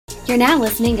You're now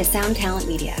listening to Sound Talent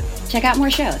Media. Check out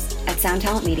more shows at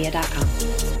soundtalentmedia.com.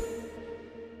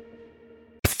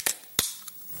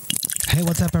 Hey,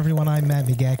 what's up, everyone? I'm Matt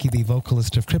Migaki, the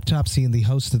vocalist of Cryptopsy and the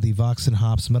host of the Vox and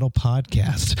Hops Metal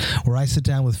Podcast, where I sit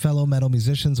down with fellow metal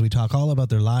musicians. We talk all about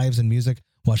their lives and music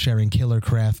while sharing killer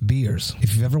craft beers.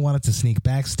 If you've ever wanted to sneak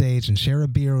backstage and share a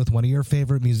beer with one of your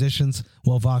favorite musicians,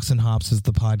 well, Vox and Hops is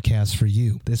the podcast for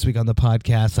you. This week on the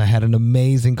podcast, I had an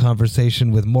amazing conversation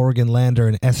with Morgan Lander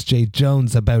and S.J.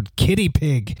 Jones about Kitty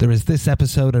Pig. There is this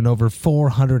episode and over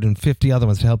 450 other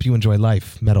ones to help you enjoy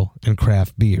life, metal, and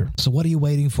craft beer. So what are you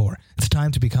waiting for? It's time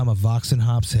to become a Vox and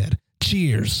Hops head.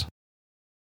 Cheers!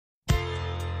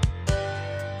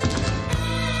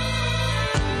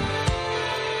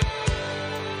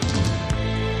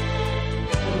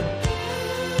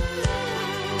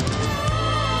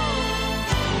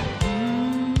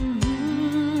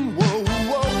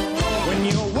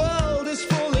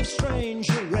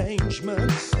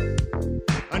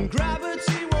 And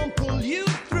gravity won't pull you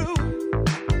through.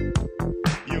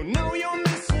 You know you're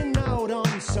missing out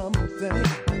on something.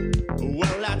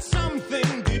 Well, that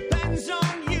something depends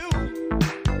on you.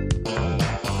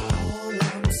 All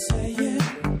I'm saying,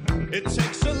 it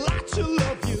takes a lot to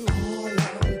love you. All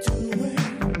I'm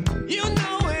doing, you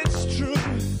know it's true.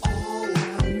 All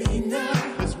I mean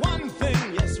now is one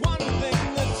thing, yes, one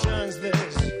thing that turns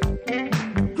this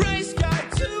gray sky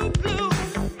to blue.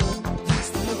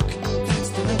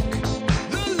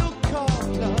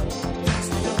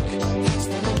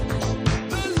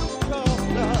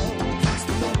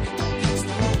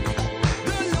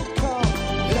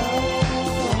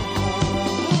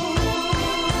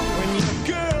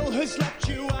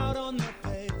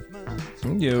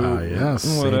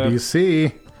 Yes, What up?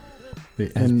 ABC.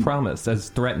 As promised, as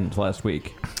threatened last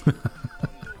week.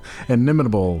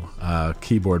 Inimitable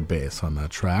keyboard bass on that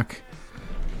track.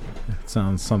 It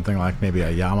sounds something like maybe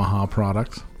a Yamaha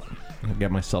product. I'll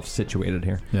get myself situated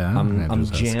here. Yeah, I'm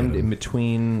Andrew's jammed asking. in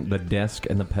between the desk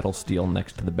and the pedal steel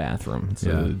next to the bathroom. It's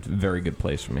a very good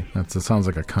place for me. It sounds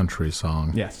like a country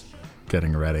song. Yes.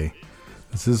 Getting ready.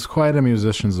 This is quite a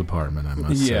musician's apartment, I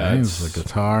must say. There's a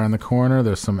guitar in the corner.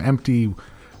 There's some empty...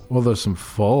 Well, there's some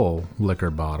full liquor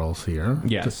bottles here.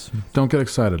 Yes. Just don't get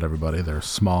excited, everybody. They're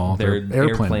small. They're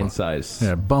airplane bo- size.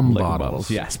 Yeah, bum liquor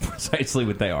bottles. Yes, precisely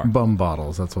what they are. Bum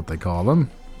bottles, that's what they call them.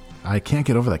 I can't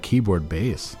get over that keyboard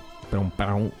bass. Boom,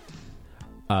 boom.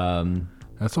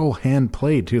 That's all hand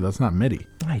played, too. That's not MIDI.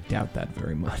 I doubt that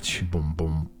very much. Boom,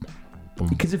 boom, boom.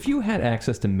 Because if you had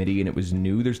access to MIDI and it was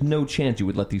new, there's no chance you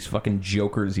would let these fucking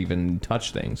jokers even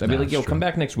touch things. I'd be like, yo, come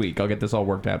back next week. I'll get this all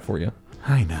worked out for you.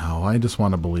 I know. I just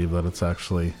want to believe that it's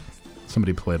actually...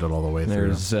 Somebody played it all the way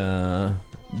through. There's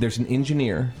an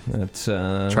engineer that's...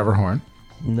 Trevor Horn?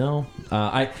 No.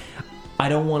 I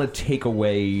don't want to take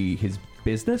away his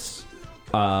business.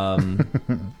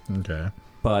 Okay.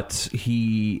 But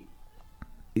he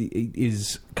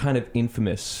is kind of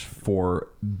infamous for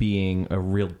being a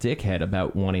real dickhead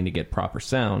about wanting to get proper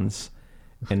sounds.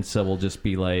 And so we'll just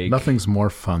be like... Nothing's more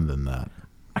fun than that.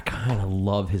 I kind of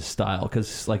love his style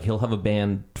because, like, he'll have a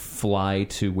band fly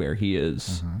to where he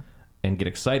is and get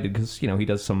excited because he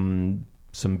does some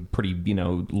pretty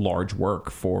large work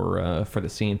for the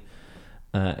scene,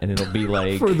 and it'll be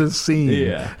like For the scene.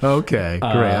 Yeah. Okay,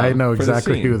 great. I know for the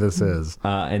exactly scene. who this is.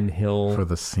 And he'll For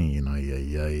the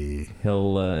scene.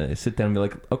 he'll sit down and be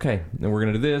like, okay, and we're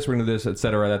gonna do this,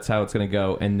 etc. That's how it's gonna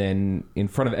go, and then in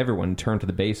front of everyone, turn to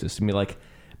the bassist and be like,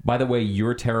 by the way,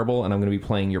 you're terrible, and I'm gonna be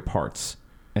playing your parts.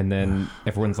 And then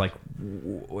everyone's like,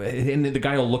 and the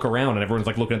guy will look around and everyone's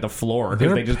like looking at the floor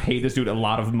because they just paid this dude a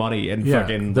lot of money and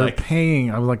fucking they're like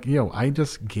paying. I was like, yo, I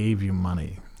just gave you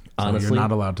money. So honestly, you're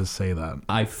not allowed to say that.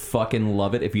 I fucking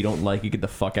love it. If you don't like it, get the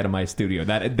fuck out of my studio.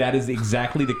 That is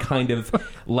exactly the kind of...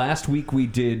 Last week we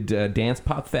did dance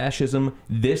pop fascism.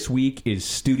 This week is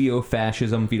studio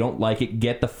fascism. If you don't like it,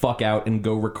 get the fuck out and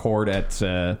go record at...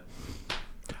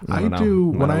 I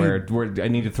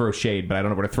need to throw shade, but I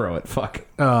don't know where to throw it. Fuck.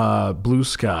 Blue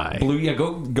Sky.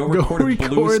 Go record at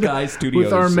Blue Sky Studios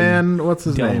with our man. What's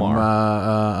his Del name?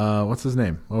 Mar. What's his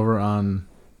name? Over on.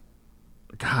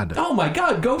 God. Oh my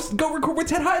God! Go record with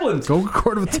Ted Highland. Go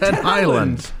record with Ted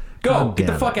Highland. Go get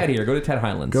the fuck out of here. Go to Ted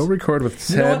Highlands. Go record with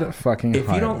Ted fucking Highland.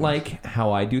 If you don't like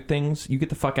how I do things, you get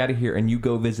the fuck out of here and you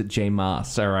go visit Jay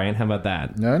Moss. All right, how about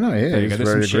that? No, yeah, he's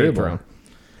very agreeable.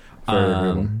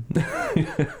 Man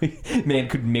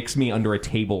could mix me under a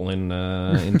table in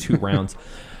 2 rounds.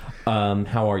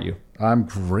 How are you? I'm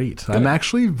great. I'm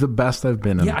actually the best I've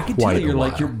been in I can quite tell you're a while.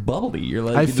 like you're bubbly. You're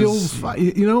like I feel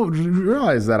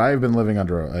realize that I've been living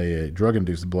under a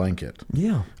drug-induced blanket.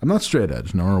 Yeah. I'm not straight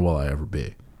edge, nor will I ever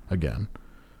be again.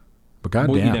 But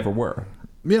goddamn, Well, you never were.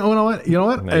 You know what?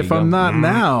 There If you I'm go. not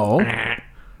now,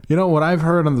 you know what I've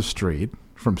heard on the street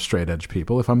from straight edge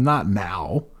people. If I'm not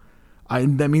now,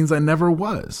 that means I never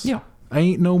was. Yeah. I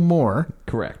ain't no more.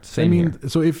 Correct. Same here.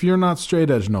 So if you're not straight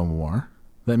edge no more,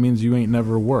 that means you ain't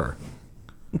never were.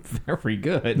 Very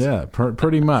good. Yeah,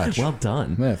 pretty much. Well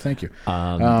done. Yeah, thank you.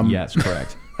 Yes,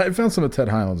 correct. I found some of Ted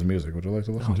Hyland's music. Would you like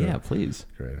to listen Oh, to yeah, it? please.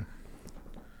 Great.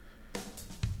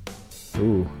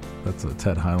 Ooh, that's a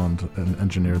Ted Hyland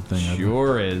engineered thing. I think.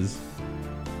 Sure is.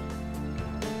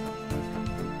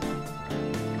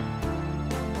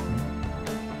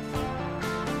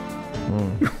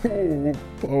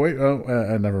 Oh wait,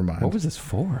 never mind. What was this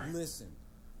for? Listen,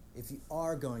 if you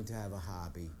are going to have a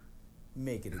hobby,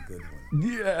 make it a good one.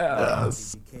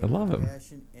 Yes. It became I love my him.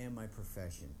 passion and my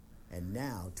profession. And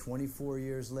now, 24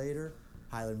 years later,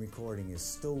 Highland Recording is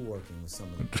still working with some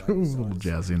of the Ooh, a brightest little artists.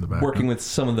 jazzy in the back. Working with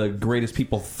some of the greatest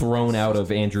people thrown out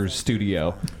of Andrew's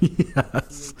studio.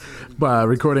 Yes.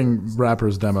 Recording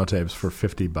rappers' demo tapes for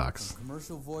 $50.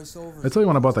 Commercial voiceover. I tell you,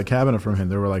 when I bought that cabinet from him,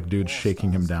 there were like dudes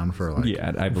shaking him down for like.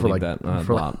 Yeah, I for, believe like, that a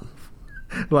for, lot.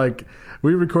 Like,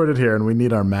 we recorded here and we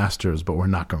need our masters, but we're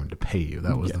not going to pay you.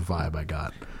 That was the vibe I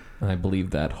got. I believe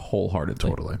that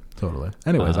wholeheartedly. Totally.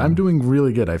 Anyways, I'm doing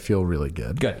really good. I feel really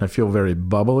good. Good. I feel very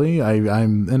bubbly.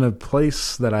 I'm in a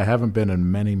place that I haven't been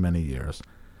in many, many years.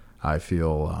 I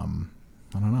feel,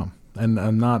 I don't know. And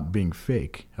I'm not being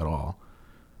fake at all.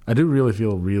 I do really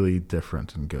feel really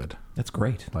different and good. That's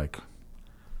great. Like,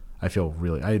 I feel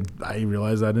really, I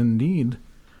realized I didn't need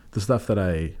the stuff that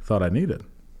I thought I needed.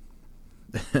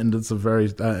 And it's a very,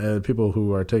 people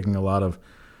who are taking a lot of,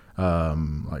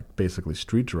 like basically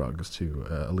street drugs to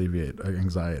alleviate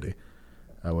anxiety,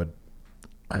 I would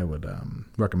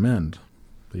recommend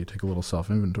that you take a little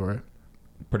self-inventory.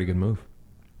 Pretty good move.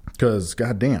 Because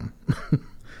goddamn.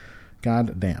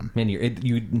 Man,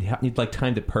 you'd like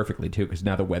timed it perfectly too, because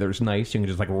now the weather's nice. You can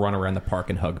just like run around the park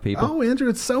and hug people. Oh, Andrew,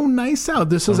 it's so nice out.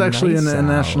 This is So actually nice a out.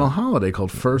 national holiday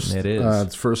called First. It is.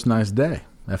 It's First Nice Day,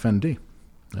 FND.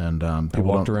 And I people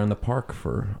walked don't. around the park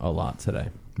for a lot today.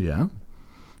 Yeah.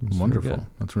 It's Wonderful. very good.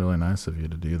 That's really nice of you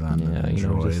to do that. Yeah, and you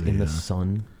know, enjoy just in the the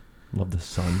sun. Love the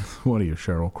sun. what are you,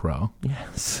 Sheryl Crow?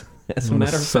 Yes. As a Wanna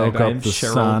matter of soak fact, I up am the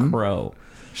Sheryl sun? Crow.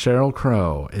 Sheryl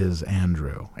Crow is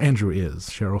Andrew. Andrew is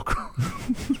Sheryl Crow.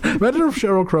 Imagine if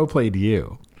Sheryl Crow played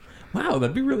you. Wow,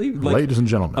 that'd be really like Ladies and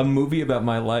gentlemen. a movie about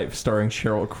my life starring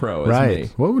Sheryl Crow as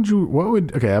Right. me.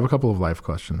 Okay, I have a couple of life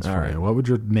questions All for right. you. What would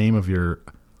your name of your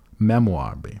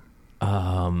memoir be?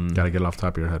 Um, Got to get it off the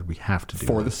top of your head. We have to do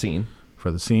for this. the scene.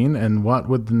 For the scene. And what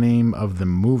would the name of the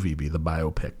movie be, the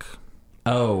biopic?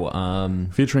 Oh,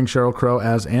 Featuring Sheryl Crow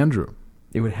as Andrew.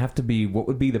 it would have to be, what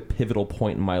would be the pivotal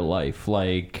point in my life?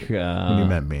 Like, When you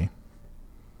met me.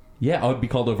 yeah, it would be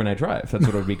called Overnight Drive. That's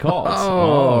what it would be called.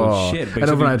 Shit. An But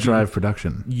so Overnight we'd be Drive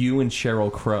production. You and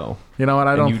Sheryl Crow. You know what?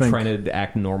 I And don't you think trying to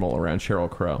act normal around Sheryl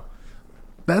Crow.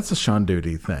 that's a Sean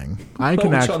Duty thing. I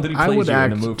can act. Sean Duty I plays would you in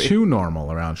act a movie. too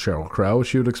normal around Sheryl Crow.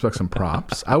 She would expect some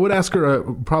props. I would ask her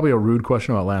probably a rude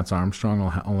question about Lance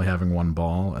Armstrong only having one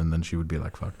ball, and then she would be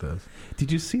like, "Fuck this."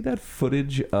 Did you see that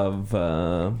footage of,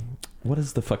 what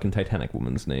is the fucking Titanic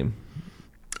woman's name?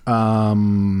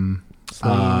 Celine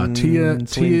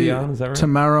Celine Dion, is that right?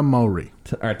 Tamara Mowry.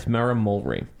 All right, Tamara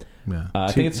Mulry. Yeah,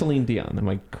 I think it's Celine Dion. Am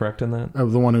I correct in that?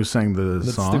 the one who sang the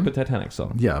The song. stupid Titanic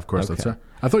song. Yeah, of course, that's Okay. her.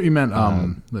 I thought you meant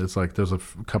it's like there's a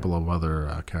couple of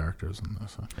other characters in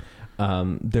this.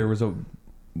 There was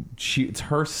it's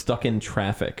her stuck in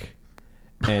traffic,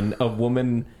 and a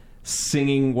woman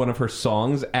singing one of her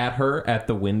songs at her at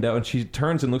the window, and she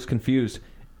turns and looks confused,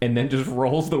 and then just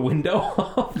rolls the window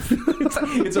off.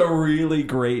 It's a really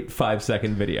great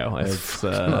 5-second video. It's,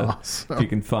 awesome. if you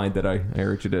can find that, I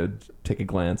urge you to take a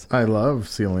glance. I love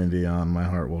Celine Dion. My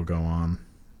heart will go on.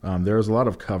 There's a lot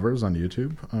of covers on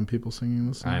YouTube on people singing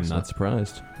this song. I'm not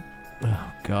surprised.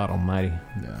 Oh, God almighty.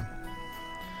 Yeah.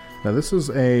 Now this is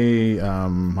a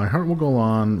My Heart Will Go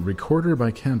On, Recorder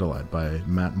by Candlelight by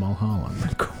Matt Mulholland.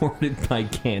 Recorded by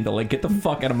candlelight. Get the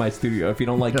fuck out of my studio. If you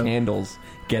don't like candles,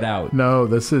 get out. No,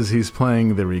 he's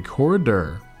playing the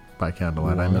Recorder by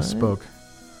Candlelight. I What? misspoke.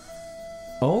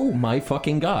 Oh my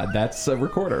fucking God. That's a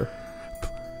recorder.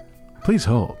 Please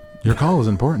hold. Your call is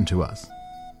important to us.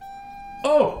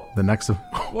 Oh! The next of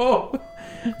Whoa!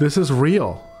 this is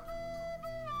real.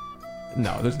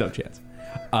 No, there's no chance.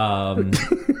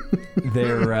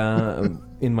 They're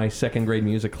in my second grade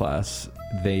music class.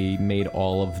 They made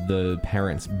all of the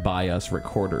parents buy us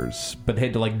recorders, but they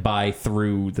had to like buy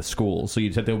through the school. So you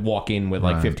just had to walk in with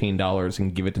like Right. $15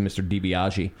 and give it to Mr.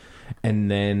 DiBiase,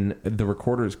 and then the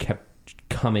recorders kept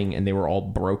coming, and they were all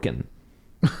broken.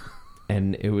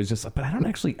 And it was just, but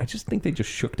I just think they just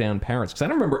shook down parents because I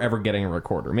don't remember ever getting a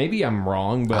recorder. Maybe I'm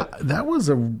wrong, but that was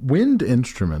wind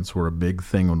instruments were a big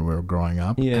thing when we were growing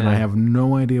up, Yeah. and I have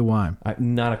no idea why.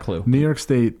 not a clue. New York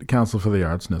State Council for the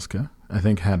Arts, NYSCA, I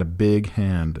think had a big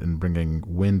hand in bringing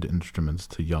wind instruments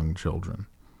to young children.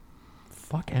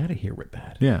 Fuck out of here with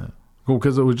that. Yeah. Well,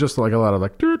 because it was just like a lot of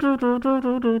like,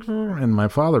 and my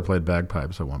father played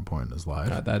bagpipes at one point in his life.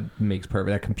 God, that makes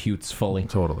perfect. That computes fully.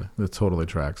 Totally. It totally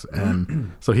tracks.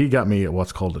 And so he got me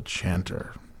what's called a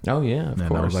chanter. Oh yeah, of And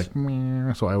course. I was like,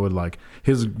 meh. So I would like,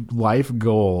 his life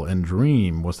goal and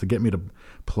dream was to get me to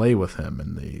play with him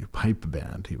in the pipe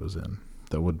band he was in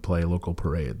that would play local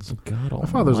parades. God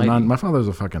My father's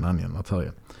a fucking onion, I'll tell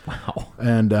you. Wow.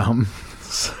 And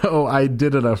so I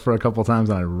did it for a couple times,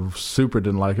 and I super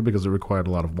didn't like it because it required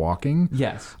a lot of walking.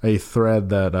 Yes. A thread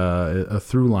that a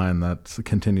through line that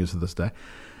continues to this day.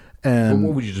 But And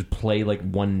what would you just play like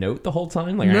one note the whole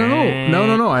time? Like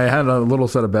no. I had a little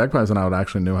set of bagpipes, and I would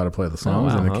actually know how to play the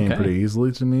songs, wow, and it came okay. pretty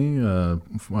easily to me,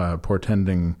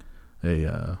 portending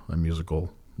a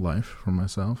musical life for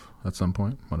myself at some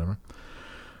point, whatever.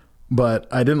 But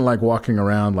I didn't like walking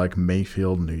around like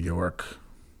Mayfield, New York,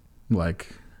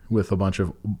 like with a bunch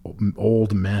of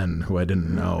old men who I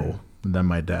didn't know, and then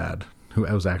my dad, who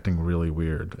I was acting really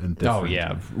weird and different. Oh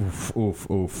yeah. Oof,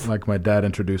 oof, oof. Like my dad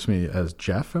introduced me as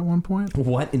Jeff at one point.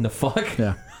 What in the fuck?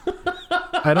 Yeah.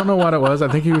 I don't know what it was. I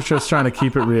think he was just trying to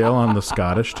keep it real on the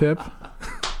Scottish tip.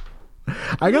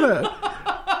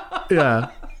 Yeah.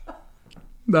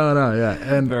 No, yeah.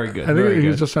 And Very good, I think very he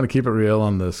was good. just trying to keep it real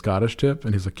on the Scottish tip.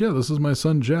 And he's like, yeah, this is my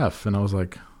son, Jeff. And I was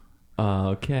like,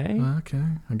 Okay. okay,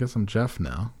 I guess I'm Jeff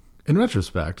now. In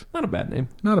retrospect, Not a bad name.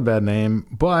 not a bad name,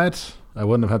 but I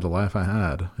wouldn't have had the life I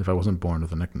had if I wasn't born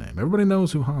with a nickname. Everybody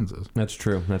knows who Hans is. That's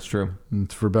true. That's true. And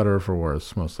it's for better or for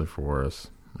worse, mostly for worse,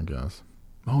 I guess.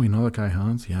 Oh, you know that guy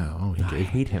Hans? Yeah. Oh, I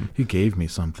hate him. he gave me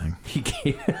something. He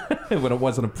gave when it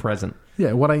wasn't a present. Yeah,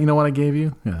 you know what I gave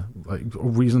you? Yeah, like a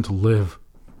reason to live.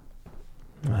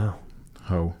 Wow.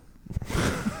 Ho.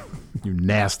 You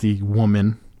nasty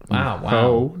woman. Wow. Wow.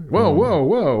 Ho.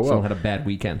 Whoa. Someone had a bad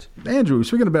weekend. Andrew,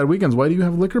 speaking of bad weekends, why do you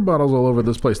have liquor bottles all over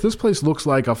this place? This place looks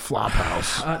like a flop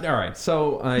house. All right.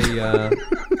 So I.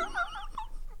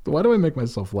 Why do I make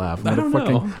myself laugh? I don't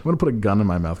know. I'm gonna put a gun in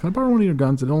my mouth. Can I borrow one of your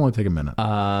guns? It'll only take a minute.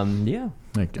 Yeah.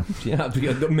 Thank you. Yeah.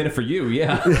 A minute for you.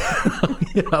 Yeah.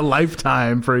 Yeah, a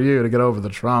lifetime for you to get over the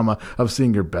trauma of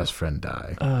seeing your best friend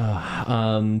die.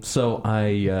 So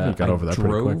I got over that pretty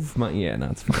drove my. Yeah.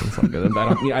 No, it's fine. It's all good.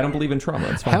 I don't believe in trauma.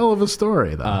 It's fine. Hell of a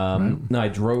story, though. right? No, I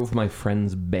drove my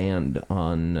friend's band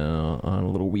on a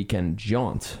little weekend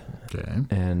jaunt, Okay.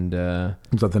 and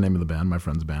Is that the name of the band? My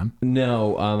friend's band.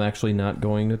 no, I'm actually not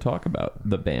going to talk about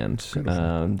the band.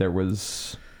 There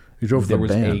was You drove the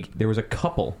band. there was a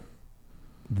couple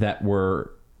that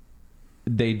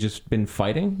they'd just been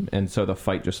fighting, and so the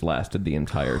fight just lasted the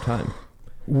entire time.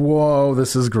 Whoa,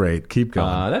 this is great. Keep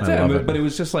going. That's I love it. But it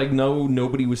was just like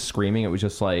nobody was screaming. It was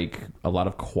just like a lot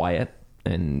of quiet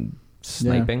and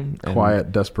sniping. Yeah. And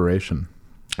Quiet desperation.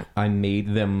 I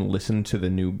made them listen to the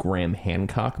new Graham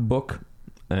Hancock book,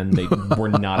 and they were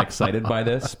not excited by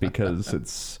this because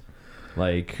it's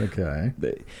like Okay.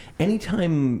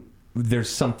 anytime there's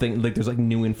something like there's like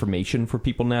new information for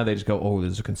people now, they just go, "Oh,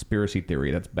 there's a conspiracy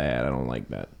theory. That's bad. I don't like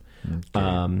that."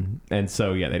 Okay. And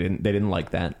so yeah, they didn't like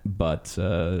that, but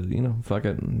fuck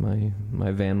it,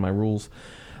 my van, my rules.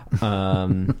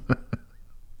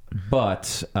 But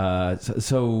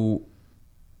so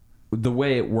the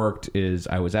way it worked is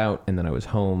I was out and then I was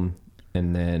home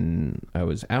and then I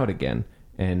was out again.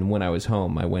 And when I was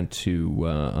home, I went to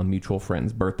a mutual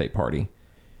friend's birthday party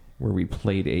where we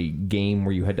played a game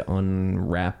where you had to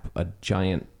unwrap a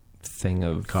giant thing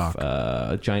of Cock.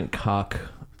 A giant cock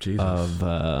Jesus. of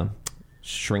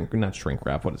not shrink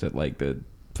wrap. What is it, like the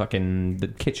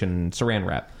kitchen saran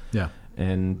wrap? Yeah.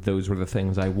 And those were the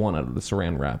things I won out of the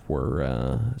saran wrap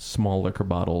were small liquor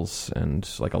bottles and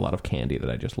like a lot of candy that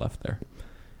I just left there.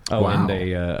 Oh, Wow.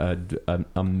 and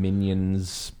a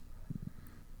Minions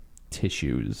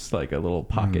tissues, like a little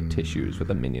pocket tissues with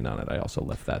a Minion on it. I also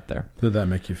left that there. Did that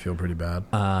make you feel pretty bad?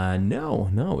 No,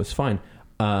 it was fine.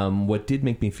 What did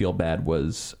make me feel bad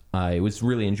was I was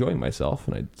really enjoying myself,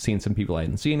 and I'd seen some people I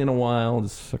hadn't seen in a while,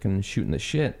 just fucking shooting the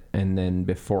shit. And then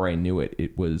before I knew it,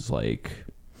 it was like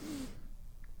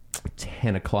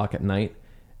 10 o'clock at night,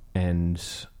 and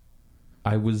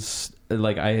I was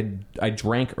like, I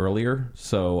drank earlier,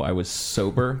 so I was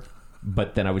sober,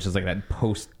 but then I was just like that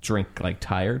post-drink, like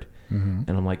tired. And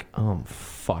I'm like, oh,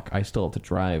 fuck, I still have to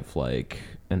drive like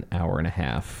an hour and a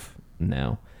half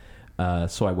now.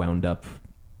 So I wound up,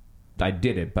 I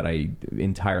did it, but I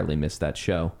entirely missed that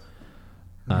show.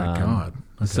 My God.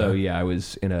 Okay. So yeah, I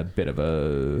was in a bit of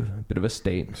a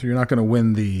state. So you're not going to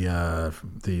win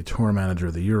the Tour Manager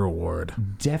of the Year award.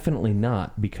 Definitely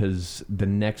not, because the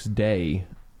next day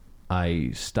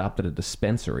I stopped at a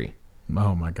dispensary.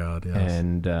 Oh my God, yes.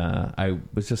 And I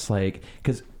was just like,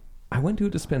 because I went to a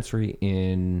dispensary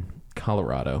in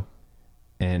Colorado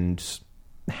and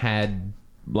had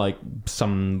like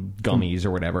some gummies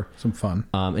or whatever. Some fun.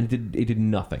 And it did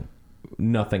nothing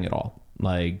at all,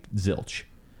 like zilch.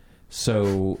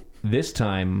 So this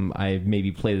time I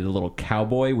maybe played it a little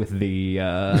cowboy with the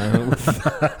with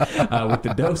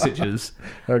the dosages.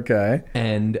 Okay.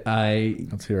 And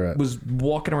Let's hear it. was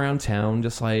walking around town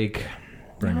just like,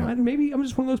 maybe I'm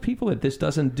just one of those people that this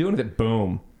doesn't do anything.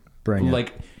 Boom. Bring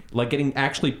it. Like getting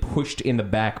actually pushed in the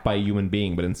back by a human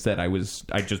being, but instead I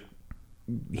just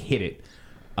hit it.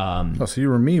 So you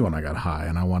were me when I got high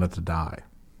and I wanted to die.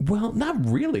 Well, not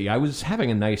really. I was having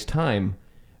a nice time,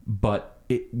 but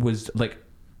it was like,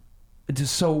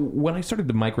 so when I started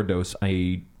to microdose,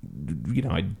 I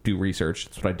do research.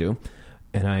 That's what I do.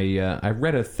 And I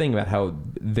read a thing about how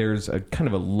there's a kind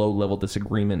of a low-level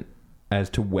disagreement as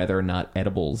to whether or not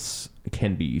edibles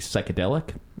can be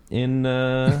psychedelic in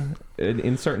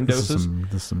certain doses.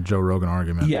 This is some Joe Rogan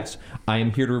argument. Yes, I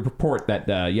am here to report that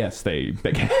yes, they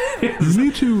You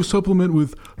need to supplement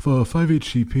with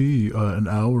 5-HTP an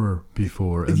hour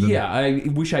before. And then I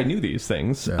wish I knew these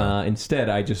things. Yeah. Instead,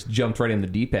 I just jumped right in the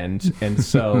deep end, and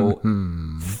so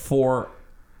for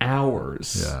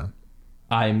hours,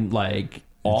 I'm like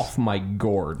off my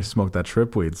gourd. You smoke that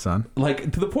trip weed, son.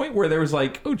 Like to the point where there was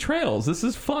like, oh, trails. This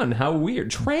is fun. How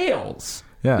weird. Trails.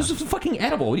 Yeah. This is fucking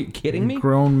edible. Are you kidding me?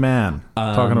 Grown man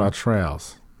talking about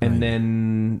trails. And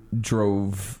then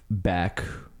drove back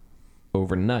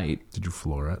overnight. Did you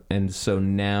floor it? And so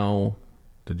now...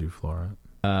 Did you floor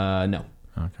it? No.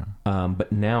 Okay.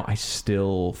 But now I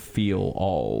still feel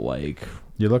all like...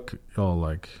 You look all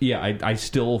like... Yeah, I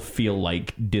still feel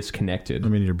like disconnected. I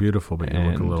mean, you're beautiful, but you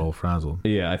look a little frazzled.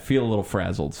 Yeah, I feel a little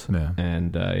frazzled. Yeah.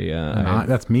 And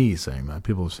that's me saying that.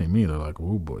 People have seen me, they're like,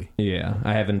 "Whoa, boy." Yeah,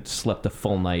 I haven't slept a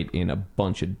full night in a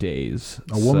bunch of days.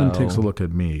 A woman takes a look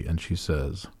at me and she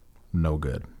says, "No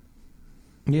good."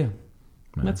 Yeah.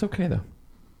 That's okay, though.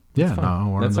 Yeah, Fine.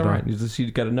 no, we're that's in the all dark. right.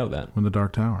 You got to know that. We're in the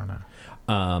dark tower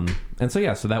now. And so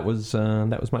yeah, so that was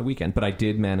my weekend. But I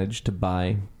did manage to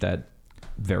buy that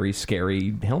very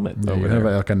scary helmet. Yeah, over you have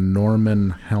there. like a Norman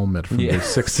helmet from the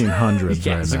 1600s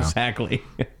Yes, right now. exactly.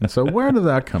 And so where did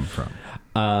that come from?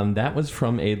 That was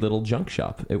from a little junk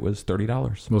shop. It was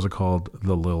 $30. Was it called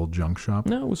the Little Junk Shop?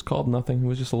 No, it was called nothing. It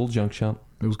was just a little junk shop.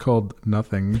 It was called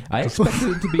nothing. I expected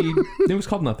it to be. It was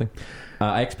called nothing.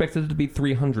 I expected it to be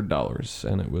 $300,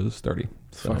 and it was $30.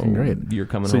 So fucking great. You're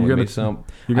coming So home you're with gonna, me. So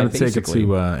you're going I to take it basically-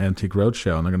 to Antique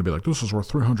Roadshow, and they're going to be like, "This is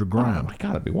worth $300,000." Oh my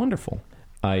god, it'd be wonderful.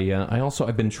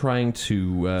 I've been trying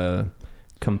to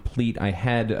complete. I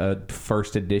had a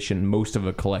first edition, most of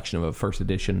a collection of a first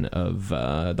edition of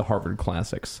the Harvard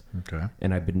Classics. Okay.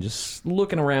 And I've been just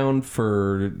looking around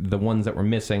for the ones that were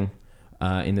missing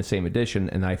in the same edition,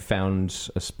 and I found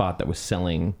a spot that was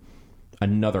selling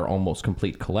another almost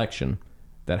complete collection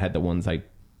that had the ones I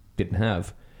didn't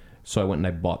have. So I went and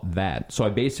I bought that. So I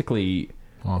basically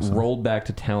rolled back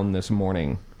to town this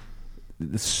morning,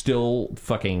 still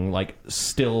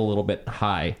a little bit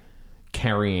high,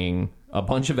 carrying a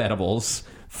bunch of edibles,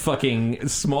 fucking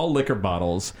small liquor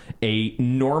bottles, a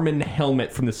Norman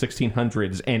helmet from the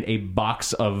 1600s, and a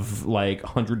box of like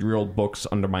 100-year-old books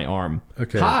under my arm.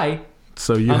 Okay. Hi.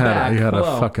 So you I'm had back. a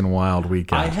Hello. fucking wild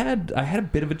weekend. I had a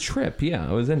bit of a trip. Yeah,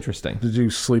 it was interesting. Did you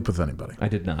sleep with anybody? I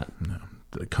did not. No.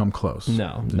 Did it come close?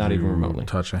 No, Did not even you remotely.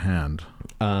 Touch a hand.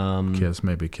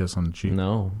 Maybe kiss on the cheek.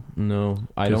 No.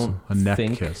 I Kiss, don't a neck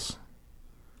think kiss.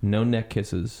 No neck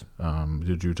kisses.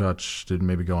 Did you touch? Did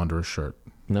maybe go under a shirt?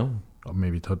 No.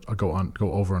 Maybe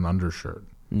go over an undershirt.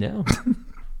 No.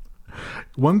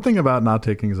 One thing about not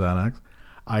taking Xanax,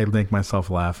 I make myself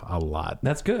laugh a lot.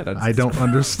 That's good. I don't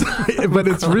understand, but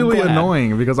it's really glad.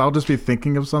 annoying because I'll just be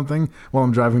thinking of something while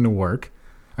I'm driving to work.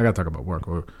 I gotta talk about work.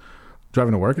 We're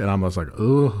driving to work, and I'm just like,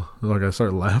 ugh, like I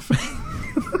start laughing.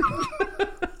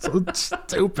 So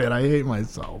stupid. I hate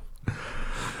myself.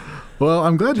 Well,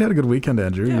 I'm glad you had a good weekend,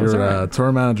 Andrew. Yeah, it was You're all a right.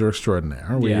 tour manager extraordinaire.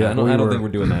 I don't think we're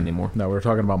doing that anymore. No, we were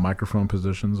talking about microphone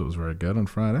positions. It was very good on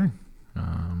Friday.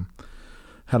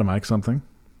 How to mic something.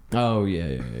 Oh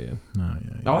yeah. Yeah.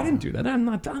 Oh, I didn't do that. I'm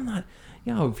not.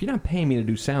 If you're not paying me to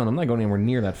do sound, I'm not going anywhere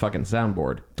near that fucking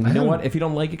soundboard. And you know what? If you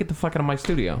don't like it, get the fuck out of my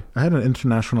studio. I had an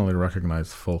internationally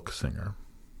recognized folk singer.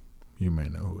 You may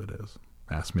know who it is.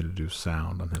 Asked me to do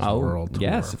sound on his world tour.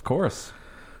 Yes, of course.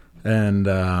 And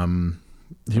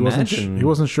He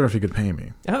wasn't sure if he could pay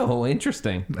me. Oh,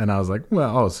 interesting. And I was like,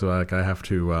 well, so like I have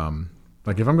to,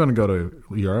 like if I'm going to go to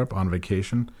Europe on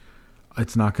vacation,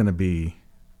 it's not going to be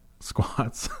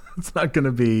squats. It's not going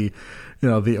to be,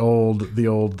 the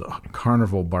old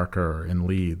carnival barker in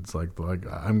Leeds. Like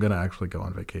I'm going to actually go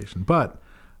on vacation. But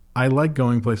I like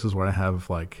going places where I have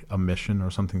like a mission or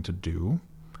something to do.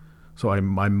 So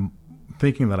I'm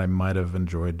thinking that I might have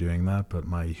enjoyed doing that, but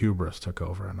my hubris took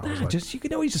over, and I was like, you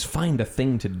can always just find a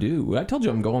thing to do. I told you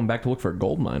I'm going back to look for a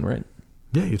gold mine, right?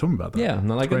 yeah, you told me about that. Yeah, I'm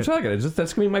like, That's great.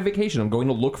 that's going to be my vacation. I'm going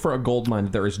to look for a gold mine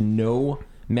that there is no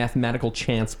mathematical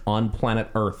chance on planet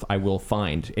Earth I will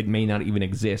find. It may not even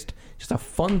exist. Just a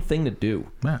fun thing to do.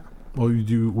 Yeah. Well,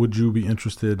 would you be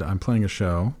interested? I'm playing a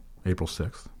show April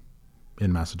 6th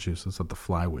in Massachusetts at the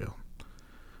Flywheel.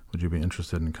 Would you be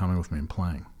interested in coming with me and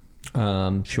playing?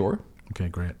 Sure. Okay,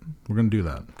 great. We're going to do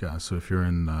that, guys. So if you're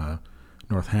in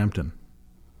Northampton,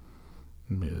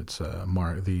 it's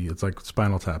it's like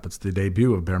Spinal Tap. It's the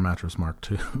debut of Bear Mattress Mark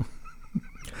II.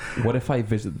 What if I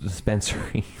visit the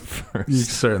dispensary first? You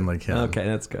certainly can. Okay,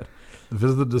 that's good.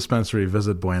 Visit the dispensary,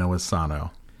 visit Bueno with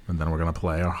Sano, and then we're going to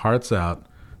play our hearts out,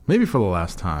 maybe for the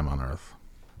last time on Earth,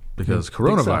 because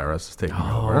coronavirus is taking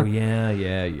over. Oh,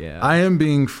 yeah. I am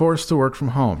being forced to work from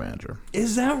home, Andrew.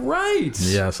 Is that right?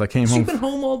 Yes, I came So home. You've been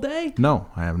home all day? No,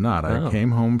 I have not. I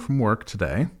came home from work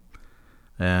today,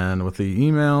 and with the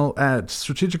email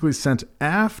strategically sent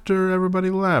after everybody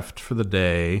left for the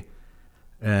day,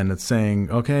 and it's saying,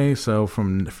 okay, so for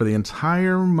the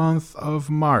entire month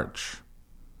of March,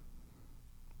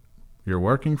 you're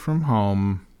working from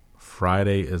home.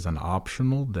 Friday is an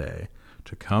optional day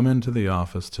to come into the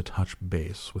office to touch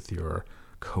base with your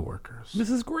coworkers. This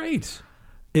is great.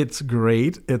 It's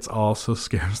great. It's also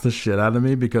scares the shit out of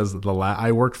me because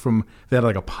I worked they had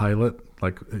like a pilot,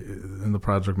 like in the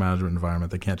project management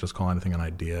environment. They can't just call anything an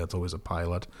idea. It's always a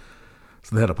pilot.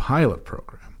 So they had a pilot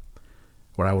program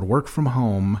where I would work from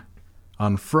home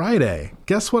on Friday.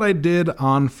 Guess what I did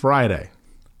on Friday?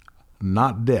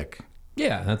 Not dick.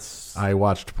 Yeah, I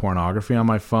watched pornography on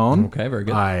my phone. Okay, very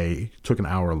good. I took an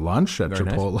hour lunch at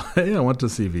Very Chipotle. I went to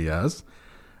CVS.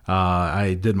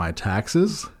 I did my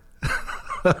taxes.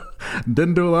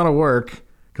 Didn't do a lot of work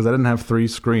because I didn't have 3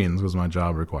 screens because my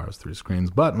job requires 3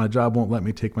 screens. But my job won't let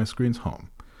me take my screens home.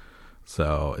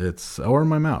 So or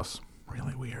my mouse.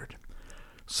 Really weird.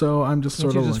 So I'm just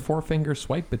sort of just 4-finger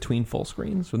swipe between full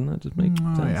screens. Wouldn't that just make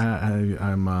sense?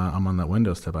 I'm on that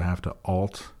Windows tab. I have to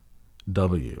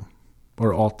Alt-W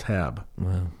or Alt-Tab.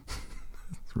 Wow.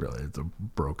 It's a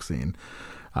broke scene.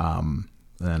 So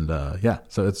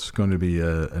it's going to be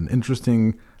an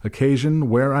interesting occasion.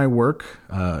 Where I work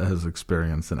has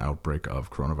experienced an outbreak of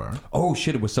coronavirus. Oh,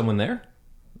 shit, was someone there?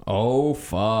 Oh,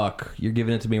 fuck. You're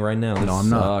giving it to me right now. No, I'm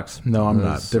sucks. not. No, I'm This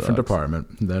not. Different sucks. department.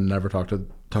 Then never talk to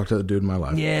the dude in my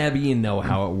life. Yeah, but you know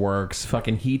how it works.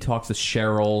 Fucking he talks to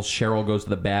Cheryl. Cheryl goes to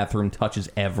the bathroom, touches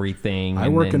everything. I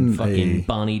work in fucking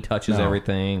Bonnie touches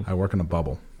everything. I work in a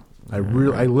bubble. I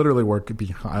literally work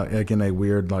like in a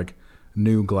weird like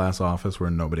new glass office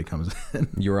where nobody comes in.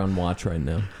 You're on watch right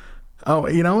now. Oh,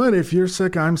 you know what? If you're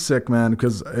sick, I'm sick, man.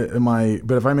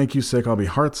 But if I make you sick, I'll be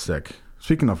heart sick.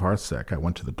 Speaking of heart sick, I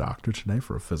went to the doctor today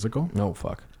for a physical. Oh,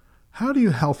 fuck. How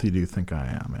healthy do you think I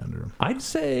am, Andrew? I'd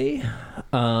say,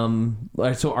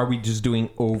 so are we just doing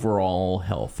overall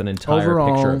health, an entire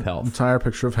picture of health? Entire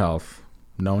picture of health,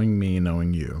 knowing me,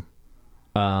 knowing you,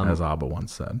 as Abba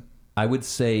once said. I would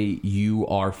say you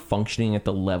are functioning at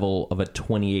the level of a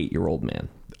 28-year-old man.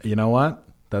 You know what?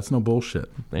 That's no bullshit.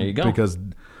 There you go. Because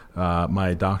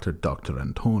my doctor, Dr.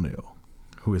 Antonio,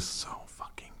 who is so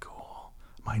fucking cool.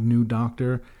 My new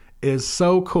doctor is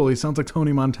so cool. He sounds like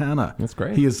Tony Montana. That's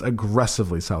great. He is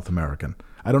aggressively South American.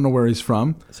 I don't know where he's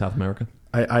from. South America?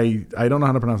 I don't know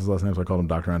how to pronounce his last name, so I called him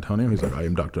Dr. Antonio. He's like, I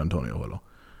am Dr. Antonio. Hello.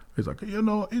 He's like,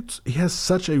 he has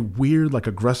such a weird, like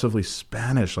aggressively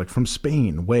Spanish, like from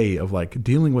Spain way of like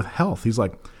dealing with health. He's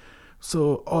like,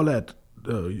 so Olet,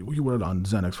 you were on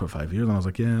Xanax for 5 years. And I was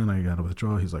like, yeah, and I got to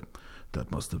withdraw. He's like,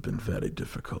 that must have been very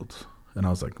difficult. And I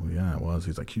was like, well, yeah, it was.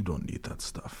 He's like, you don't need that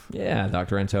stuff. Yeah,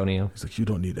 Dr. Antonio. He's like, you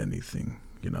don't need anything.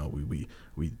 We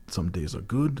some days are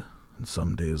good and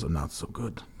some days are not so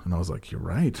good. And I was like, you're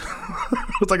right.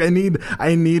 It's like I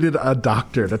needed a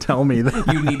doctor to tell me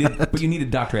that. you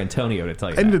needed Dr. Antonio to tell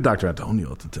you I that. needed Dr.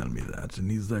 Antonio to tell me that. And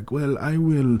he's like, well, I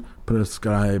will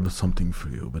prescribe something for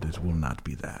you, but it will not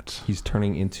be that. He's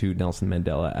turning into Nelson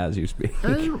Mandela as you speak.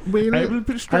 I will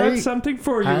prescribe something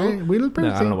for you. I will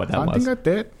prescribe I don't know what that something was. like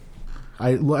that.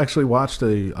 I actually watched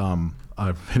a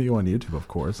video on YouTube, of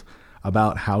course,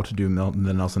 about how to do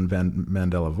the Nelson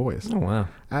Mandela voice. Oh, wow.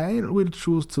 I will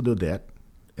choose to do that.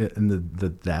 and the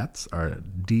dats are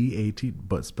D-A-T,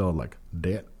 but spelled like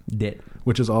dat, Dit.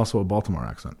 which is also a Baltimore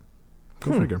accent.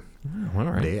 Go figure. Oh, all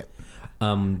right. Dat.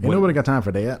 Ain't What- nobody got time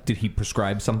for that. Did he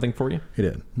prescribe something for you? He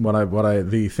did.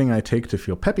 The thing I take to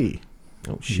feel peppy.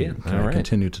 Oh shit! And All I right.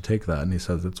 continue to take that, and he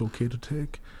says it's okay to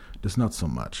take, just not so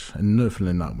much, and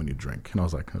definitely not when you drink. And I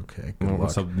was like, okay, good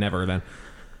luck. So never then.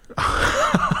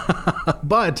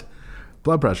 But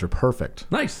blood pressure, perfect.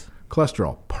 Nice.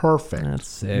 Cholesterol, perfect. That's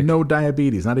sick. No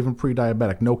diabetes, not even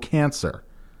pre-diabetic. No cancer.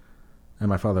 And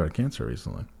my father had cancer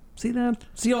recently. See that?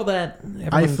 See all that?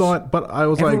 I thought, but I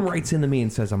was Everyone like, writes into me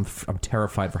and says I'm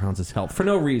terrified for Hans' health for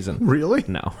no reason. really?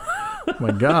 No.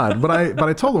 My God. But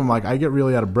I told him, like, I get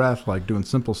really out of breath, like, doing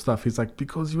simple stuff. He's like,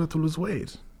 because you have to lose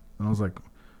weight. And I was like,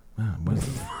 man, what is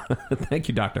it? Thank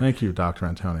you, doctor. Thank you, Dr.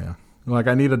 Antonio. Like,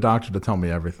 I need a doctor to tell me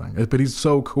everything. But he's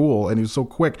so cool, and he's so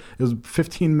quick. It was a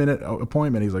 15-minute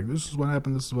appointment. He's like, this is what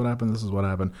happened, this is what happened, this is what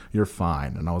happened. You're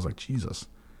fine. And I was like, Jesus.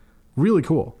 Really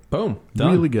cool. Boom.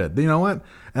 Done. Really good. You know what?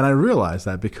 And I realized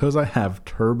that because I have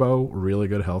turbo, really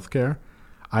good health care,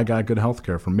 I got good health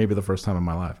care for maybe the first time in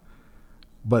my life.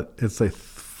 But it's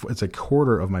a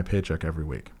quarter of my paycheck every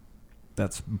week.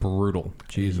 That's brutal.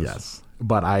 Jesus. Yes.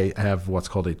 But I have what's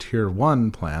called a Tier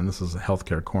 1 plan. This is a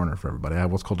healthcare corner for everybody. I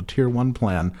have what's called a Tier 1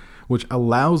 plan, which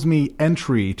allows me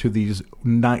entry to these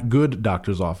not good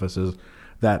doctor's offices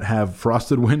that have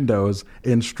frosted windows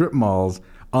in strip malls,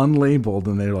 unlabeled,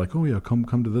 and they're like, oh yeah, come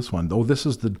to this one. Oh, this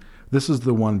is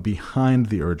the one behind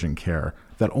the urgent care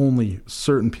that only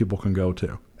certain people can go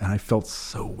to. And I felt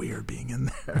so weird being in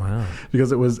there. Wow.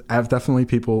 Because I have definitely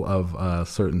people of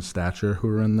certain stature who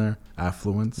are in there,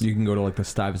 affluence. You can go to like the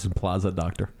Stuyvesant Plaza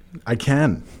doctor. I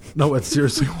can. No, it's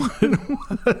seriously what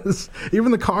it was.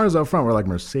 Even the cars out front were like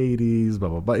Mercedes, blah,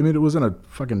 blah, blah. I mean, it was in a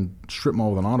fucking strip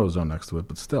mall with an AutoZone next to it,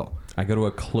 but still. I go to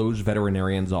a closed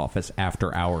veterinarian's office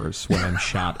after hours when I'm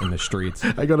shot in the streets.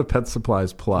 I go to Pet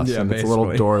Supplies Plus, Yeah, and it's a little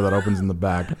basically. door that opens in the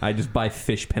back. I just buy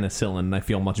fish penicillin and I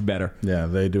feel much better. Yeah,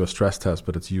 they do a stress test,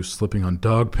 but it's you slipping on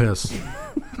dog piss.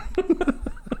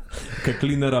 Okay,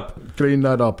 clean that up. Clean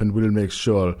that up, and we'll make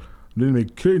sure.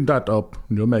 Clean that up,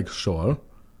 and you'll make sure.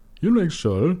 You'll make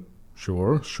sure.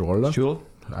 Sure. Sure.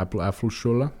 Apple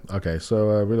Shula. Okay,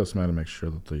 so we just got to make sure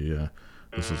that the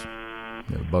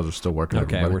buzzer's still working.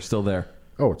 Okay, everybody. we're still there.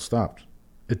 Oh, it stopped.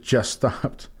 It just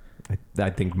stopped. I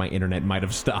think my internet might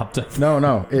have stopped.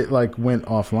 No, it like went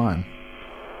offline.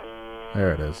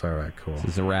 There it is. All right, cool. This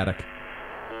is erratic.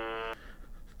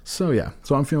 So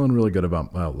I'm feeling really good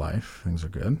about life. Things are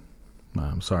good.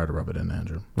 I'm sorry to rub it in,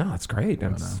 Andrew. No, that's great.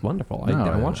 That's wonderful. No,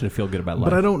 I want you to feel good about life.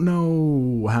 But I don't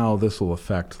know how this will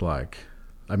affect, I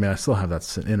still have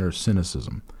that inner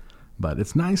cynicism. But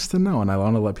it's nice to know, and I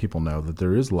want to let people know that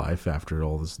there is life after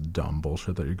all this dumb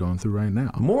bullshit that you're going through right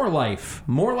now. More life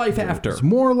after. There's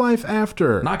more life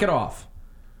after. Knock it off.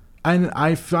 And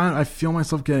I feel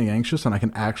myself getting anxious, and I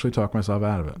can actually talk myself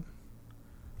out of it.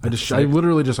 I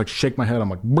literally just shake my head. I'm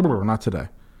like, not today.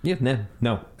 Yeah,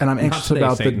 no. And I'm Not anxious today,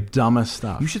 about Satan. the dumbest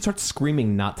stuff. You should start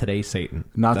screaming, "Not today, Satan."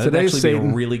 Not That'd today, actually be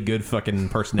Satan. a really good fucking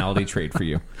personality trait for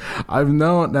you. I've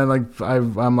known, and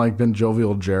I'm been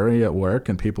jovial Jerry at work,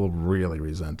 and people really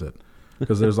resent it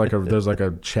because there's a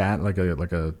chat, I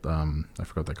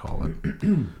forgot what they call it.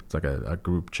 It's like a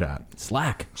group chat.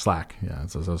 Slack. Yeah,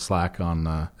 it's a Slack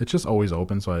on. It's just always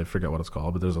open, so I forget what it's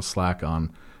called. But there's a Slack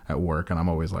on at work, and I'm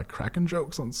always cracking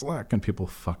jokes on Slack, and people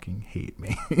fucking hate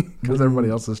me because everybody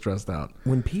else is stressed out.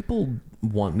 When people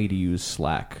want me to use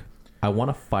Slack, I want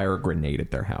to fire a grenade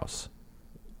at their house.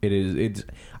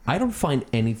 I don't find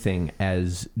anything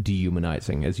as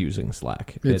dehumanizing as using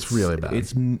Slack. It's really bad.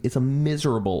 It's a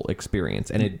miserable experience,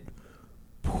 and it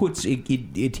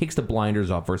takes the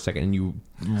blinders off for a second, and you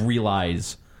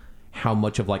realize how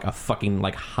much of a fucking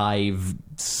hive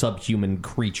subhuman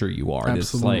creature you are.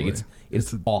 Absolutely.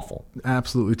 It's awful.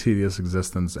 Absolutely tedious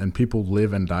existence, and people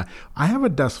live and die. I have a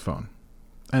desk phone,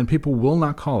 and people will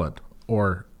not call it,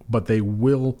 but they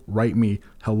will write me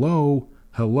hello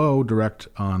direct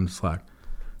on Slack.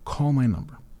 Call my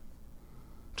number.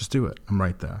 Just do it. I'm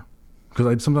right there.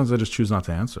 Because sometimes I just choose not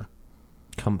to answer.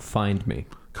 Come find me.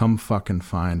 Come fucking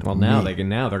find Well, me. now they're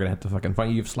gonna have to fucking find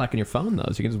you. You have Slack on your phone though,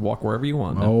 so you can just walk wherever you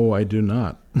want. Now. Oh, I do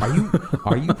not.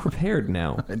 Are you prepared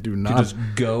now? I do To not. just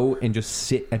go and just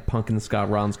sit at Pumpkin Scott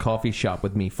Ron's coffee shop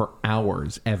with me for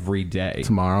hours every day.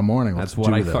 Tomorrow morning. That's let's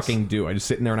what do I this. fucking do. I just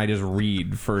sit in there and I just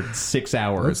read for 6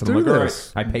 hours. Let's and I'm do like, all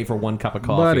this. right, I pay for one cup of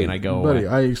coffee Buddy, and I go buddy,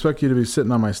 away. I expect you to be sitting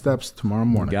on my steps tomorrow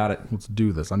morning. Got it. Let's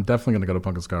do this. I'm definitely going to go to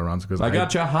Pumpkin Sky Runs because I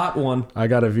got you a hot one. I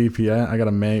got a VPN. I got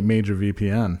a major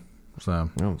VPN.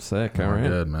 So Oh, sick. All we're right.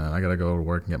 good, man. I got to go to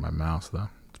work and get my mouse though.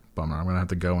 It's bummer. I'm going to have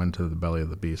to go into the belly of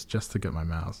the beast just to get my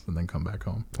mouse and then come back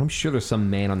home. I'm sure there's some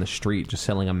man on the street just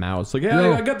selling a mouse. Like,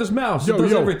 Yo. I got this mouse. It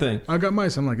does everything. I got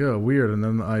mice. I'm like, oh, weird. And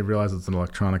then I realize it's an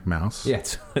electronic mouse. Yeah,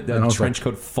 it's a I was trench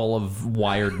like- coat full of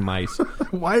wired mice.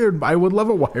 Wired. I would love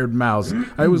a wired mouse.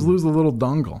 I always lose the little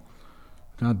dongle.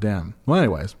 God damn. Well,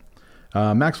 anyways.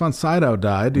 Max von Sydow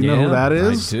died. Do you know who that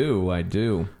is? I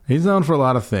do. He's known for a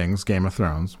lot of things. Game of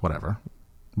Thrones, whatever.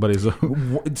 But he's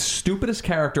Stupidest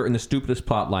character in the stupidest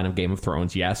plot line of Game of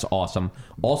Thrones. Yes, awesome.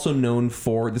 Also known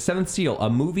for The Seventh Seal, a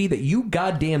movie that you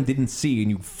goddamn didn't see,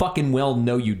 and you fucking well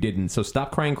know you didn't. So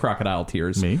stop crying crocodile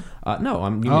tears. Me? No,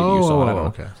 you saw it. I don't know.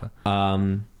 Okay.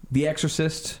 Sorry. The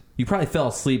Exorcist. You probably fell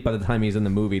asleep by the time he's in the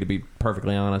movie, to be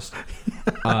perfectly honest.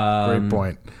 Great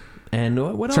point.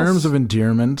 And what else? Terms of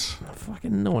endearment.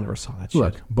 Fucking no one ever saw that shit.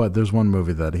 Look, but there's one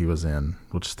movie that he was in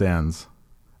which stands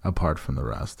apart from the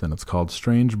rest, and it's called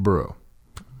Strange Brew.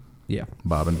 Yeah.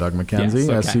 Bob and Doug McKenzie,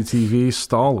 Yes, okay. SCTV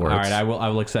stalwarts. All right, I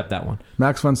will accept that one.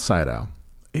 Max von Sydow.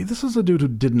 This is a dude who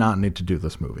did not need to do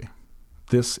this movie.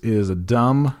 This is a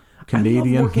dumb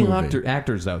Canadian I love working movie.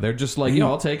 actors, though. They're just like,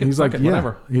 I'll take it. He's Fuck like, it,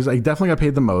 whatever. He's like, definitely got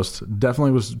paid the most.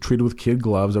 Definitely was treated with kid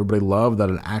gloves. Everybody loved that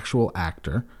an actual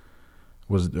actor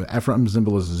was. Ephraim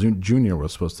Zimbalist Jr.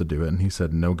 was supposed to do it, and he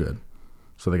said no good.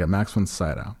 So they got Max von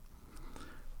Sydow.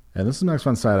 And this is Max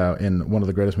von Sydow in one of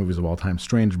the greatest movies of all time,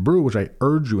 Strange Brew, which I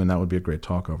urge you, and that would be a great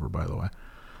talk over, by the way.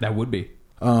 That would be.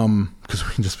 Because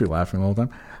we can just be laughing the whole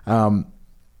time.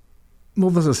 Well,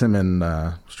 this is him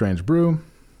in Strange Brew.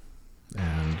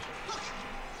 And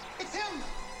It's him!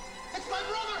 It's my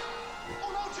brother!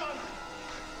 Oh no, John!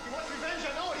 He wants revenge,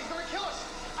 I know it. He's gonna kill us.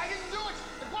 I didn't do it!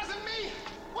 It wasn't me!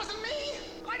 It wasn't me!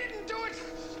 I didn't do it!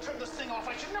 Turn this thing off.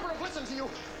 I should never have listened to you.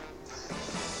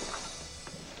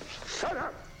 Shut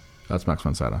up! that's Max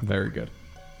von Sydow. Very good.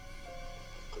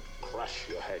 Crush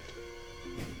your head,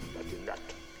 but you not.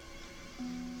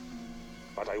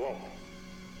 But I won't,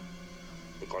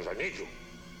 because I need you.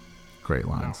 Great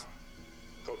lines.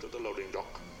 Go to the loading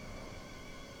dock.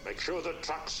 Make sure the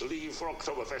trucks leave for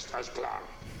Oktoberfest as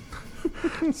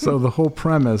planned. So the whole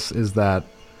premise is that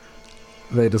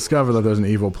they discover that there's an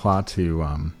evil plot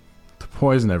to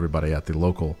poison everybody at the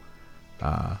local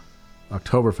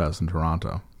Oktoberfest in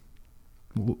Toronto.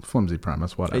 Flimsy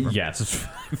premise, whatever. Yes,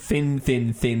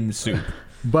 thin soup.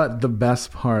 But the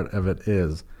best part of it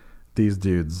is these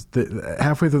dudes.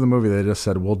 Halfway through the movie, they just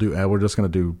said, we're just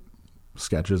going to do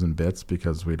sketches and bits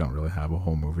because we don't really have a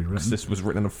whole movie written. This was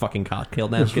written on a fucking cocktail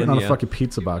It's napkin. written on a fucking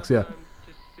pizza box, yeah.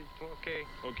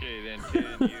 Okay, then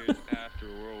 10 years after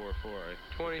World War IV.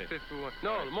 2051.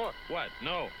 No, more. What?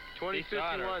 No.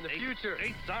 2051, the future.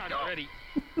 They saw it already.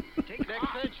 Take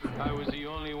next century. I was the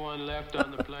only one left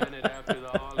on the planet after the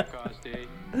Holocaust, eh?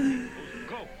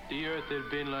 Go. The Earth had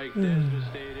been like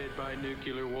devastated by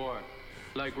nuclear war.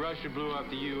 Like Russia blew up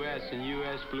the U.S. and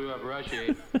U.S. blew up Russia,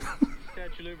 eh?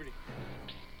 Statue of Liberty.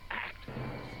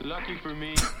 Lucky for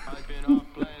me, I'd been off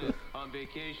planet on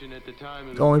vacation at the time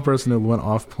of The only person who went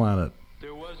off planet.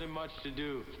 There wasn't much to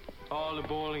do. All the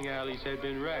bowling alleys had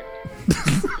been wrecked.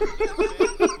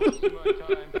 Most of my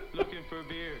time looking for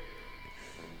beer.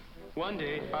 One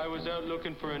day, I was out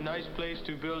looking for a nice place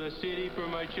to build a city for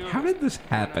my children. How did this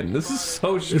happen? This is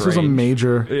so strange. This was a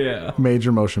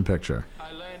major motion picture.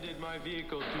 I landed my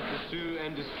vehicle to pursue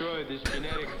and destroy this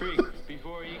genetic freak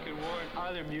before he could warn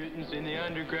other mutants in the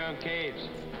underground caves.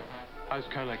 I was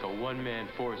kind of like a one-man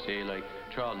force, eh? Like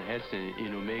Charlton Heston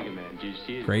in Omega Man. Did you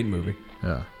see it? Great movie.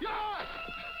 Yeah.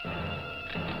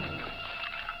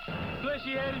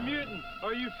 Fleshy-headed mutant,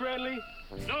 are you friendly?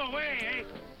 No way, eh?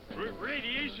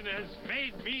 Radiation has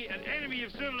made me an enemy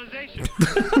of civilization.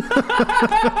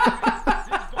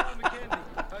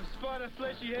 I've spotted a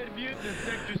fleshy-headed mutant in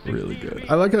Sector 16. Really good.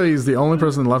 I like how he's the only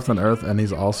person left on Earth, and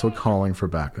he's also calling for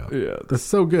backup. Yeah. That's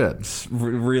so good.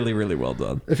 Really, really well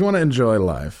done. If you want to enjoy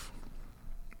life,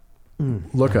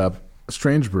 look up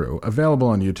Strange Brew, available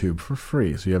on YouTube for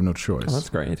free, so you have no choice. Oh, that's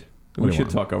great. What We do you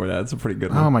should want? talk over that. It's a pretty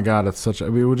good one. Oh my God, it's such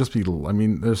a, we would just be, I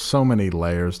mean, there's so many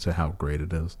layers to how great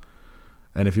it is.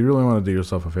 And if you really want to do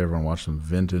yourself a favor and watch some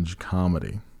vintage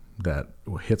comedy that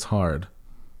hits hard,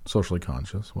 socially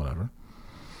conscious, whatever,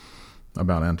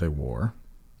 about anti-war,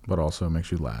 but also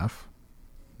makes you laugh,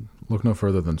 look no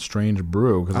further than Strange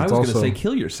Brew. Because I it's was going also, to say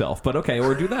kill yourself, but okay,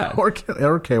 or do that. or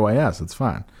KYS, it's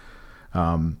fine.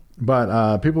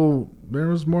 But people, there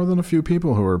was more than a few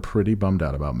people who were pretty bummed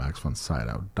out about Max von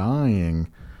Sydow dying.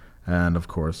 And of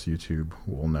course, YouTube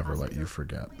will never let you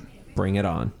forget. Bring it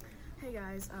on. Hey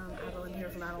guys, Adeline here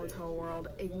from Adeline's Whole World.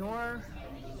 Ignore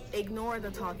the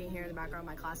talking here in the background.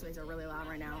 My classmates are really loud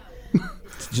right now.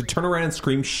 Just turn around and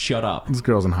scream, shut up. This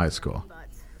girl's in high school. But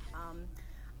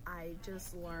I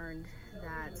just learned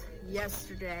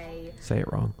yesterday. Say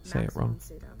it wrong. Say it wrong. Max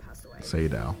von Sydow passed away.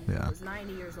 Sydow, yeah. He was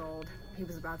 90 years old. He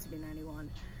was about to be 91.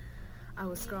 I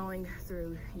was scrolling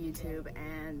through YouTube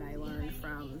and I learned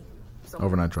from someone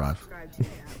Overnight who Drive. subscribed to me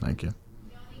that Thank you.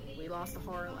 we lost a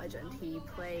horror legend. He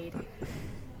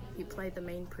played the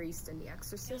main priest in The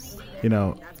Exorcist. You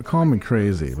know, call me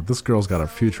crazy, but this girl's got a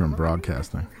future in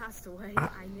broadcasting. He passed away. I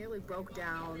nearly broke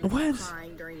down What?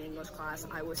 crying during English class.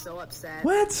 I was so upset.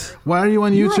 What? Why are you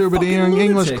on You're a YouTube fucking in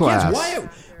English lunatic. class? Yes,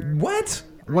 why? What?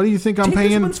 What do you think I'm Take this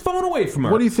paying? woman's phone away from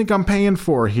her. What do you think I'm paying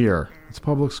for here? It's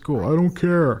public school. I don't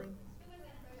care.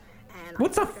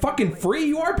 What's not fucking free?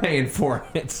 You are paying for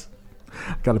it.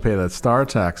 Got to pay that star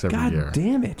tax every God year.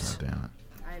 damn it. God damn it.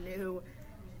 I knew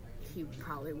he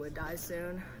probably would die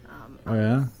soon. Oh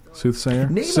yeah, soothsayer.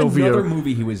 Name Sylvia, another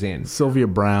movie he was in. Sylvia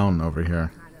Brown over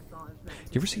here.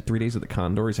 You ever see 3 Days of the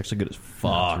Condor? He's actually good as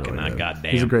fuck. Really good.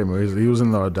 Goddamn. He's a great movie. He was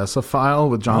in the Odessa File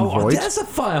with John Voight. Odessa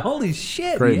File. Holy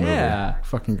shit. Great yeah. movie.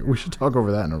 Fucking. We should talk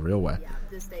over that in a real way.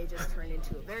 This day just turned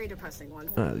into a very depressing one.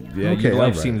 Yeah, Okay, your life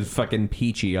alright. seems fucking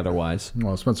peachy otherwise.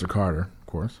 Well, Spencer Carter, of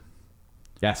course.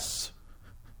 Yes.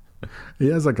 He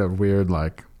has like a weird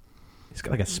like. He's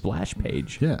got like a splash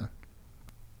page. Yeah.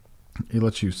 He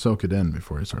lets you soak it in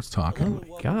before he starts talking.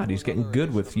 Oh my god, he's getting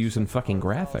good with using fucking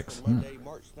graphics. Monday,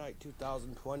 March 9th,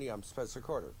 2020. I'm Spencer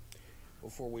Carter.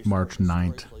 Before we March start the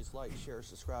 9th. story, please like, share,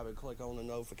 subscribe, and click on the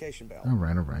notification bell. All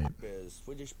right, all right. Biz,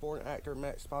 Swedish-born actor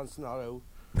Max Sponsinato.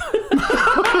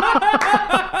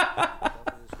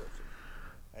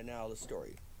 And now the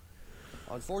story.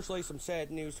 Unfortunately, some sad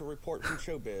news to report from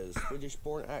showbiz.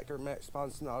 Swedish-born actor Max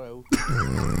Sponsinato.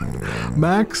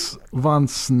 Max von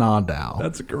Sydow.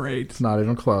 That's great. It's not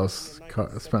even close.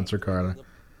 Spencer Carter.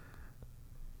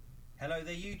 Hello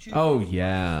there, YouTube. Oh,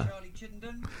 yeah. Charlie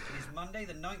Chittenden. It is Monday,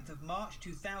 the 9th of March,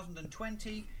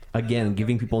 2020. Again,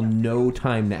 giving people no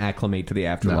time to acclimate to the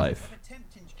afterlife.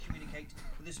 Attempting to communicate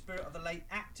with the spirit of the late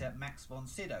actor Max von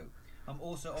Sydow. I'm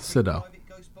also offering Sydow. private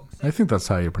ghost box I think that's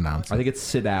how you pronounce I it. think it's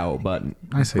Sydow, but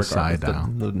I say regardless, Sydow.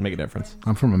 doesn't make a difference.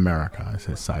 I'm from America. I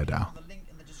say Sydow.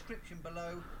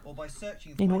 or by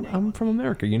searching You know, I'm from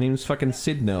America. Your name's fucking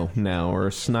Sidno now, or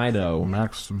Snido.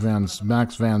 Max Van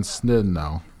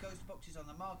Snidno. ghost boxes on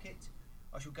the market.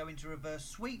 I shall go into reverse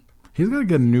sweep. He's got to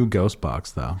get a new ghost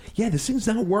box though. Yeah, this thing's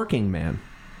not working, man.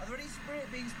 Are there any spirit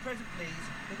beings present, please,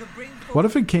 who could bring What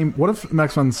if it came? What if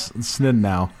Max Van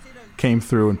Snidno came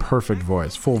through in perfect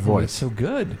voice, full voice? So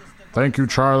good. Thank you,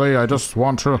 Charlie. I just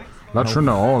want to let you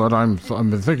know that I'm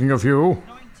thinking of you.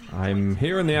 I'm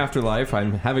here in the afterlife.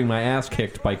 I'm having my ass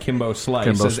kicked by Kimbo Slice,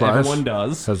 Kimbo as Slice everyone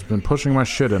does. has been pushing my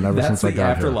shit in ever That's since I the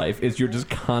got afterlife, is you're just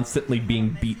constantly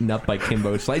being beaten up by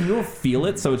Kimbo Slice. You don't feel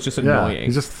it, so it's just here. Yeah, annoying.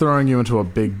 he's just throwing you into a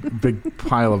big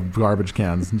pile of garbage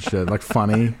cans and shit, like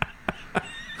funny.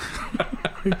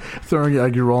 Throwing you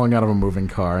like you're rolling out of a moving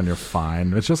car and you're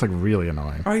fine. It's just like really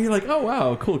annoying. Or you're like, oh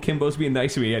wow, cool, Kimbo's being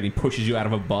nice to me, and he pushes you out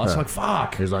of a bus. Yeah. Like,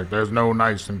 fuck. He's like, there's no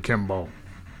nice in Kimbo.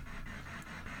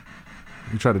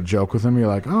 You try to joke with him, you're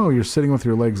like, oh, you're sitting with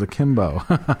your legs akimbo.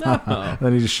 No.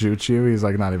 Then he just shoots you. He's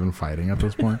like not even fighting at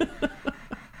this point.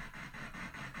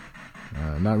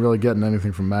 Not really getting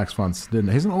anything from Max von Sydow.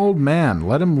 He's an old man.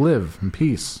 Let him live in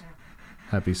peace.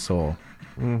 Happy soul.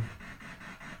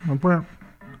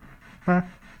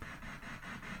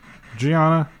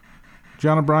 Gianna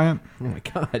Bryant. Oh my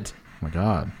god. Oh my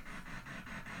god.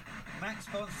 Max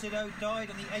von Sydow died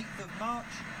on the 8th of March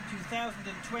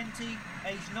 2020,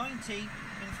 aged 90, in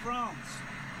France.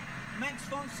 Max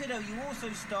von Sydow, you also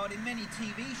starred in many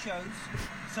TV shows,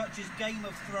 such as Game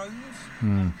of Thrones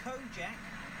and Kojak.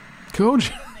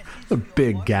 Coach, a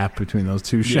big gap between those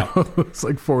two shows. Yeah. It's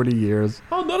like 40 years.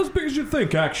 Oh, not as big as you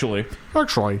think, actually.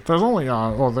 Actually, there's only they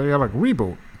had a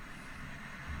reboot.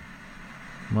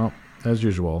 Well, as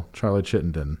usual, Charlie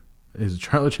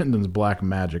Chittenden's black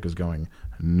magic is going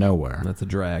nowhere. That's a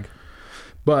drag.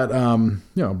 But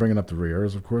bringing up the rear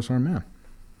is of course our man.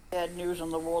 Bad news in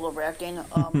the world of acting. In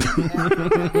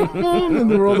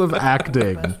the world of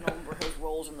acting, Best known for his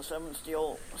roles in the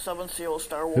Seventh Seal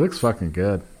Star Wars. he looks fucking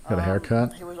good. Got a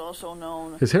haircut. He was also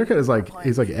known. His haircut is like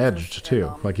he's like edged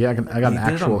too. Like I got an He did it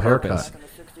actual on purpose. haircut.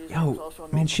 Yo,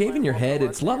 man, shaving your head,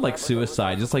 it's a lot like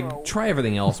suicide. Just like try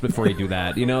everything else before you do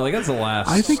that. You know, like that's the last.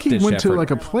 I think he ditch went to effort.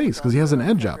 like a place because he has an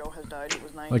edge up.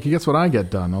 Like he gets what I get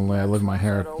done, only I leave my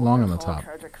hair long on the top.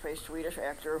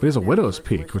 But he has a widow's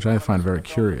peak, which I find very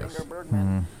curious.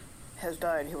 Has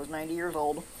died. He was 90 years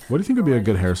old. What do you think would be a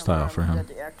good hairstyle for him?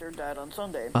 The actor died on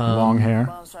Sunday. Long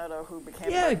hair?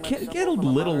 Yeah, get a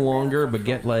little longer, but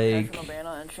get like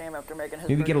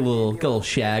maybe get a little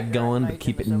shag going, but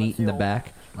keep it neat in the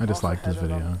back. I just liked his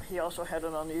video. He also had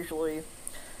an unusually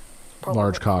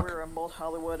large cock. career in both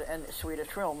Hollywood and Swedish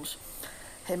films.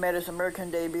 He made his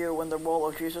American debut in the role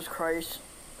of Jesus Christ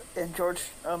in George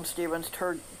Stevens'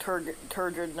 turgid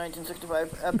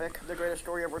 1965 epic, The Greatest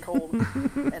Story Ever Told.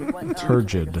 And went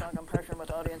Turgid. strong compassion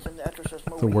with audience in The Exorcist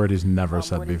movie. The word he's never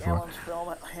said Woody before. Allen's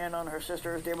film Hannah and Her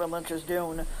Sisters, David Lynch's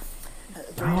Dune.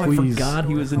 I forgot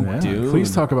he was in Dune.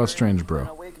 Please talk about Strange Brew.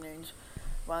 Awakenings.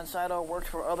 Von Sydow worked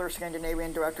for other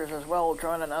Scandinavian directors as well,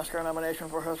 drawing an Oscar nomination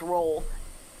for his role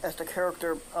as the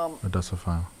character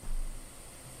Odessophile.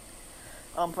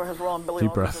 for his role in Billy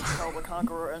Deep Ellis's breath. Charles the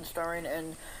Conqueror, and starring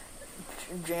in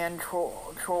Jan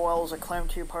Troell's acclaimed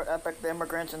two-part epic The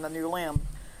Immigrants and the New Lamb.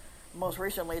 Most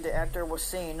recently, the actor was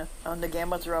seen on the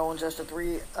Game of Thrones as the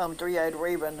three-eyed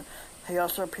Raven. He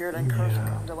also appeared in Kursk,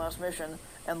 The Last Mission,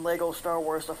 and Lego Star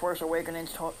Wars The Force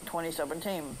Awakens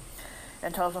 2017.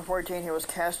 In 2014, he was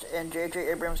cast in J.J.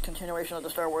 Abrams' continuation of the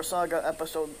Star Wars saga,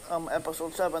 Episode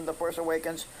 7, The Force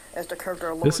Awakens, as the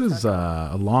character Lord This is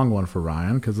a long one for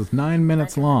Ryan because it's 9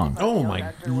 minutes long. Oh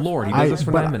my lord, he does this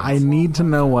for 9 minutes. I need to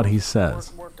know what he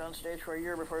says. Worked on stage for a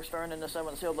year before starring in The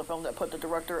Seventh Seal, the film that put the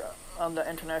director on the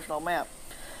international map.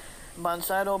 Von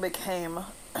Sydow became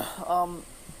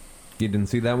You didn't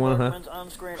see that one, huh? Bergman's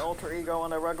on-screen alter ego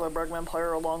and a regular Bergman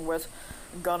player, along with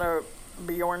Gunnar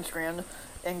Bjornstrand,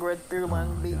 Ingrid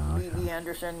Thulin, B.B.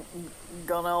 Anderson,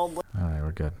 Gunnel. All right,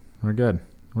 we're good. We're good.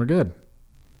 We're good.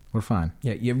 We're fine.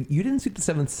 Yeah, you didn't see The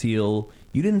Seventh Seal.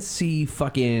 You didn't see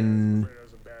fucking...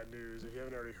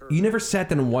 You never sat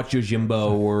down and watched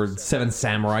Yojimbo or Seven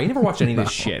Samurai. You never watched any of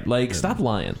this shit. Like, stop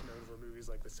lying. Movies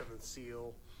like The Seventh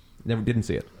Seal. Never didn't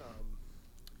see it.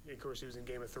 Of course, he was in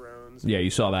Game of Thrones. Yeah, you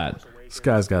saw that. This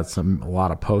guy's got a lot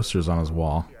of posters on his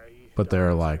wall, but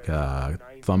they're like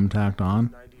thumbtacked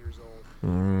on.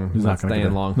 He's not going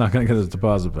to get his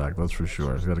deposit back, that's for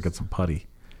sure. He's got to get some putty.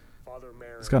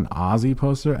 He's got an Ozzy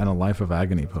poster and a Life of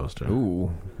Agony poster.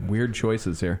 Ooh, weird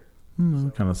choices here.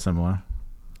 Kind of similar.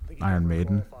 Iron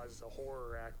Maiden.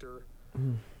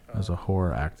 As a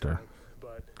horror actor.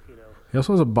 He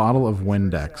also has a bottle of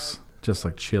Windex, just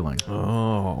like chilling.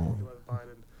 Oh.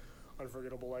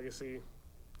 Unforgettable Legacy.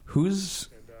 Who's...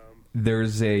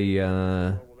 There's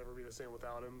a...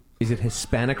 Is it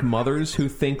Hispanic mothers who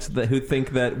think that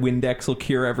Windex will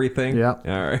cure everything? Yeah.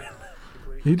 All right.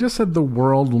 He just said the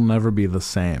world will never be the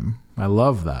same. I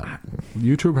love that.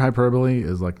 YouTube hyperbole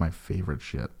is like my favorite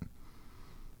shit.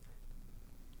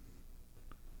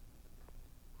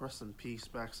 Rest in peace,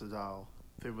 Max Sydow.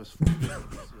 Famous.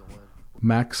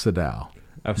 Max Sydow.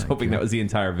 I was hoping that was the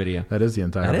entire video. That is the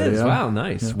entire video. That is. Wow,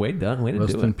 nice. Yeah. Way done. Way to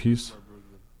Rest do in it. peace.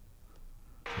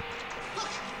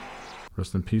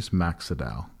 Rest in peace, Max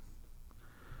Sydow.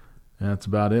 And that's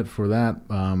about it for that.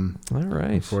 All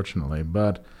right. Unfortunately.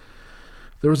 But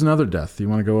there was another death. Do you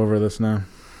want to go over this now?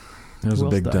 There's Who a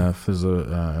big else died? death. There's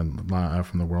a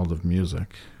from the world of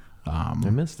music. I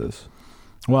missed this.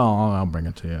 Well, I'll bring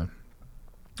it to you.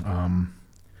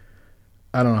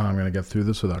 I don't know how I'm going to get through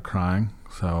this without crying,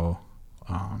 so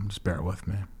just bear with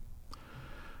me.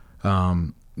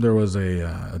 There was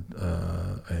a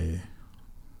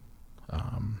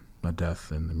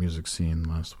death in the music scene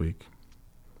last week.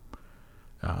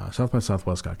 South by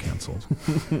Southwest got canceled.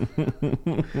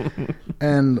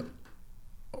 And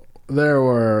there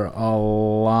were a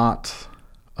lot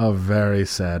of very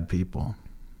sad people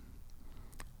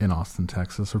in Austin,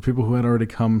 Texas, or people who had already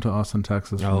come to Austin,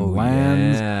 Texas from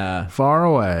lands far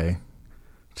away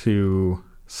to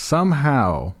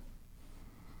somehow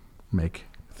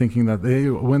thinking that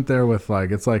they went there with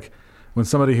it's like when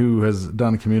somebody who has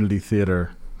done community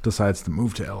theater decides to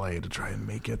move to LA to try and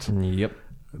make it. Yep.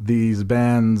 These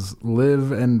bands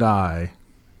live and die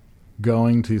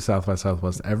going to South by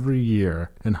Southwest every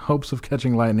year in hopes of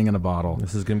catching lightning in a bottle.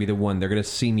 This is going to be the one. They're going to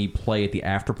see me play at the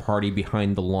after party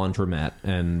behind the laundromat,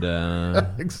 and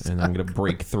Exactly. and I'm going to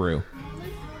break through.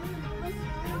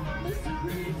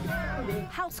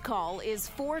 House Call is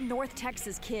for North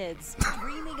Texas kids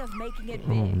dreaming of making it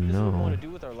big. Oh, no. What we want to to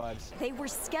do with our lives. They were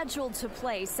scheduled to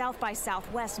play South by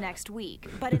Southwest next week,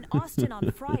 but in Austin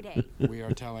on Friday, We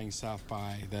are telling South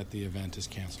by that the event is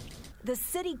canceled. the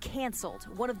city canceled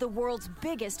one of the world's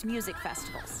biggest music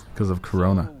festivals. Because of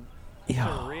Corona.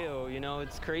 For real,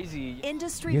 it's crazy.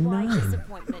 Industry-wide You're nine.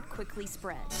 disappointment quickly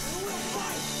spread.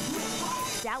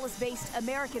 Dallas-based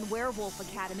American Werewolf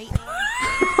Academy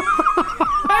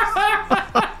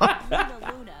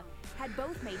Luna had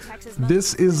both made Texas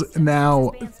This is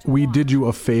now We Did You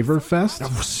a Favor Fest.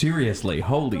 Oh, seriously,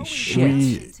 holy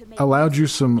shit. We allowed you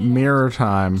some mirror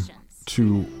time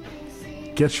to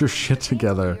get your shit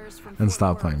together and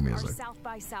stop playing music. South by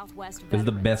by Southwest This is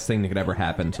the best thing that could ever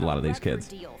happen to a lot of these record kids.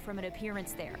 deal from an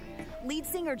appearance there. Lead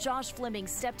singer Josh Fleming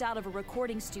stepped out of a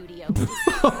recording studio.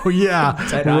 Oh yeah,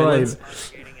 Ted right. Islands.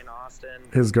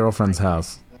 His girlfriend's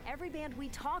house. Every band we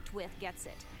talked with gets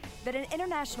it. That an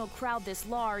international crowd this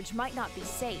large might not be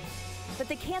safe. But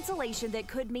the cancellation that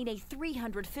could mean a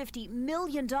 $350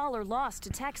 million loss to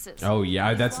Texas. Oh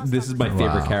yeah, this is my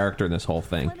favorite character in this whole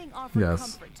thing.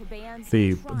 Yes,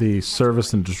 the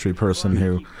service industry person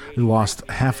who lost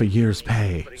half a year's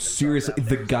pay. Seriously,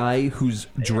 the guy who's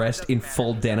dressed in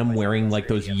full denim, wearing like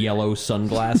those yellow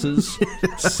sunglasses,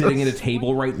 sitting at a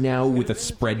table right now with a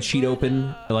spreadsheet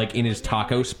open, like in his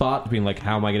taco spot, being like,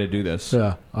 "How am I going to do this?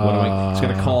 Yeah, what am I? He's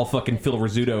going to call fucking Phil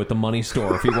Rizzuto at the money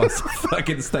store if he wants to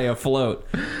fucking stay afloat."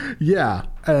 Yeah,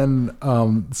 and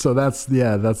so that's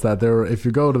that. There, if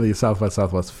you go to the South by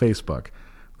Southwest Facebook,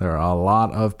 there are a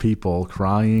lot of people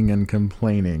crying and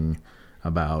complaining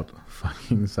about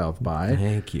fucking South by.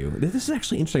 Thank you. This is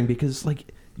actually interesting because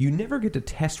like you never get to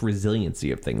test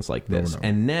resiliency of things like this, No.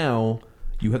 and now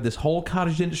you have this whole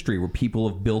cottage industry where people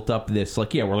have built up this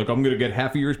like, yeah, we're like, I'm going to get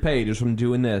half a year's pay just from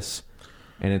doing this,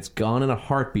 and it's gone in a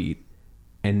heartbeat,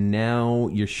 and now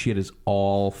your shit is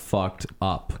all fucked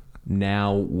up.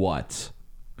 Now what?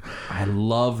 I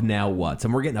love now what's,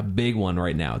 and we're getting a big one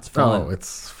right now. It's fun. Oh,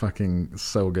 it's fucking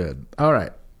so good. All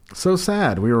right. So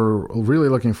sad. We were really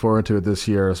looking forward to it this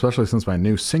year, especially since my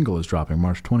new single is dropping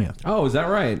March 20th. Oh, is that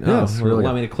right? Yes, Oh, really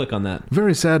allow good. me to click on that.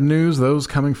 Very sad news. Those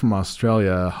coming from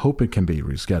Australia hope it can be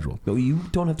rescheduled. No, you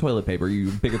don't have toilet paper. You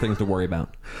have bigger things to worry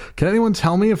about. Can anyone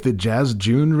tell me if the Jazz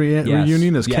June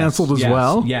reunion is canceled as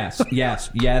well? Yes. The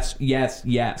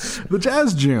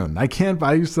Jazz June.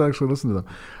 I used to actually listen to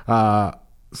them.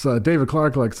 So David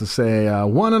Clark likes to say,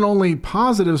 one and only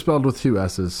positive spelled with two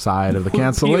S's side of the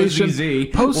cancellation. P-O-Z-Z.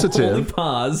 Positive. Only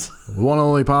pause. One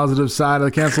only positive side of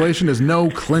the cancellation is no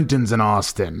Clintons in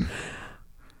Austin.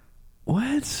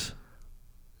 What?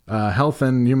 Health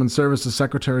and Human Services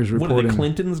Secretaries reporting. What, did the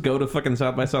Clintons go to fucking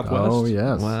South by Southwest? Oh,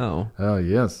 yes. Wow. Oh,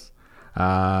 yes.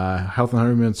 Health and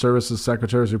Human Services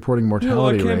Secretaries reporting Well, I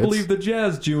mortality can't rates. believe the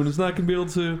Jazz June is not going to be able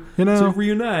to, You know, to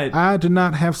reunite. I did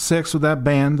not have sex with that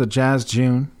band, the Jazz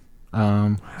June.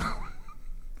 Monica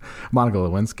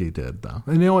Lewinsky did, though.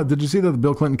 And you know what? Did you see that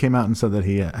Bill Clinton came out and said that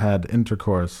he had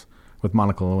intercourse with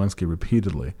Monica Lewinsky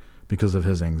repeatedly because of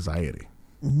his anxiety?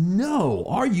 No.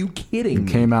 Are you kidding He me?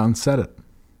 came out and said it.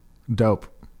 Dope.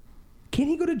 Can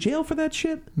he go to jail for that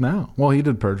shit? No. Well, he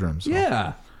did perjure himself.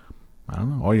 Yeah. I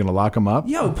don't know. Oh, you going to lock him up?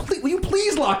 Yo, will you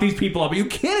please lock these people up? Are you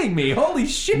kidding me? Holy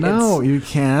shit. No, you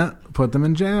can't put them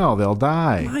in jail. They'll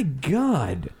die. My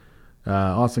God.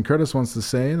 Austin Curtis wants to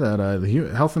say that the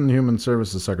Health and Human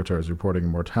Services Secretary is reporting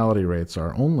mortality rates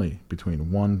are only between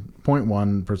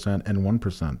 1.1% and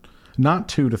 1%, not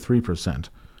 2 to 3%.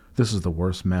 This is the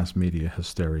worst mass media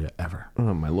hysteria ever.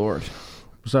 Oh, my Lord.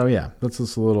 So, yeah, that's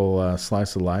this little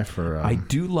slice of life for... I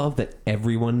do love that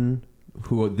everyone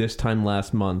who this time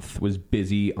last month was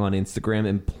busy on Instagram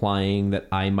implying that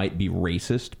I might be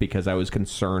racist because I was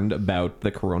concerned about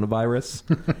the coronavirus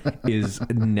is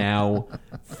now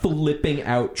flipping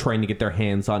out trying to get their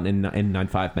hands on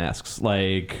N95 masks.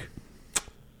 Like,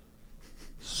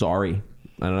 sorry.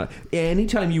 I don't know.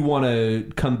 Anytime you want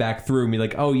to come back through and be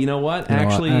like, oh, you know what?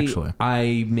 Actually,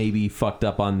 I maybe fucked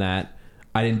up on that.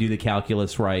 I didn't do the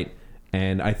calculus right.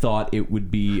 And I thought it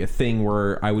would be a thing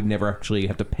where I would never actually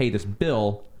have to pay this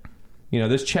bill. You know,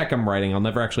 this check I'm writing, I'll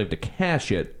never actually have to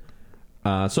cash it.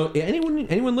 So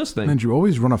anyone listening... And you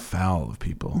always run afoul of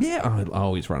people. Yeah, I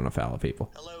always run afoul of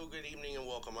people. Hello, good evening, and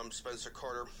welcome. I'm Spencer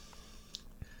Carter.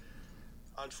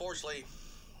 Unfortunately,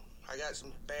 I got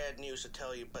some bad news to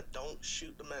tell you, but don't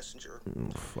shoot the messenger.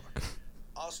 Oh, fuck.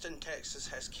 Austin, Texas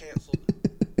has canceled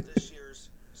this year's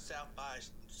South by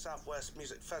Southwest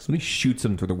Music Festival. Somebody shoots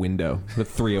him through the window. The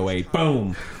 308.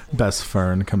 Boom. Best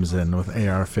Fern comes in with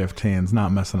AR-15s,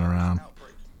 not messing around.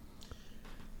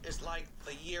 It's like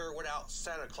the year without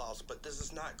Santa Claus, but this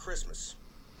is not Christmas.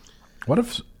 What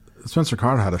if Spencer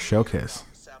Carter had a showcase?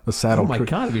 The Saddle Oh my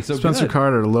Creek. God, it'd be so Spencer good.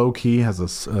 Carter, low-key, has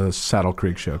a Saddle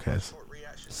Creek showcase.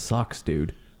 Sucks,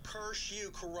 dude. Curse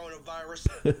you, coronavirus.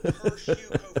 Curse you,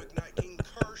 COVID-19.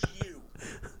 Curse you.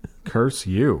 Curse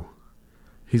you.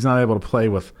 He's not able to play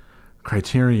with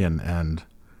Criterion and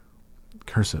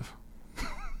Cursive.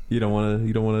 You don't want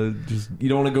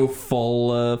to go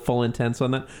full intense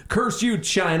on that. Curse you,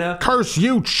 China. Curse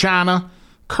you, China.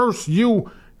 Curse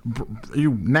you,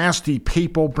 you nasty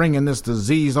people bringing this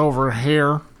disease over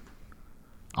here.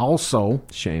 Also,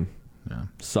 shame. Yeah,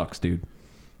 sucks, dude.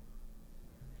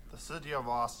 The city of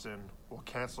Austin will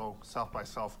cancel South by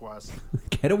Southwest.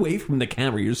 Get away from the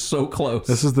camera. You're so close.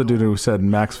 This is the dude who said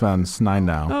Max von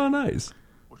Sydow. Oh, nice.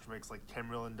 makes like $10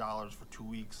 million for 2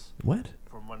 weeks. What?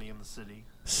 For money in the city.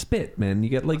 Spit, man. You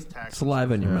get like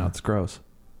saliva in your mouth. It's gross.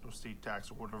 No state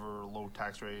tax or whatever low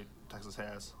tax rate Texas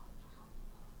has.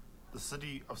 The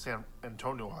city of San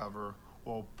Antonio, however,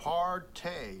 will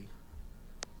partay.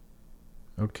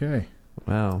 Okay.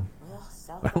 Wow.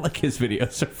 I like his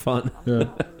videos. They're fun. Yeah.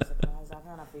 I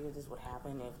kind of figured this would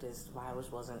happen if this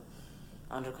virus wasn't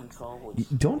under control.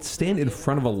 Don't stand in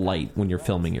front of a light when you're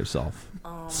filming yourself.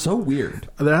 So weird.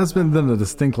 There has been a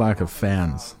distinct lack of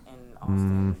fans.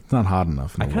 It's not hot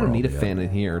enough. I kind of need a fan in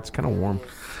here. It's kind of warm.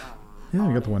 Yeah,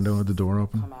 you got the window with the door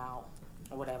open.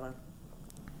 Or whatever.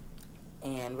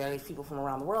 And various people from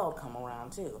around the world come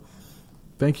around too.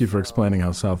 Thank you for explaining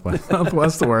how South by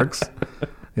Southwest works.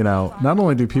 You know, not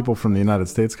only do people from the United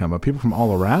States come, but people from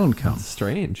all around come.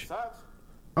 Strange.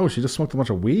 Oh, she just smoked a bunch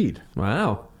of weed.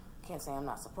 Wow. Can't say I'm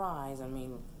not surprised. I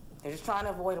mean, they're just trying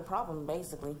to avoid a problem,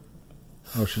 basically.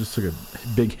 Oh, she just took a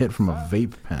big hit from a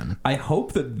vape pen. I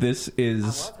hope that this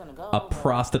is a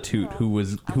prostitute who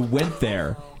went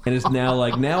there and is now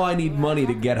like, now I need money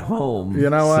to get home. You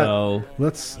know what? So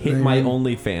let's hit my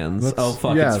OnlyFans. Oh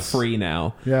fuck, it's free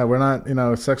now. Yeah, we're not. You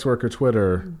know, sex worker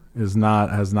Twitter has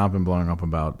not been blowing up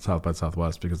about South by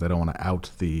Southwest because they don't want to out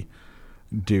the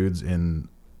dudes in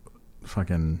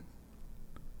fucking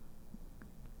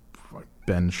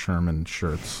Ben Sherman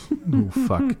shirts who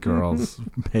fuck girls,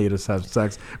 pay to have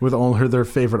sex with their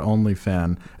favorite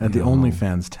OnlyFan at the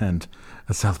OnlyFans tent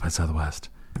at South by Southwest.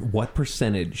 What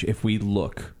percentage, if we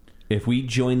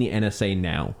join the NSA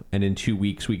now and in 2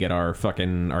 weeks we get our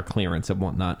clearance and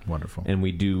whatnot, wonderful, and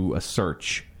we do a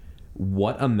search,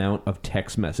 what amount of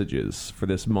text messages for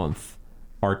this month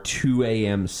are 2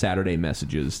 a.m. Saturday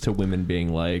messages to women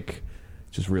being like,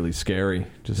 just really scary,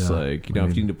 just if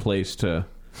you need a place to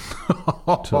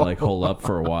like hole up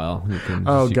for a while, you can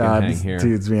hang here.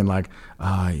 Dudes being like,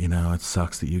 it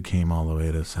sucks that you came all the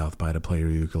way to South by to play your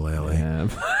ukulele. Yeah.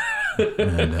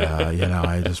 And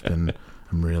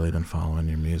I'm really been following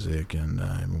your music and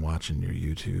I'm watching your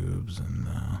YouTubes and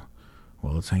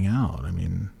well, let's hang out. I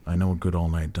mean, I know a good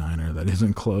all-night diner that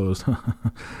isn't closed.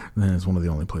 Then it's one of the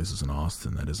only places in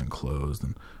Austin that isn't closed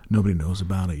and nobody knows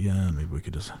about it yet. Maybe we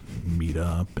could just meet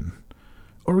up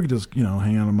or we could just,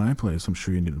 hang out at my place. I'm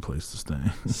sure you need a place to stay.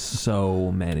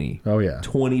 So many. Oh, yeah.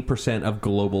 20% of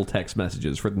global text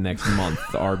messages for the next month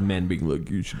are men being like,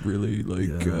 you should really,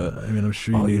 I'm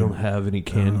sure you don't have any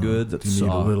canned goods? That you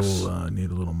sucks.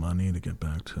 Need a little money to get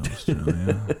back to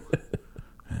Australia.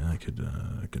 Yeah, I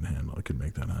could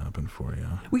make that happen for you.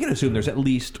 We can assume there's at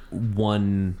least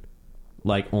one,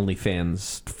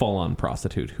 OnlyFans full-on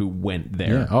prostitute who went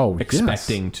there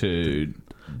expecting to...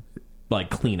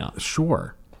 clean up.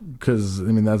 Sure. Because,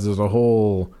 there's a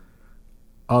whole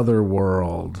other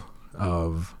world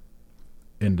of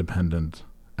independent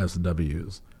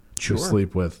SWs who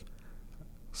sleep with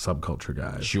subculture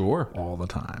guys. Sure. All the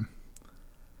time.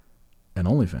 And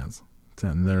OnlyFans.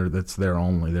 And they are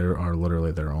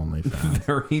literally their OnlyFans.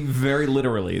 Very, very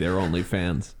literally their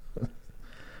OnlyFans.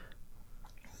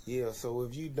 Yeah, so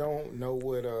if you don't know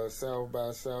what South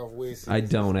by Southwest is... I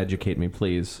don't. Educate me,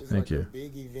 please. Thank you. It's a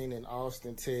big event in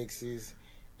Austin, Texas,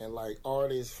 and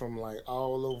artists from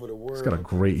all over the world... He's got a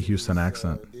great Houston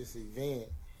accent. This event,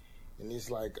 and it's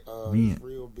it's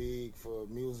real big for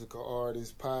musical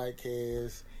artists,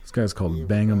 podcasts... This guy's called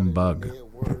Bang'em Bug.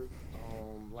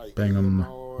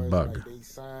 Bang'em Bug. They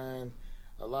sign,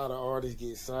 a lot of artists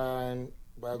get signed...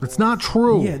 It's not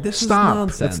true. Yeah, this Stop. is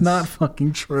nonsense. It's not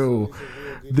fucking true.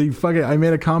 I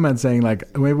made a comment saying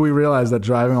maybe we realized that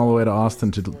driving all the way to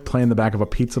Austin to play in the back of a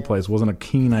pizza place wasn't a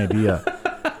keen idea.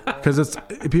 Because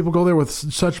people go there with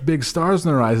such big stars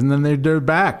in their eyes and then they're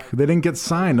back. They didn't get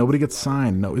signed. Nobody gets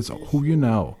signed. No, it's who you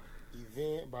know.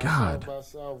 God.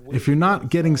 If you're not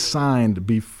getting signed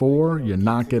before, you're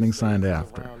not getting signed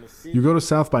after. You go to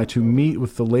South by to meet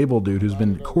with the label dude who's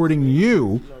been courting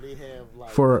you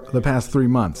for the past 3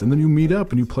 months, and then you meet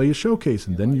up and you play a showcase,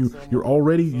 and then you're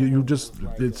already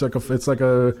it's like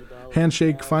a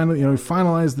handshake. Finally, you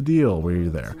finalize the deal where you're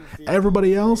there.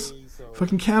 Everybody else,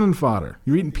 fucking cannon fodder.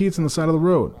 You're eating pizza on the side of the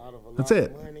road. That's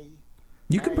it.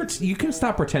 You can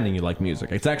stop pretending you like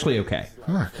music. It's actually okay.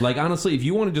 Honestly, if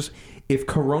you want to if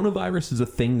coronavirus is a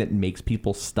thing that makes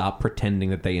people stop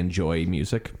pretending that they enjoy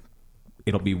music,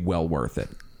 it'll be well worth it.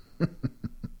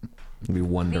 It'll be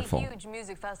wonderful. The huge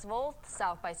music festival,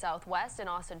 South by Southwest in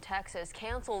Austin, Texas,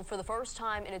 canceled for the first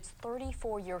time in its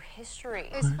 34-year history.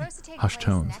 It was supposed to take place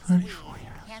next week.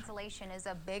 Cancellation is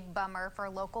a big bummer for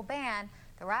local band,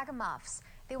 the Ragamuffs.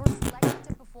 They were selected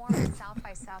to perform at South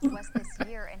by Southwest this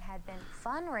year and had been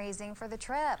fundraising for the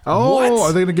trip. Oh, what?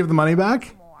 Are they going to give the money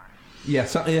back? Yeah,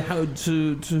 so, how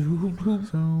to who?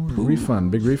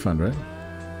 Refund, big refund, right?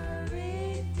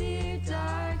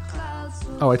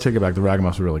 Oh, I take it back. The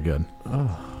Ragamuffs are really good.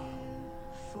 Oh.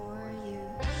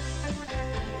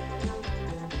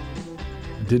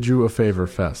 Did you a favor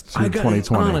fest to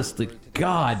 2020? Honestly,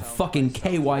 God, fucking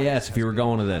KYS if you were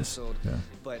going to this. Yeah.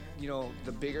 But, you know,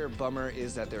 the bigger bummer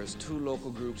is that there's 2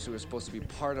 local groups who are supposed to be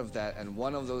part of that, and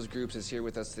one of those groups is here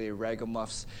with us today,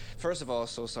 Ragamuffs. First of all,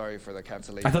 so sorry for the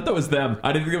cancellation. I thought that was them.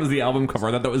 I didn't think it was the album cover.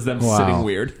 I thought that was them Wow. sitting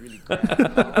weird.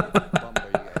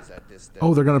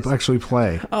 Oh, they're going to actually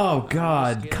play. Oh,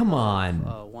 God. Come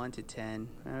on. 1 to 10.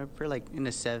 We're like in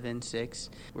a 7, 6.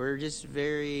 We're just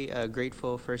very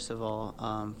grateful, first of all,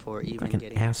 for even Like an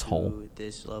getting asshole. to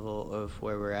this level of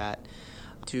where we're at,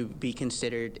 to be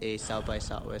considered a South by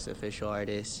Southwest official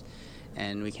artist.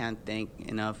 And we can't thank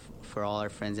enough for all our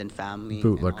friends and family. And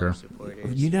all our Bootlicker.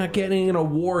 supporters. You're not getting an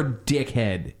award,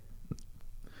 dickhead.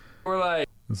 We're like,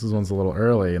 This one's a little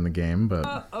early in the game, but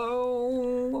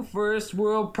uh-oh, first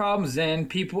world problems and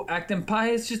people acting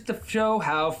pious just to show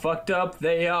how fucked up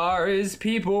they are as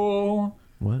people.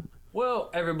 What? Well,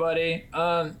 everybody,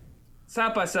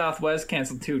 South by Southwest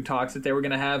canceled 2 talks that they were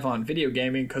going to have on video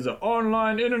gaming because of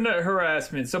online internet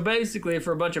harassment. So basically,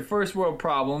 for a bunch of first world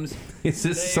problems... Is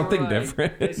this they something were like-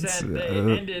 different? They said they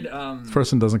ended... this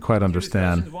person doesn't quite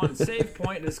understand. One save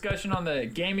point discussion on the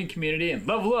gaming community and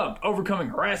level up, overcoming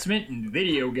harassment in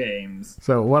video games.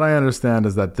 So what I understand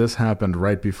is that this happened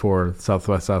right before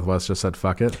Southwest just said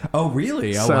fuck it. Oh,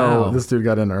 really? Oh, So wow. this dude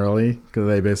got in early because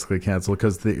they basically canceled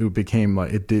because it became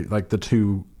like it did like the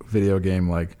 2 video game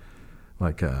like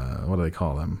what do they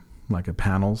call them? Like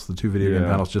panels. The 2 video game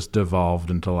Yeah. panels just devolved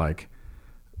into like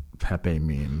Pepe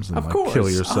memes and Of like course. kill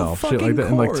yourself, Of shit like that,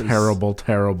 and like fucking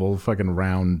terrible fucking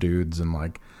round dudes and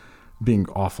like being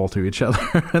awful to each other.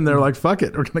 And they're like, fuck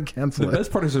it, we're gonna cancel The it.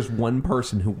 best part is there's one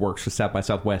person who works for South by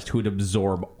Southwest who would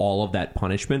absorb all of that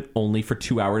punishment only for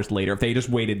 2 hours later. If they just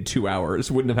waited 2 hours,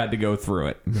 wouldn't have had to go through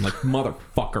it. I'm like,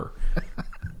 motherfucker.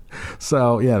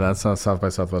 So yeah, that's South by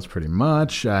Southwest pretty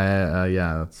much.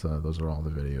 That's those are all the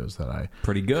videos that I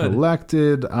Pretty good.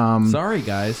 collected. Sorry,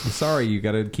 guys. I'm sorry. You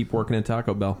got to keep working at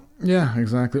Taco Bell. Yeah,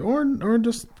 exactly. Or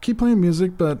just keep playing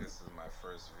music, but This is my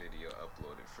first video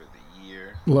uploaded for the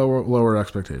year. lower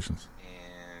expectations.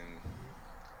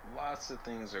 And lots of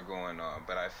things are going on,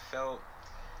 but I felt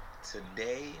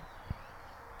today,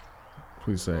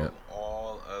 Please say it.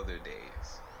 all other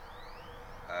days,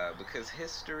 because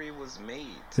history was made.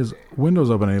 His windows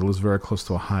opening is very close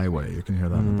to a highway. You can hear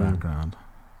that in the background.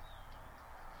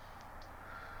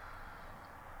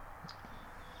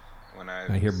 When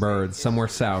I hear birds somewhere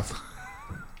south.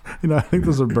 You know, I think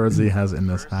those are birds he has in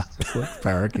this house, like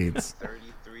parakeets.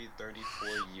 33, 34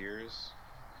 years.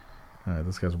 All right,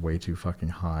 this guy's way too fucking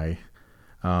high.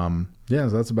 Yeah, so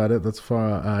that's about it. That's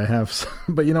far I have.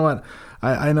 But you know what?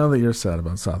 I know that you're sad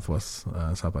about South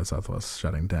by Southwest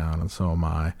shutting down, and so am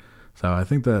I. So I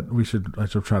think that I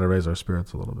should try to raise our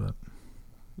spirits a little bit.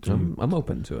 I'm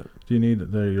open to it. Do you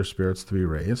need your spirits to be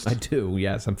raised? I do,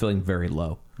 yes. I'm feeling very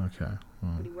low. Okay.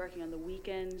 Be working on the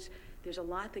weekends. There's a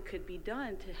lot that could be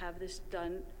done to have this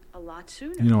done a lot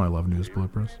sooner. You know I love news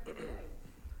bloopers.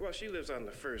 Well, she lives on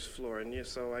the first floor, and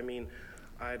so I mean,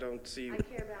 I don't see. I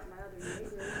care about my other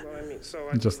neighbors. Well, I mean, so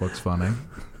It just looks funny.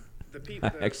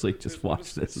 I actually just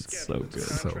watched this. It's so good.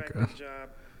 So good. Job.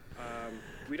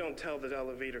 We don't tell the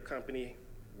elevator company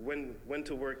when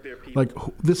to work their people. Like,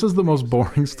 this is the most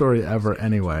boring story ever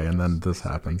anyway, and then this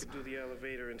happens. Do the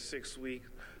elevator in 6 weeks.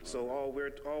 So all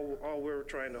we're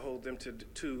trying to hold them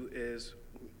to is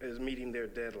meeting their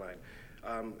deadline.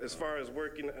 As far as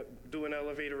doing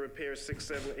elevator repairs 6,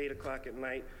 7, 8 o'clock at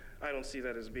night, I don't see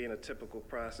that as being a typical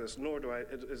process, nor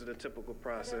is it a typical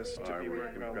process to be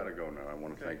working on. We've got to go now. I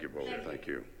want to thank you both. Thank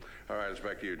you. All right, it's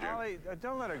back to you, Jim. Ollie,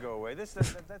 don't let her go away. That's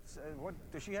what.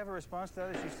 Does she have a response to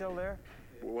that? Is she still there?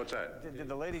 What's that? Did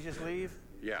the lady just leave?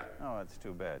 Yeah. Oh, that's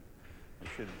too bad. We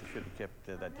should have kept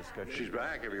that discussion. She's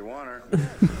back if you want her.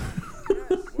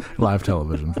 Live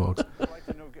television, folks. I'd like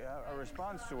to know a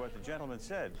response to what the gentleman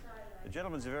said. The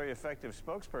gentleman's a very effective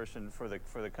spokesperson for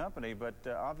the company, but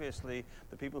obviously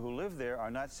the people who live there are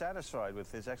not satisfied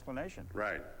with his explanation.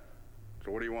 Right.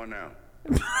 So what do you want now?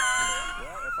 Well,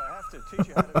 if I have to teach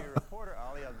you how to be a reporter,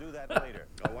 Ollie, I'll do that later.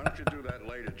 Oh, why don't you do that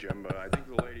later, Jim? I think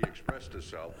the lady expressed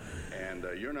herself, and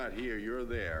you're not here, you're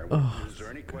there. Is there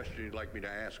any question you'd like me to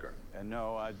ask her?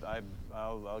 No,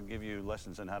 I'll give you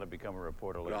lessons on how to become a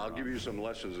reporter later But I'll on. give you some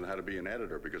lessons on how to be an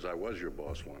editor, because I was your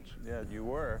boss once. Yeah, you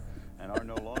were, and are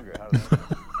no longer. How does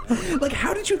that Like,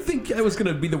 how did you think I was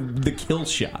going to be the kill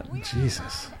shot?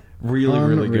 Jesus. Really,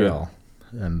 really good. Unreal.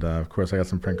 And, of course, I got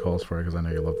some prank calls for you because I know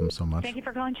you love them so much. Thank you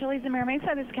for calling Chili's in Mira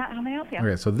Mesa. This is Kat. How may I help you?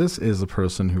 Okay, so this is a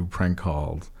person who prank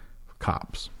called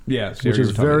cops. Yeah, which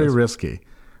is very risky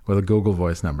with a Google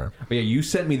Voice number. But yeah, you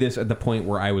sent me this at the point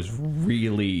where I was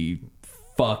really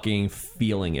fucking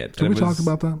feeling it. Can we talk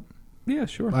about that? Yeah,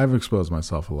 sure. I've exposed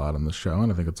myself a lot on this show,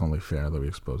 and I think it's only fair that we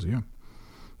expose you.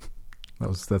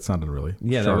 That sounded really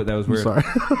sharp. That was I'm weird. sorry.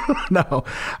 No.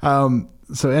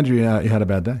 So, Andrew, you had a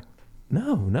bad day.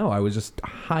 No, I was just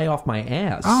high off my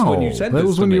ass when you said that this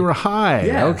was to when me. you were high.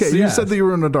 Yes, okay, you said that you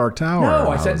were in a dark tower. No,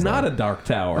 I said not a dark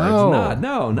tower. Oh. It's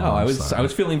not. No. Oh, I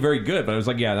was feeling very good, but I was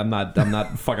like, yeah, I'm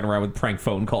not fucking around with prank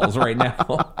phone calls right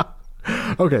now.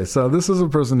 Okay, so this is a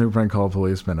person who prank called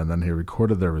policemen, and then he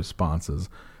recorded their responses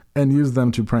and used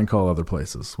them to prank call other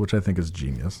places, which I think is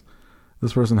genius.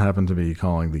 This person happened to be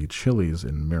calling the Chili's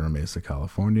in Mira Mesa,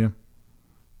 California.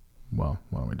 Well,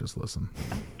 why don't we just listen?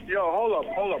 Yo,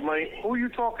 hold up, man. Who you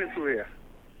talking to here?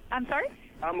 I'm sorry?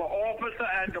 I'm an officer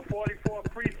at the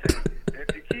 44th precinct.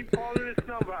 If you keep calling this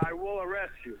number, I will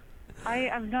arrest you. I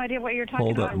have no idea what you're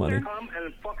talking about. I will come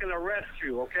and fucking arrest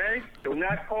you, okay? Do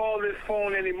not call this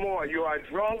phone anymore. You are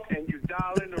drunk and you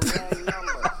dial in the wrong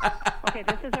number. Okay,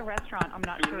 this is a restaurant. I'm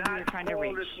not sure who you're trying to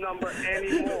reach. Do not call this number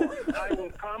anymore. I will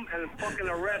come and fucking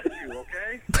arrest you,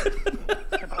 okay?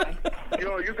 Goodbye.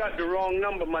 Yo, you got the wrong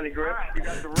number, Money Grip. You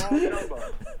got the wrong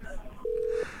number.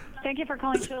 Thank you for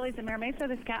calling Chili's in Mira Mesa.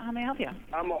 This is Kat. How may I help you?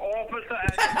 I'm an officer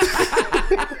at the 44th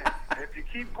precinct. If you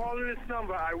keep calling this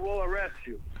number, I will arrest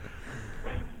you.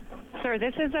 Sir,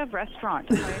 this is a restaurant.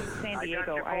 I'm in San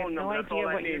Diego. I have no idea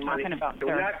what you're talking about, Do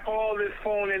sir. not call this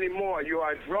phone anymore. You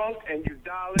are drunk and you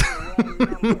dial in the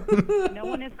wrong number. No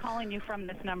one is calling you from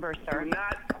this number, sir. Do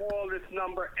not call this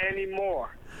number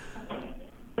anymore.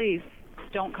 Please,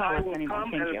 don't call us anymore. I will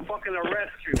come Thank and you. fucking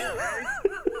arrest you, okay?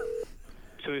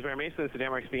 Chili's Mira Mesa, this is Dan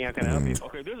Mark speaking. How can I help you?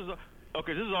 Okay, this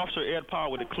is Officer Ed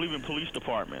Powell with the Cleveland Police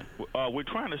Department. We're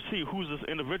trying to see who's this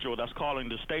individual that's calling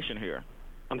the station here.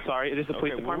 I'm sorry, is this the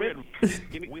police department?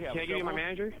 Can I give you my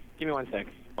manager? Give me 1 sec.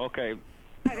 Okay.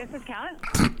 Hi, this is Kat.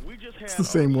 We just had It's the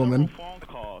same woman. phone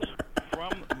calls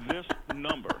from this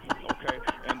number, okay?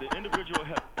 And the individual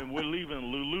and we're leaving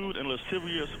lewd and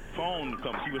lascivious phone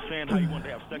calls. He was saying how he wanted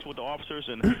to have sex with the officers,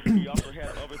 and he also had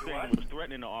other things and was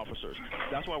threatening the officers.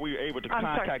 That's why we were able to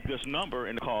contact this number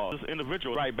and call this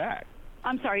individual right back.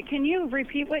 I'm sorry, can you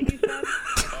repeat what you said?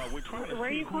 We're trying to Where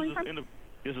are see you calling from?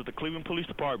 This is the Cleveland Police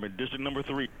Department, District Number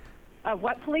 3.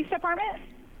 What police department?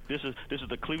 This is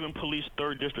the Cleveland Police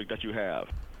 3rd District that you have.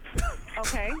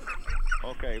 Okay.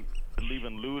 Okay,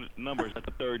 leaving lewd numbers at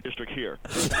the 3rd District here.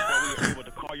 That's why we were able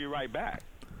to call you right back.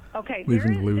 Okay,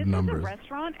 Leaving lewd this numbers. is a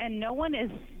restaurant, and no one is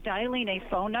dialing a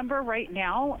phone number right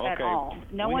now at Okay. all.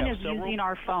 No We one have is several- using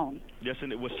our phone. Yes,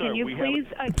 and it was, sir. Can you we please?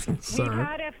 have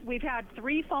Sir. We've had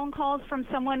 3 phone calls from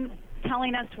someone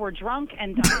telling us we're drunk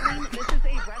and dialing. This is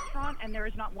a restaurant, and there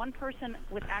is not one person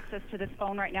with access to this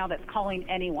phone right now that's calling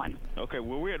anyone. Okay,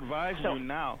 well, we're advising you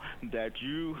now that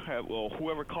you have, well,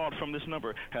 whoever called from this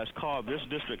number has called this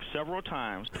district several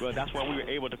times. Well, that's why we were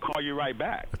able to call you right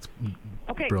back.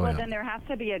 Okay, Brilliant. well then there has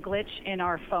to be a glitch in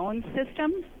our phone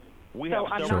system. We so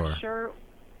have I'm several- not sure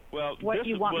Well, what this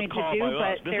you want was me to called do, by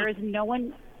us. but This there is no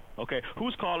one. Okay,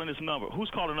 who's calling this number? Who's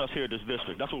calling us here at this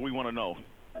district? That's what we want to know.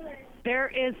 There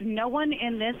is no one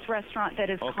in this restaurant that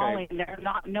is Okay. calling.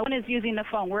 No one is using the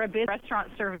phone. We're a big restaurant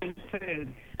serving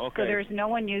food. Okay. So there's no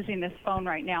one using this phone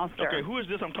right now, sir. Okay, who is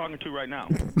this I'm talking to right now?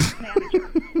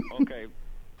 Okay.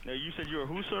 Now, you said you're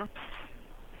who, sir?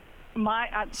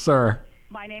 Sir.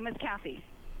 My name is Kathy,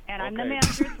 and I'm the Okay.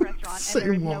 manager of this restaurant, Same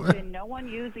and there woman. has been no one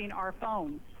using our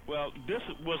phone. Well, this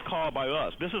was called by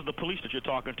us. This is the police that you're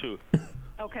talking to.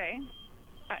 Okay.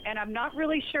 And I'm not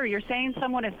really sure. You're saying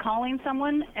someone is calling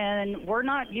someone, and we're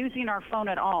not using our phone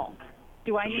at all.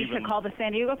 Do I need to Even- call the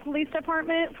San Diego Police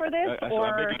Department for this, I beg or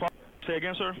your pardon. Say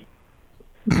again, sir?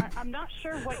 I'm not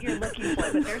sure what you're looking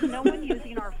for, but there's no one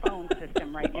using our phone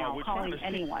system right now, we're calling trying to see-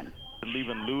 anyone.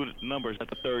 Leaving lewd numbers at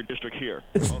the 3rd District here.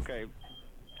 Okay.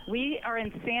 We are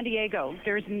in San Diego.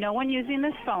 There's no one using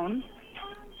this phone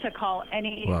to call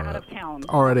any Love out it. of town.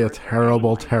 Already a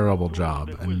terrible, terrible job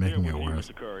and making it worse.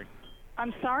 Mr. Curry.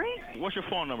 I'm sorry, What's your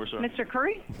phone number, sir? Mr.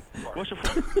 Curry? What's your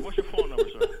phone number,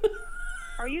 sir?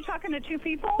 Are you talking to 2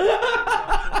 people?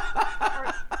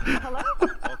 Hello?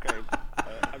 Okay.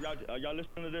 Are y'all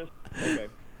listening to this? Okay.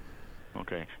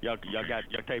 Okay. Y'all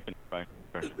taping, right?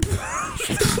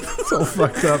 So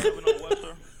fucked up.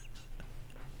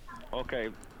 Okay.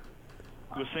 You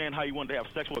were saying how you wanted to have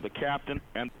sex with the captain,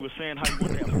 and you were saying how you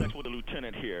wanted to have sex with the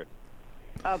lieutenant here.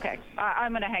 Okay,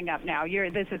 I'm going to hang up now.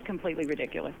 This is completely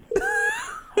ridiculous.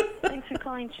 Thanks for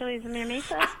calling Chili's in Mira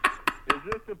Mesa. Is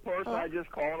this the person I just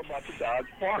called about the Dodge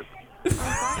parts?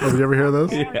 Have you ever heard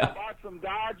this? About some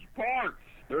Dodge parts.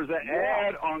 There's an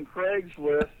ad on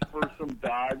Craigslist for some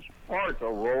Dodge parts, a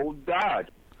rolled Dodge.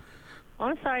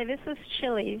 I'm sorry, this is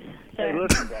Chili's. Hey,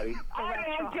 listen, buddy. I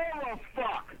don't give a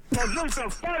fuck. So this is the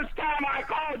first time I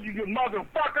called you, you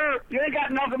motherfucker. You ain't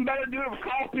got nothing better to do than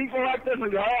call people like this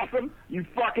and you're awesome, you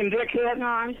fucking dickhead.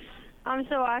 No, I'm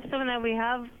so awesome that we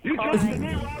have. You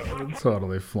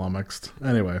Totally flummoxed.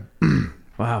 Anyway.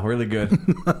 Wow, really good.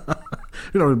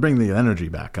 We bring the energy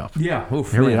back up. Yeah.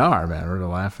 Oof, Here we man. are, man. We're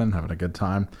laughing, having a good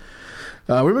time.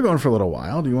 We've been going for a little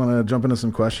while. Do you want to jump into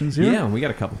some questions here? Yeah, we got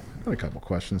a couple. Got a couple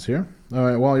questions here. All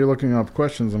right, while you're looking up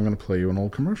questions, I'm going to play you an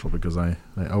old commercial because I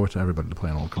owe it to everybody to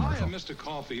play an old Buy commercial. a Mr.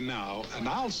 Coffee now, and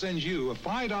I'll send you a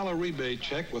 $5 rebate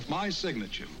check with my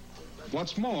signature.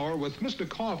 What's more, with Mr.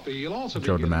 Coffee, you'll also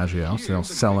Joe be getting DiMaggio,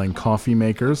 selling coffee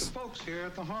makers. folks here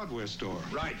at the hardware store.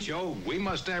 Right, Joe. We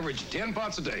must average 10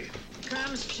 pots a day.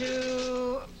 Comes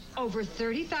to over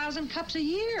 30,000 cups a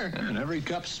year. And every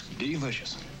cup's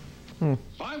delicious.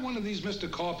 Buy one of these Mr.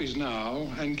 Coffees now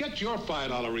and get your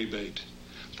 $5 rebate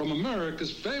from America's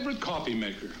favorite coffee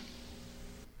maker.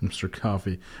 Mr.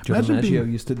 Coffee. Joe Imagine DiMaggio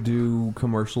being- used to do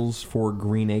commercials for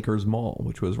Green Acres Mall,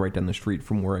 which was right down the street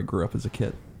from where I grew up as a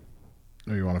kid.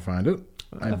 Oh, you want to find it?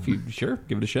 Sure,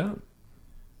 give it a shot.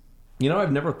 You know,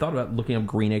 I've never thought about looking up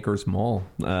Green Acres Mall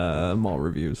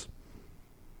reviews.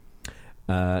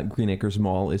 Green Acres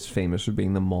Mall is famous for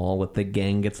being the mall that the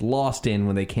gang gets lost in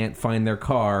when they can't find their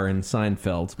car in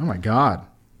Seinfeld. Oh, my God.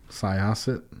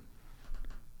 Syosset?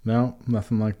 No,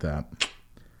 nothing like that.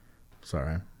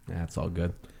 Sorry. That's all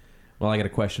good. Well, I got a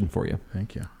question for you.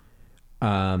 Thank you.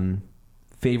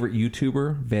 Favorite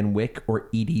YouTuber, Van Wyck or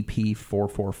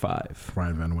EDP445?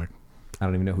 Ryan Van Wyck. I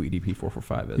don't even know who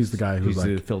EDP445 is. He's the guy who's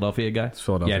the like- Philadelphia guy? It's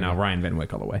Philadelphia Yeah, no, guy. Ryan Van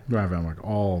Wyck all the way. Ryan Van Wyck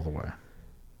all the way.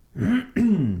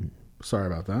 Sorry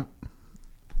about that.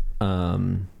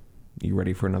 You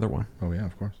ready for another one? Oh, yeah,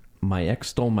 of course. My ex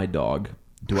stole my dog.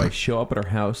 Do I show up at her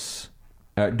house?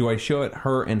 Do I show at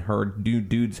her and her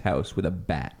dude's house with a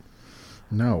bat?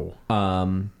 No.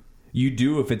 You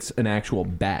do if it's an actual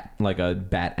bat, like a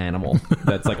bat animal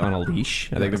that's like on a leash.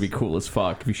 I think that'd be cool as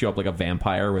fuck if you show up like a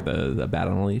vampire with a bat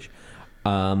on a leash.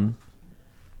 No,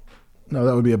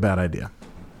 that would be a bad idea.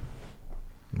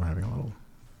 We're having a little...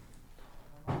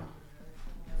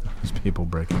 There's people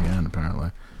breaking in,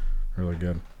 apparently. Really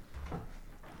good.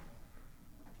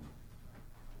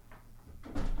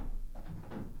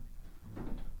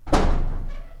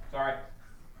 Sorry.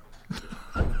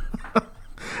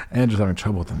 Andrew's having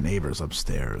trouble with the neighbors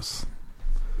upstairs.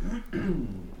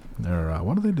 They're,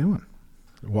 what are they doing?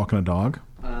 Walking a dog?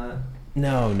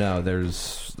 No,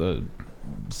 there's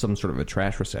some sort of a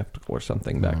trash receptacle or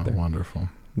something back there. Wonderful.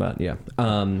 But yeah.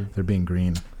 They're being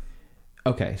green.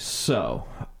 Okay, so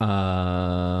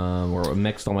we're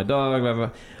mixed on my dog. Blah, blah.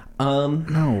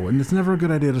 No, and it's never a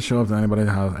good idea to show up to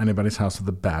anybody's house with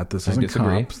a bat. This I isn't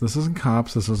disagree. cops. This isn't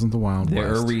cops. This isn't the Wild West.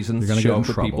 There are reasons You're to gonna show get in up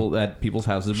for trouble. people at people's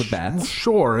houses with Well, bats.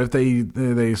 sure, if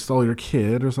they stole your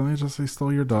kid or something, they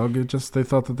stole your dog. They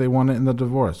thought that they won it in the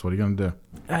divorce. What are you going to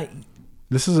do?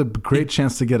 This is a great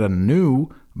chance to get a new,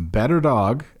 better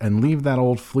dog and leave that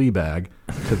old flea bag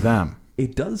to them.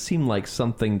 It does seem like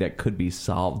something that could be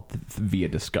solved via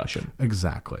discussion.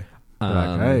 Exactly.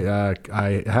 Hey,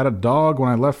 I had a dog when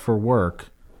I left for work,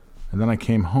 and then I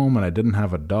came home and I didn't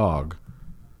have a dog.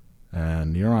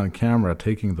 And you're on camera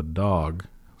taking the dog.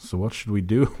 So what should we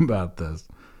do about this?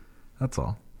 That's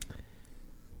all.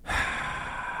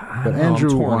 But I'm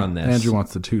torn on this. Andrew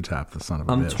wants to two-tap the son of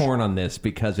a I'm bitch. torn on this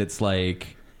because it's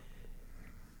like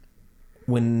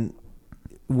when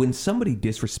somebody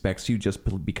disrespects you just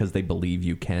because they believe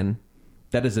you can,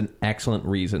 that is an excellent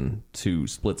reason to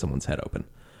split someone's head open.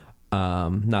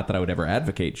 Not that I would ever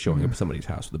advocate showing up at somebody's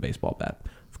house with a baseball bat,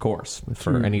 of course,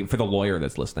 for the lawyer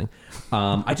that's listening.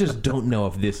 I just don't know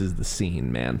if this is the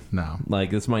scene, man. No,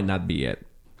 like this might not be it.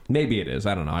 Maybe it is.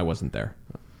 I don't know. I wasn't there.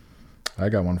 I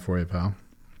got one for you, pal.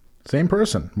 Same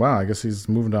person. Wow, I guess he's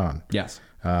moved on. Yes.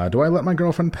 Do I let my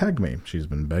girlfriend peg me? She's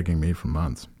been begging me for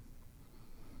months.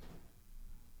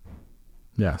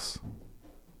 Yes.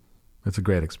 It's a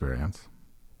great experience.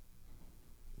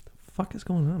 Fuck is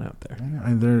going on out there?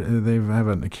 They have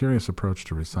a curious approach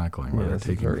to recycling. Where Yeah, they're this is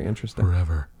taking very interesting.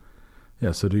 forever.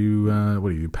 Yeah. So do you? What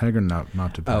do you peg or not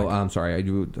to peg? Oh, I'm sorry. I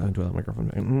do let my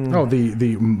girlfriend peg. Oh,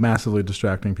 the massively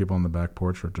distracting people on the back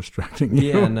porch are distracting you.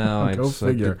 Yeah, no, I Go just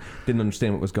figure. didn't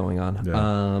understand what was going on.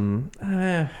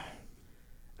 Yeah.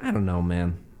 I don't know,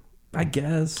 man. I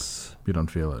guess You don't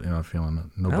feel it. You're not feeling it.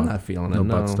 No I'm butt, not feeling no it,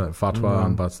 butt no. stuff. Fatwa No.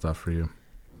 on butt stuff for you.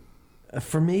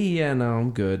 For me, yeah, no,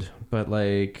 I'm good. But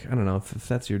like, I don't know if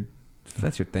that's your If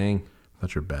that's your thing.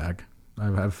 That's your bag.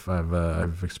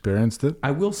 I've experienced it.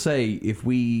 I will say, if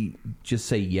we just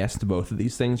say yes to both of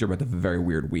these things, you're about to have a very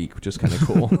weird week, which is kind of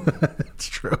cool. It's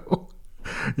true.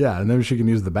 Yeah, and maybe she can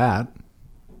use the bat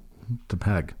to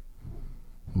peg.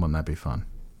 Wouldn't that be fun?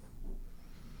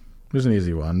 Here's an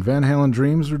easy one. Van Halen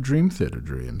Dreams or Dream Theater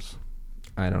Dreams?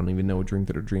 I don't even know what Dream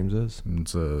Theater Dreams is.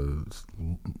 It's a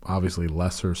obviously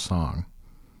lesser song.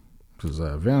 Because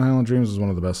Van Halen Dreams is one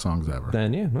of the best songs ever.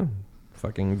 Then, yeah, no.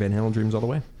 Fucking Van Halen Dreams all the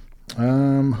way.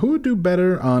 Who would do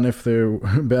better if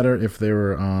they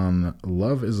were on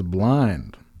Love is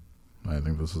Blind? I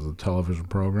think this is a television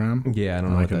program. Yeah, I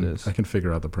don't know what that is. I can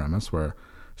figure out the premise where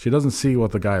she doesn't see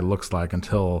what the guy looks like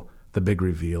until the big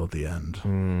reveal at the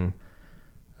end.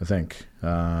 I think.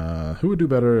 Who would do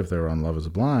better if they were on Love is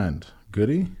Blind?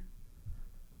 Goody?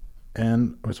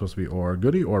 And it's supposed to be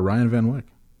Goody or Ryan Van Wyck?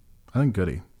 I think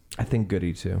Goody. I think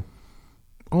Goody too.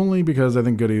 Only because I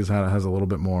think Goody has a little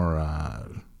bit more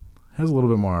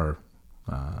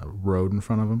road in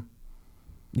front of him.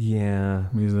 Yeah.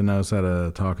 He knows how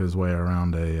to talk his way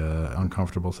around a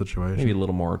uncomfortable situation. Maybe a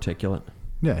little more articulate.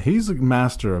 Yeah, he's a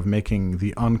master of making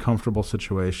the uncomfortable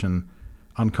situation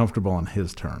uncomfortable on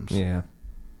his terms. Yeah.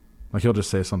 Like he'll just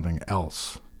say something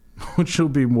else, which will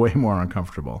be way more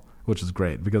uncomfortable, which is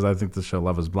great because I think the show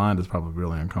Love is Blind is probably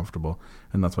really uncomfortable,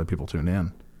 and that's why people tune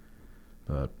in.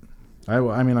 But I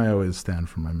always stand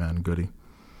for my man Goody.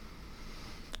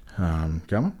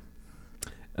 Got one?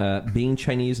 Being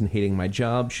Chinese and hating my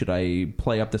job, should I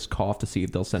play up this cough to see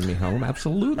if they'll send me home?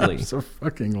 Absolutely.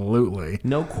 Absolutely.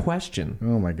 No question.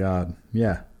 Oh my God.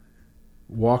 Yeah.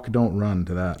 Walk, don't run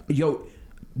to that. Yo,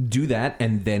 do that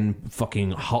and then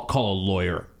fucking call a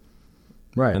lawyer.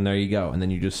 Right. And there you go. And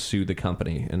then you just sue the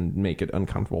company and make it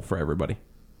uncomfortable for everybody.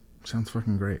 Sounds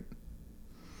fucking great.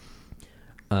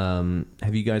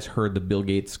 Have you guys heard the Bill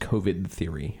Gates COVID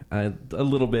theory? A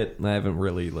little bit. I haven't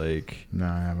really No,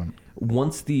 I haven't.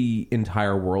 Once the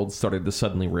entire world started to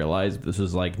suddenly realize this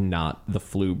is like not the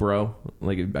flu, bro.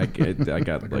 Like I got like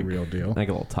a real deal. I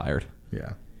got a little tired.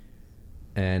 Yeah.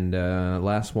 And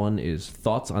last one is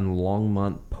thoughts on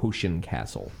Longmont Potion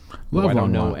Castle. Love I don't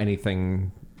Longmont. know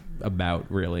anything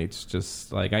about really. It's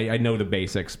just like I know the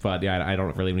basics, but yeah, I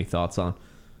don't really have any thoughts on.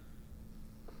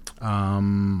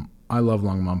 I love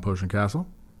Longmont Potion Castle.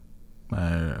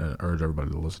 I urge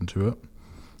everybody to listen to it.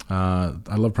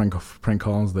 I love prank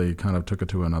calls. They kind of took it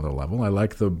to another level. I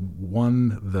like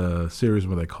the series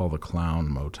where they call the Clown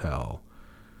Motel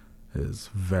is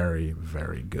very,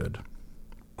 very good.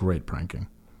 Great pranking.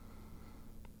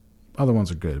 Other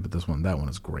ones are good, but that one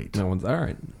is great. That one's all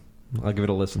right. I'll give it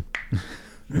a listen.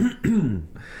 And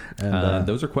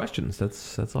those are questions.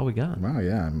 That's all we got. Wow,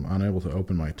 yeah. I'm unable to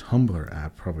open my Tumblr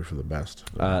app, probably for the best.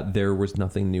 There was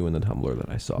nothing new in the Tumblr that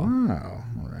I saw. Wow.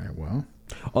 All right, well.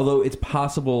 Although it's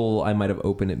possible I might have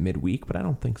opened it midweek, but I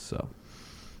don't think so.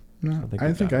 No,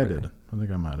 I think I did. I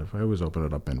think I might have. I always open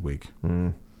it up midweek.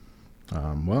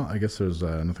 Well, I guess there's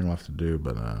nothing left to do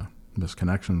but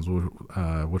misconnections,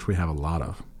 which we have a lot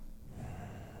of.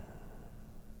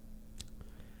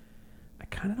 I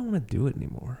kind of don't want to do it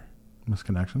anymore.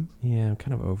 Misconnections? Yeah, I'm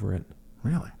kind of over it.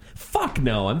 Really? Fuck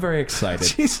no! I'm very excited.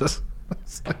 Jesus,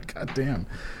 it's like, goddamn.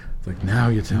 It's like now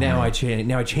you tell me. Now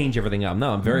I change everything up.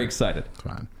 No, I'm very excited. It's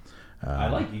fine. I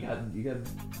like you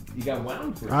got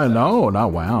wound for it. I know,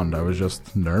 not wound. I was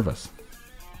just nervous.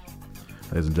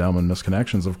 Ladies and gentlemen,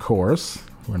 Misconnections, of course.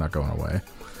 We're not going away.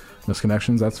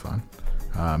 Misconnections, that's fine.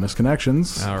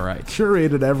 Misconnections. All right.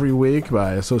 Curated every week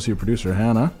by associate producer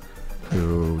Hannah,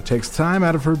 who takes time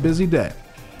out of her busy day.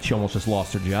 She almost just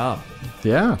lost her job.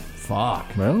 Yeah. Fuck.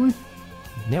 Really?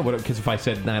 Yeah, because if I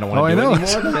said I don't want to do it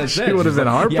anymore, then that's she would have been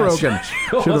heartbroken.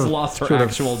 She almost lost her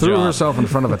actual threw job. herself in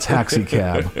front of a taxi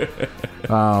cab.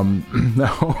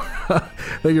 No.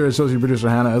 Thank you, associate producer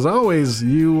Hannah. As always,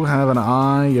 you have an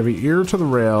eye, you have your ear to the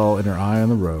rail, and your eye on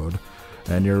the road.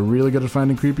 And you're really good at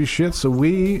finding creepy shit. So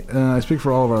I speak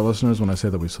for all of our listeners when I say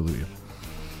that we salute you.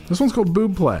 This one's called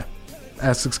Boob Play,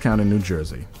 Essex County, New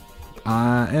Jersey.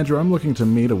 Andrew, I'm looking to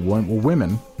meet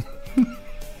women.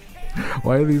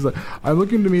 Why are these? I'm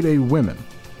looking to meet a woman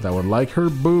that would like her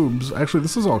boobs. Actually,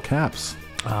 this is all caps.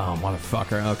 Oh,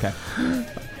 motherfucker. Okay.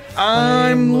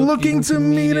 I'm looking to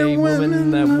meet a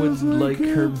woman that would like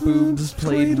her boobs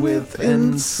played with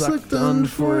and sucked on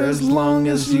for as long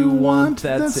as you want.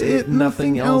 That's it,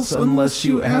 nothing else unless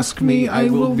you ask me. I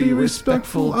will be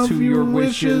respectful of your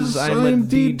wishes. I'm a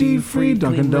DD free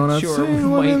Dunkin' Donuts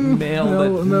white male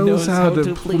that knows how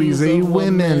to please a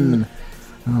woman.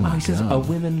 Oh my he says God. a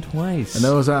women twice.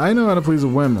 I know how to please a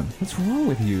woman. What's wrong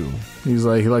with you? He's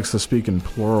like, he likes to speak in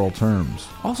plural terms.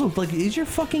 Also, like, is your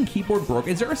fucking keyboard broke?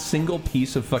 Is there a single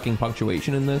piece of fucking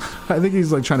punctuation in this? I think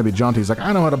he's like trying to be jaunty. He's like,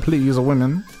 I know how to please a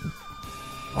woman.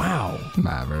 Wow.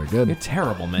 Nah, very good. You're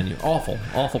terrible, man. You're awful.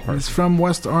 Awful person. He's from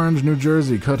West Orange, New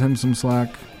Jersey. Cut him some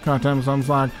slack. This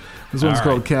one's All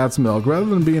called right. Cat's Milk. Rather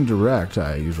than being direct,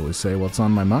 I usually say what's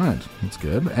on my mind. That's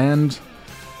good. And,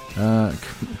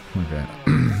 okay.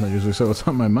 I usually say what's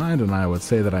on my mind, and I would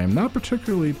say that I am not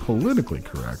particularly politically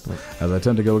correct, as I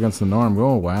tend to go against the norm.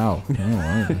 Oh, wow.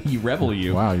 You rebel,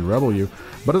 you. Wow, you rebel, you.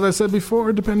 But as I said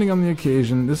before, depending on the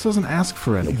occasion, this doesn't ask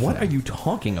for anything. What are you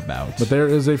talking about? But there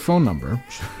is a phone number.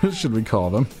 Should we call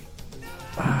them?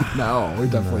 No, we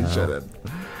definitely shouldn't.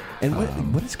 And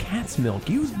what is Cat's Milk?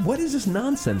 What is this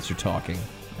nonsense you're talking?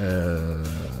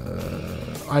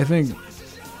 I think...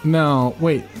 No,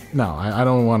 wait. No, I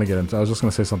don't want to get into... I was just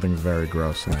going to say something very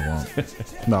gross, and I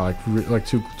won't. No, like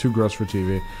too gross for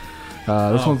TV.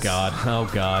 Oh, God.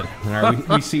 All right,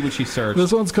 we see what she searched.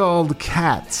 This one's called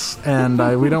Cats, and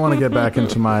we don't want to get back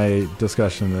into my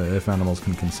discussion if animals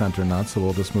can consent or not, so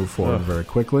we'll just move forward very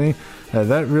quickly.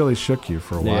 That really shook you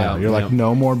for a while. You're like,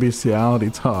 no more bestiality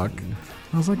talk.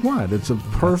 I was like, what? It's a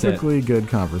perfectly good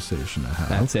conversation to have.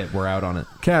 That's it. We're out on it.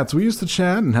 Cats. We used to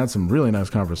chat and had some really nice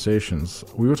conversations.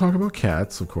 We were talking about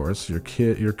cats, of course, your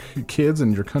kids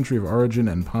and your country of origin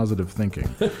and positive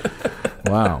thinking.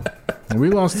 Wow. And we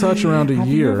lost touch around a year. Have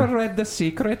you ever read The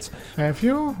Secret? Have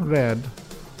you read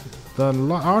The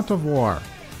Art of War?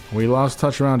 We lost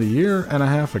touch around a year and a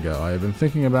half ago. I have been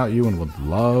thinking about you and would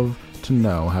love to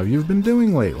know how you've been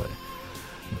doing lately.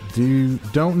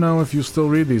 Don't know if you still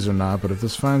read these or not, but if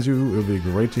this finds you, it would be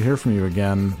great to hear from you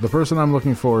again. The person I'm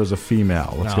looking for is a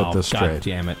female. Let's get this straight. God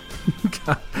damn it.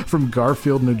 From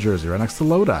Garfield, New Jersey, right next to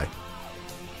Lodi.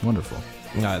 Wonderful.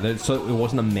 So it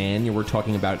wasn't a man. You were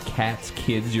talking about cats,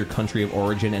 kids, your country of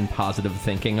origin, and positive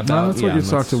thinking about. No, that's what you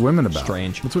talk to women about.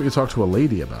 Strange. That's what you talk to a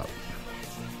lady about.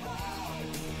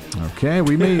 Okay,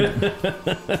 we made...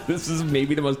 This is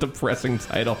maybe the most depressing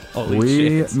title. Holy we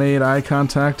shit. made eye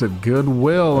contact at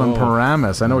Goodwill in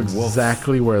Paramus. I know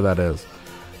exactly where that is.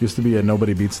 Used to be a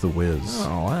Nobody Beats the Wiz.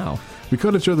 Oh, wow. We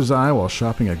caught each other's eye while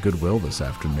shopping at Goodwill this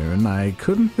afternoon. I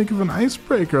couldn't think of an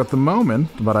icebreaker at the moment,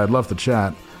 but I'd love to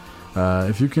chat.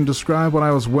 If you can describe what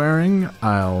I was wearing,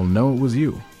 I'll know it was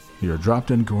you. You're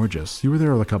drop-in gorgeous. You were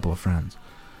there with a couple of friends.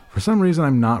 For some reason,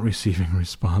 I'm not receiving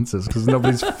responses because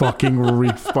nobody's fucking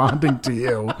responding to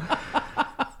you.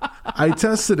 I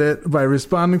tested it by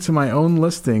responding to my own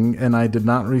listing, and I did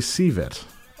not receive it.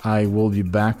 I will be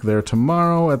back there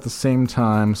tomorrow at the same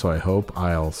time, so I hope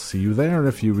I'll see you there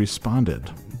if you responded.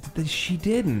 She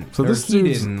didn't. So this he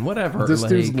dude's, didn't. Whatever. This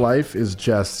dude's life is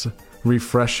just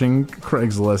refreshing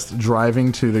Craigslist,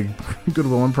 driving to the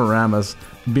Goodwill in Paramus,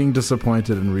 being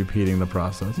disappointed, and repeating the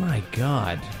process. My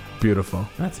God. Beautiful.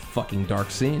 That's a fucking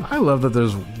dark scene. I love that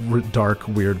there's dark,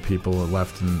 weird people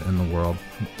left in the world.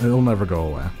 It'll never go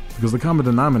away. Because the common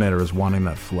denominator is wanting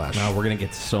that flesh. Now we're going to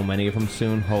get so many of them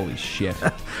soon. Holy shit.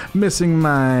 Missing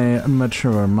my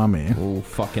mature mummy. Oh,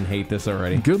 fucking hate this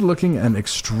already. Good looking and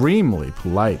extremely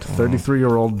polite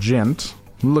 33-year-old gent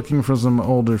looking for some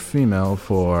older female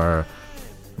for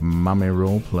mommy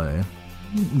roleplay.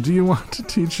 Do you want to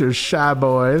teach your shy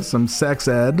boy some sex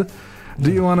ed?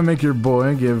 Do you want to make your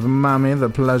boy give mommy the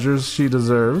pleasures she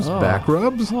deserves? Back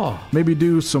rubs? Maybe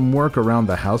do some work around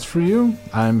the house for you?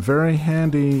 I'm very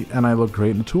handy and I look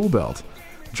great in a tool belt.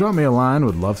 Drop me a line,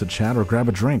 would love to chat or grab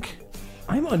a drink.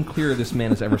 I'm unclear if this man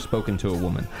has ever spoken to a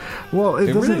woman. Well,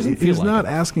 it really doesn't feel he's like not it.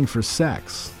 asking for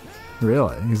sex.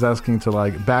 Really. He's asking to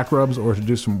like back rubs or to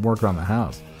do some work around the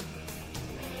house.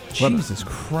 Jesus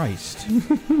Christ.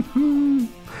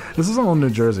 This is all in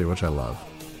New Jersey, which I love.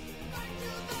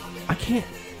 I can't.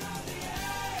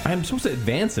 I'm supposed to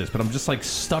advance this, but I'm just like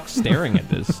stuck staring at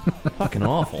this. Fucking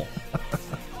awful.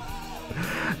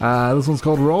 This one's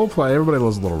called Roleplay. Everybody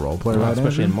loves a little roleplay, right?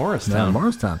 Especially Andrew? in Morristown. Yeah, in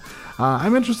Morristown.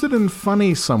 I'm interested in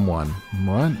funny someone.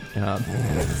 What?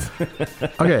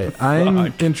 Okay,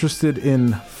 I'm interested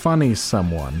in funny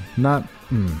someone. Not...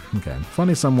 okay.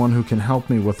 Funny someone who can help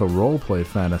me with a roleplay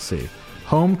fantasy.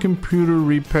 Home computer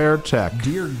repair tech.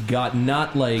 Dear God,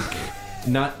 not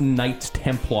Knights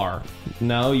Templar.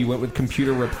 No, you went with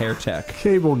computer repair tech.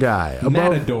 Cable guy.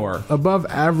 Matador. Above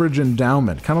average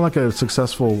endowment. Kind of like a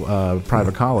successful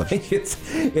private college.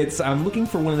 It's. I'm looking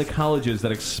for one of the colleges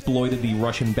that exploited the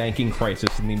Russian banking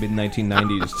crisis in the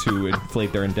mid-1990s to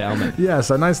inflate their endowment.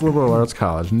 Yes, a nice liberal arts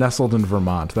college nestled in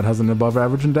Vermont that has an above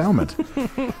average endowment.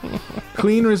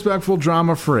 Clean, respectful,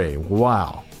 drama-free.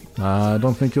 Wow. I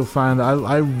don't think you'll find...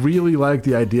 I really like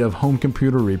the idea of home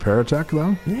computer repair tech,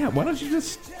 though. Yeah, why don't you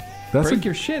just break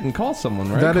your shit and call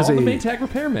someone, right? That call is the a Maytag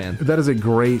repairman. That is a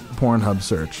great Pornhub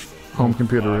search. Home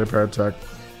computer repair tech.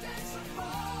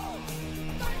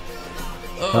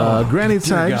 Granny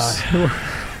types.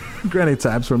 Granny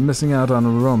types were missing out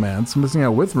on romance. Missing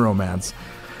out with romance.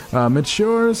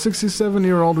 Mature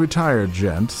 67-year-old retired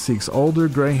gent seeks older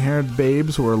gray-haired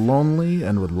babes who are lonely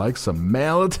and would like some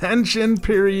male attention,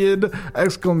 period,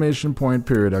 exclamation point,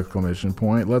 period, exclamation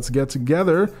point. Let's get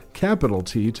together, capital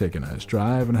T, take a nice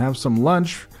drive, and have some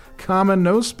lunch, comma,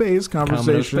 no space,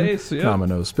 conversation, comma, no space, yep. comma,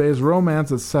 no space,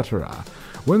 romance, etc.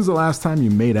 When's the last time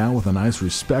you made out with a nice,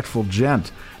 respectful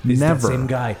gent? This Never. Is that same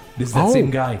guy. This is that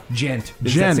same guy. Gent.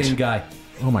 This Gent. is that same guy.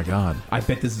 Oh my God. I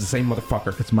bet this is the same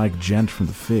motherfucker. It's Mike Gent from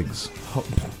the Figs. Oh,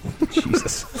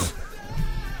 Jesus.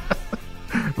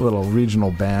 A little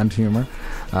regional band humor.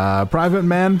 Private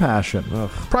Man Passion. Ugh.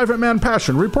 Private Man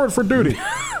Passion, report for duty.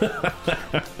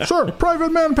 Sir,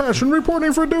 Private Man Passion,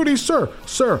 reporting for duty, sir.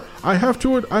 Sir, I have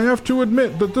to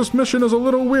admit that this mission is a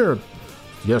little weird.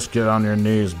 Yes, get on your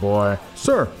knees, boy.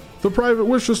 Sir, the private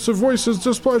wishes to voice his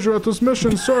displeasure at this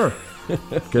mission, sir.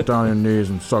 Get down on your knees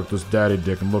and suck this daddy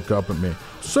dick and look up at me.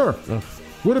 Sir,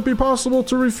 would it be possible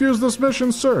to refuse this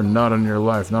mission, sir? Not in your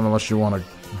life, not unless you want a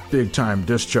big-time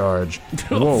discharge.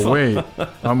 Whoa, wait.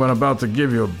 I'm about to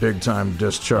give you a big-time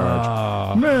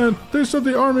discharge. Man, they said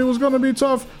the army was going to be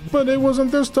tough, but it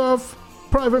wasn't this tough.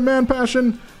 Private Man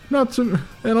Passion.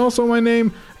 And also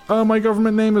my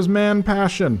government name is Man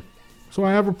Passion. So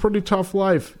I have a pretty tough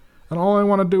life. And all I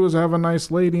want to do is have a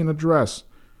nice lady in a dress.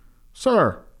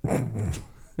 Sir.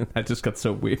 That just got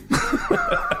so weird.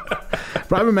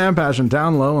 Private Man Passion,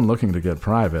 down low and looking to get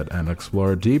private and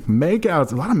explore deep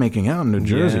makeouts. A lot of making out in New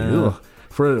Jersey. Yeah.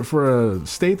 For a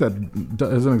state that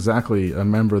isn't exactly a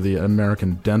member of the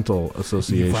American Dental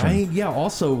Association. Right? Yeah,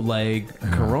 also like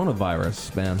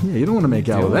coronavirus, man. Yeah, you don't want to make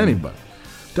out with anybody.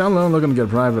 Down low and looking to get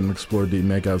private and explore deep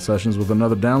makeout sessions with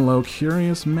another down low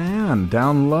curious man.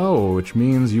 Down low, which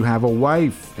means you have a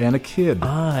wife and a kid.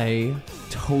 I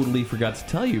totally forgot to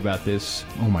tell you about this.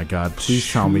 Oh my God! Please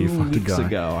tell me you fucked a guy. 2 weeks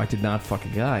ago, I did not fuck a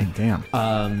guy. Damn.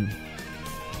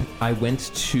 I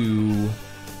went to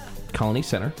Colony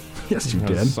Center. Yes, you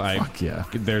did. Fuck yeah.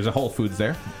 There's a Whole Foods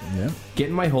there. Yeah.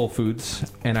 Getting my Whole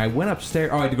Foods, and I went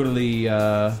upstairs. Oh, I had to go to the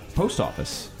post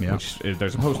office. Yeah. Which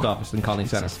there's a post office in Colony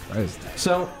Center. Christ.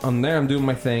 So I'm there. I'm doing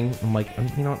my thing. I'm like,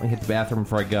 you know what? I hit the bathroom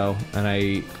before I go, and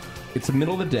it's the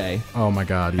middle of the day. Oh my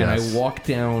God! Yes. And I walk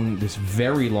down this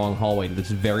very long hallway to this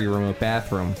very remote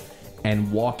bathroom, and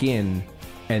walk in,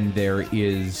 and there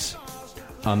is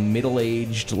a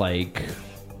middle-aged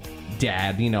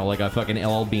dad, like a fucking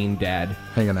LL Bean dad,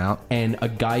 hanging out, and a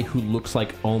guy who looks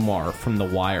like Omar from The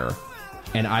Wire.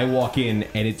 And I walk in,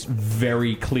 and it's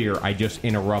very clear I just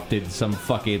interrupted some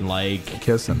fucking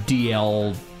kissing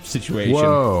DL situation.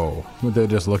 Whoa! Would they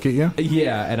just look at you?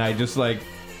 Yeah, and I just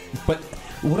but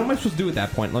what am I supposed to do at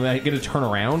that point? Am I going to turn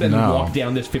around and walk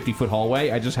down this 50-foot hallway?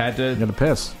 I just had to. You got to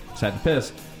piss. Just had to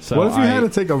piss. So what if you had to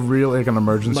take a real an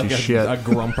emergency shit? A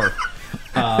grumper.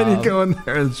 And you go in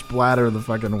there and splatter the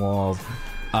fucking walls.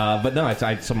 But no, so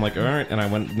I'm like, all right, and I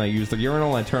went and I used the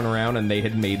urinal, and I turned around, and they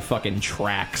had made fucking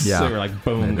tracks. Yeah. So they were like,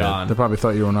 boom, gone. They probably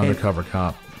thought you were an undercover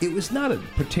cop. It was not a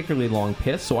particularly long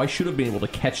piss, so I should have been able to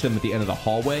catch them at the end of the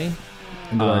hallway.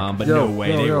 But no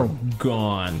way, they were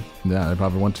gone. Yeah, they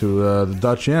probably went to the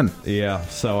Dutch Inn. Yeah,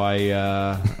 so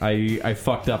I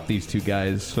fucked up these two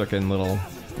guys' fucking little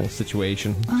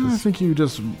situation. I think you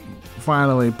just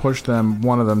finally pushed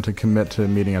one of them to commit to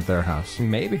meeting at their house.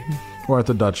 Maybe. Or at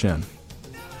the Dutch Inn.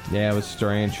 Yeah, it was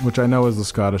strange. Which I know is the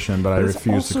Scottish Inn, but I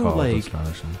refuse to call it the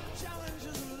Scottish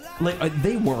Inn.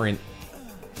 They weren't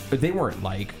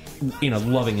in a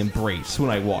loving embrace when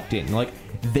I walked in.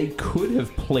 They could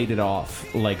have played it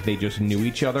off like they just knew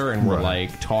each other and were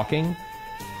talking,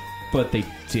 but they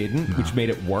didn't, which made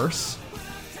it worse.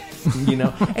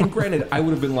 And granted, I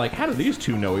would have been like, how do these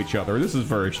two know each other? This is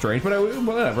very strange, but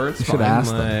whatever, it's fine. You should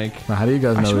ask them. Now, how do you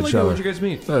guys know each other? Where'd you guys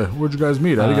meet? Where'd you guys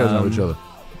meet? How do you guys know each other?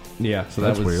 Yeah, so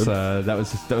that was weird. That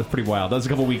was pretty wild. That was a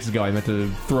couple weeks ago. I meant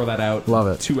to throw that out. Love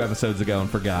it. 2 episodes ago and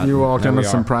forgot. You walked into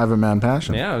some Private Man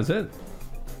Passion. Yeah, that was it.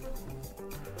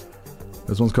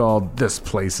 This one's called This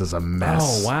Place is a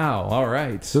Mess. Oh, wow. All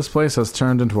right. This place has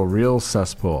turned into a real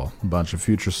cesspool. A bunch of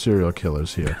future serial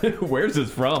killers here. Where's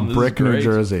this from? This Brick, is great. New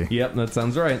Jersey. Yep, that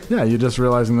sounds right. Yeah, you're just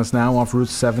realizing this now off Route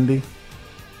 70?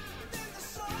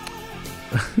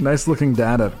 Nice looking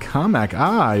dad at Comac.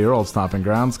 Your old stomping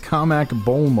grounds. Comac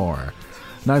Bowlmore.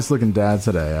 Nice looking dad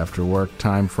today after work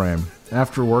time frame.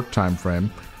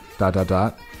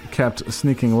 Kept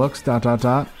sneaking looks,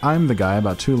 I'm the guy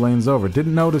about 2 lanes over.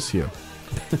 Didn't notice you.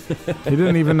 He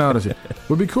didn't even notice you.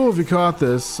 Would be cool if you caught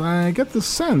this. I get the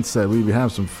sense that we'd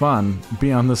have some fun.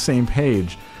 Be on the same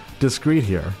page. Discreet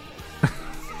here.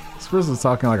 This person's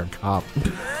talking like a cop.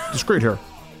 Discreet here.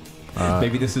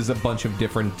 Maybe this is a bunch of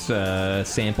different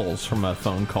samples from a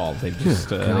phone call. They just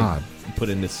they put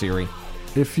into Siri.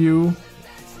 If you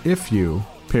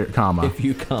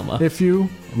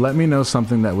let me know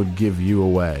something that would give you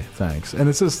away, thanks. And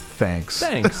it says thanks.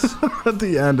 Thanks. At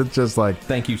the end, it's just like,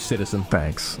 thank you, citizen.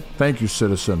 Thanks. Thank you,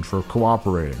 citizen, for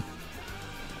cooperating.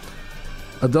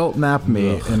 Adult nap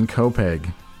me in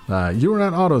Copeg. You were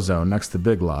at AutoZone next to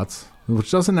Big Lots,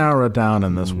 which doesn't narrow it down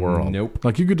in this world. Nope.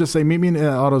 Like, you could just say, meet me in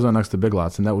AutoZone next to Big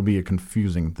Lots, and that would be a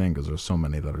confusing thing because there's so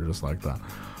many that are just like that.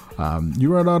 You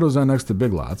were at AutoZone next to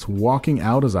Big Lots, walking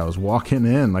out as I was walking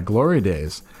in, like glory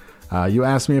days. You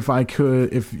asked me if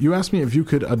you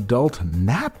could adult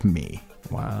nap me.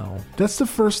 Wow. That's the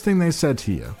first thing they said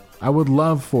to you. I would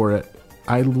love for it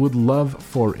if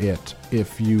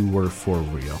you were for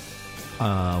real.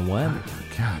 What?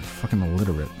 God, fucking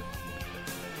illiterate.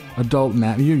 Adult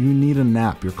nap. You need a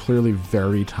nap. You're clearly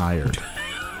very tired.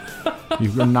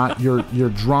 You're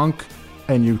drunk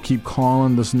and you keep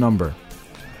calling this number.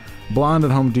 Blonde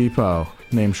at Home Depot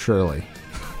named Shirley.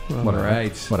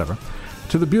 Whatever.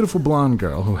 To the beautiful blonde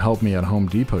girl who helped me at Home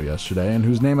Depot yesterday and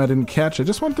whose name I didn't catch, I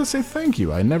just wanted to say thank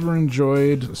you. I never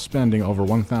enjoyed spending over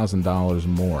 $1,000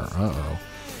 more. Uh-oh.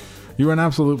 You were an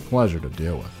absolute pleasure to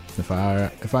deal with. If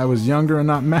I was younger and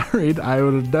not married, I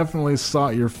would have definitely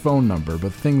sought your phone number,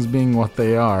 but things being what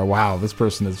they are, wow, this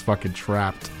person is fucking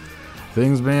trapped.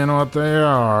 Things being what they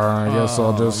are, I guess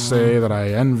I'll just say that I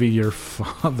envy your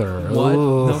father. What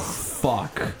Ugh. the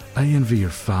fuck? I envy your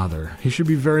father. He should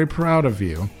be very proud of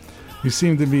you. You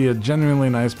seem to be a genuinely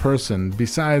nice person,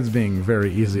 besides being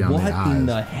very easy on the eyes. What in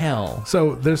the hell?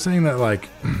 So they're saying that, like,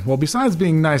 well, besides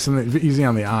being nice and easy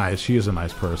on the eyes, she is a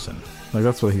nice person. Like,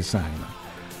 that's what he's saying.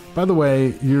 By the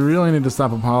way, you really need to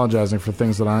stop apologizing for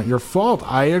things that aren't your fault.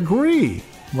 I agree.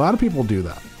 A lot of people do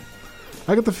that.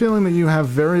 I get the feeling that you have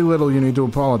very little you need to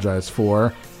apologize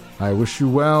for. I wish you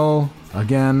well.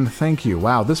 Again, thank you.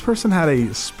 Wow, this person had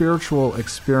a spiritual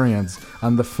experience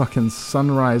on the fucking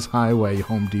Sunrise Highway,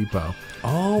 Home Depot.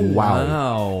 Oh,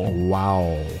 wow.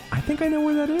 Wow. I think I know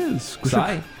where that is. 'Cause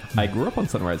I grew up on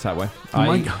Sunrise Highway. Oh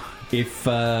my God.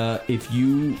 If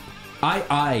you...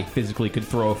 I physically could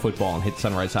throw a football and hit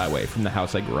Sunrise Highway from the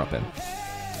house I grew up in.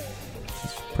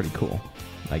 It's pretty cool,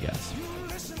 I guess.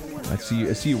 I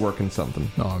see you working something.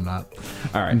 No, I'm not.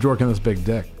 All right. I'm working this big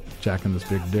dick. Jacking this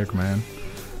big dick, man.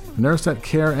 Nurse at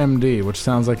Care MD, which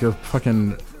sounds like a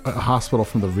fucking hospital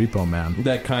from the Repo Man.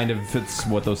 That kind of fits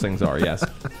what those things are, yes.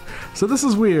 So this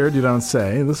is weird, you don't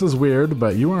say. This is weird,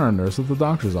 but you are a nurse at the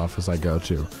doctor's office I go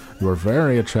to. You are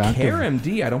very attractive. Care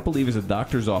MD, I don't believe is a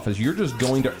doctor's office. You're just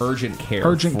going to urgent care.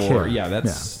 Urgent care. Yeah,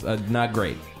 that's not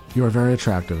great. You are very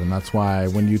attractive, and that's why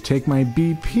when you take my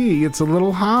BP, it's a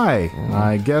little high.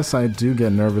 I guess I do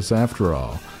get nervous after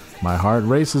all. My heart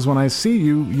races when I see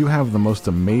you. You have the most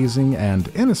amazing and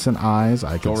innocent eyes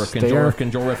I could Joel Rifkin.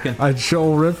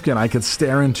 Joel Rifkin, I could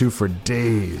stare into for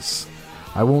days.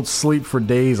 I won't sleep for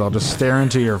days. I'll just stare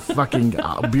into your fucking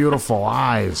beautiful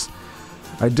eyes.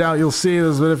 I doubt you'll see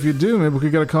this, but if you do, maybe we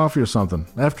could get a coffee or something.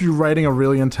 After you're writing a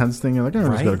really intense thing, you're like, oh,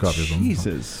 let's get a coffee or something.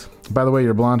 Jesus. By the way,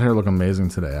 your blonde hair look amazing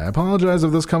today. I apologize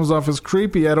if this comes off as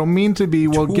creepy. I don't mean to be.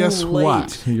 Well, guess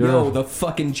what? Yo, the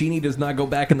fucking genie does not go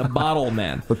back in the bottle,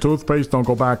 man. The toothpaste don't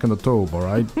go back in the tube, all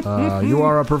right? You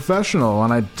are a professional,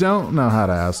 and I don't know how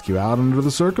to ask you out under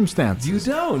the circumstances. You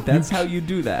don't. That's how you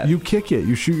do that. You kick it.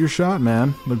 You shoot your shot,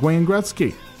 man. Like Wayne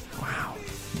Gretzky. Wow.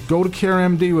 Go to Care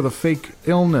MD with a fake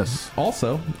illness.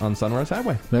 Also, on Sunrise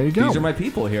Highway. There you go. These are my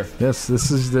people here. Yes,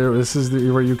 this is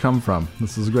where you come from.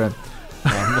 This is great.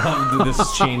 This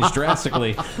has changed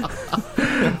drastically.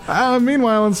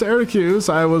 Meanwhile, in Syracuse,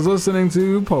 I was listening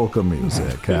to polka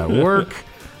music at work.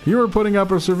 You were putting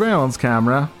up a surveillance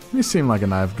camera. You seem like a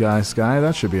nice guy, Sky.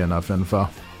 That should be enough info.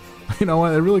 You know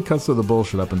what? It really cuts through the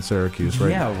bullshit up in Syracuse, right?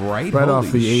 Yeah, right. Right Holy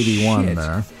off the 81 shit.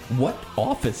 there. What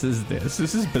office is this?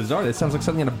 This is bizarre. This sounds like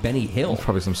something out of Benny Hill. It's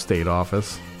probably some state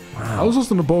office. Wow. I was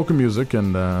listening to polka music,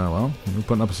 and well, we're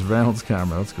putting up a surveillance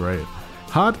camera. That's great.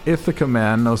 Hot Ithaca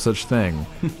man, no such thing.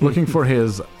 Looking for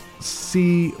his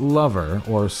sea lover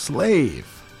or slave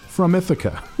from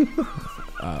Ithaca.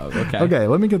 Okay,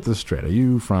 let me get this straight. Are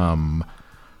you from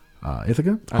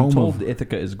Ithaca? I'm told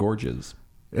Ithaca is gorgeous.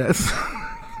 Yes.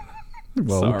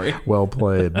 Sorry. Well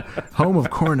played. Home of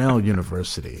Cornell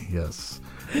University, yes.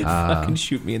 Fucking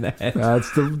shoot me in the head.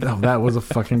 That was a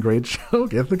fucking great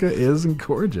joke. Ithaca is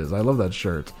gorgeous. I love that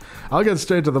shirt. I'll get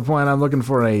straight to the point. I'm looking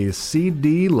for a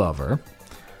CD lover.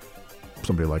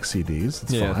 Somebody likes CDs.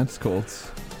 It's fine. It's cool.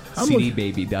 It's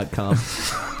cdbaby.com.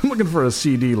 I'm looking for a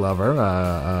CD lover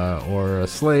or a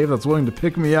slave that's willing to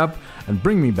pick me up and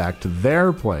bring me back to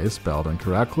their place, spelled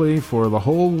incorrectly, for the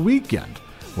whole weekend,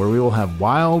 where we will have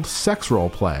wild sex role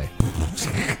play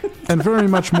and very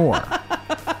much more.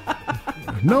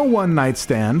 No one night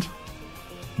stand.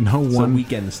 It's a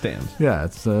weekend stand. Yeah,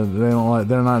 it's they're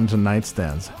not into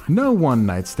nightstands. No one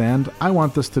night stand. I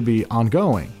want this to be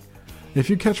ongoing. If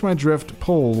you catch my drift,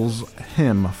 polls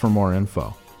him for more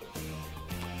info.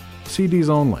 CDs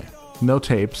only. No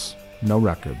tapes. No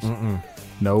records.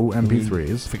 No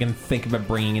MP3s. If you can think about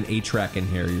bringing an 8-track in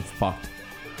here, you're fucked.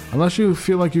 Unless you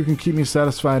feel like you can keep me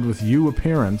satisfied with you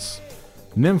appearance,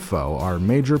 Nympho are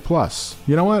major plus.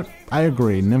 You know what? I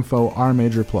agree. Nympho are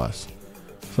major plus.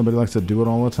 Somebody likes to do it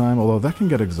all the time, although that can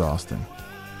get exhausting.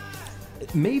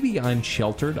 Maybe I'm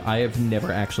sheltered. I have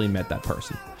never actually met that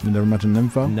person. You never met a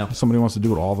Nympho? No. Somebody wants to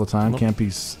do it all the time? Nope.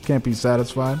 Can't be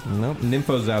satisfied? Nope.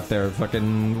 Nympho's out there.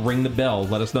 Fucking ring the bell.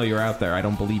 Let us know you're out there. I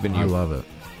don't believe in you. I love it.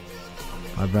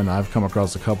 I've come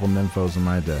across a couple Nymphos in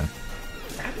my day.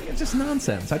 I think it's just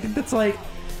nonsense. I think that's like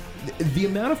the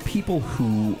amount of people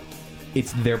who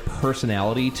it's their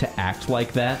personality to act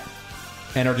like that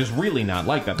and are just really not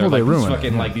like that. They're Well, they like these ruin it,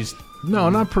 fucking yeah. like these No,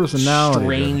 not personality.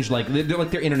 strange like they're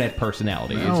like their internet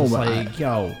personality. It's No, just but like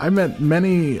yo. I met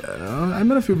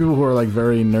a few people who are like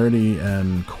very nerdy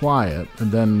and quiet,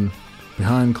 and then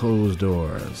behind closed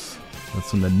doors,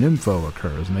 that's when the Nympho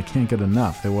occurs, and they can't get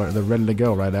enough. They're ready to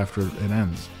go right after it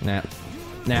ends. Nah.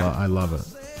 Well, I love it.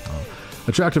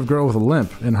 Attractive girl with a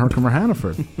limp in Herkimer,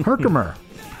 Hannaford. Herkimer,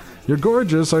 you're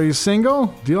gorgeous. Are you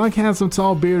single? Do you like handsome,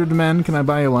 tall, bearded men? Can I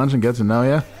buy you lunch and get to know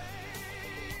you?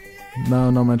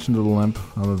 No mention to the limp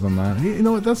other than that. You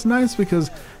know what? That's nice because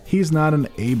he's not an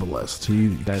ableist. He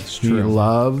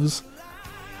loves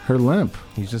her limp.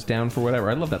 He's just down for whatever.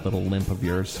 I love that little limp of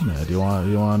yours. Yeah, do you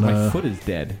want My foot is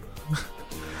dead.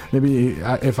 Maybe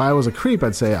if I was a creep,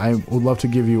 I'd say I would love to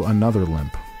give you another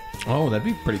limp. Oh, that'd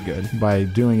be pretty good. By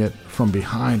doing it from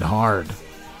behind hard.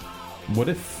 What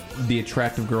if the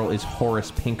attractive girl is Horace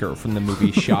Pinker from the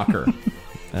movie Shocker?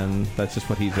 And that's just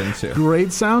what he's into. Great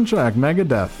soundtrack,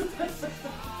 Megadeth.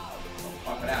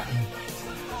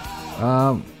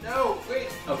 No, wait.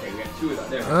 Okay, we got two of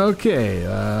them. There. Okay.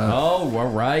 All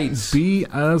right. This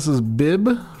is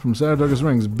Bib from Saratoga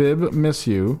Springs. Bib, miss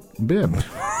you. Bib.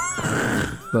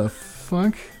 The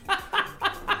fuck?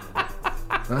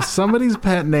 Somebody's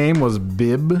pet name was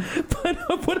Bib.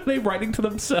 But what are they writing to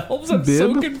themselves? I'm Bib?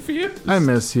 so confused. I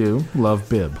miss you. Love,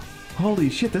 Bib. Holy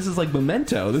shit, this is like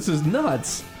Memento. This is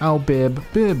nuts. Oh, Bib.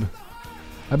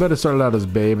 I bet it started out as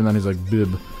Babe, and then he's like,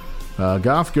 Bib.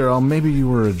 Goth girl, maybe you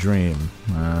were a dream.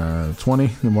 20,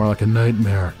 more like a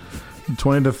nightmare.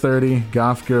 20 to 30,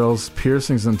 goth girls,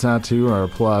 piercings and tattoo are a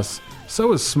plus.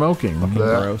 So is smoking.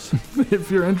 Gross. If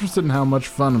you're interested in how much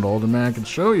fun an older man can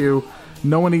show you,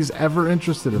 no one he's ever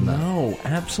interested in that. No,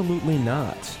 absolutely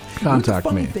not. Contact the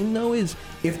funny me. thing, though, is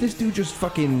if this dude just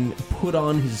fucking put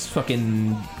on his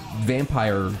fucking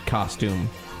vampire costume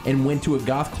and went to a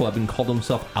goth club and called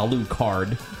himself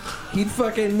Alucard, he'd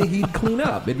clean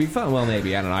up. It'd be fun. Well,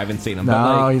 maybe. I don't know. I haven't seen him. No,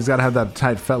 but like, he's got to have that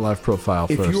tight FetLife profile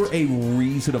if first. you're a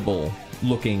reasonable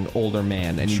looking older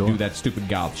man and you Sure. do that stupid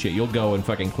goth shit, you'll go and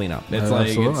fucking clean up. It's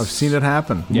Absolutely. I've seen it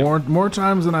happen more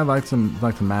times than I like to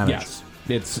manage.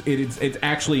 Yes, it's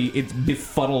actually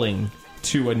befuddling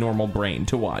to a normal brain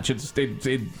to watch.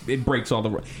 It breaks all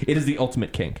the. It is the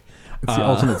ultimate kink.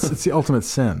 It's the ultimate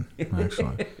sin,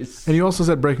 actually. And you also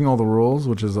said breaking all the rules,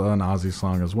 which is an Ozzy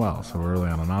song as well. So we're really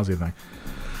on an Ozzy thing.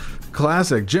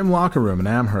 Classic gym locker room in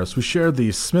Amherst. We shared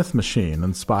the Smith machine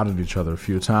and spotted each other a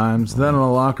few times. Then in the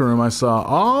locker room, I saw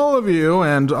all of you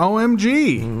and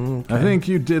OMG. Okay. I think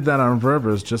you did that on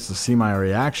purpose just to see my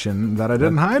reaction that I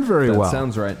didn't hide very well. That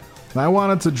sounds right. I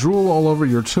wanted to drool all over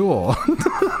your tool.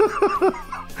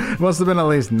 It must have been at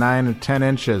least 9 or 10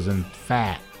 inches and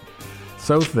fat.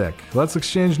 So thick. Let's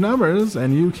exchange numbers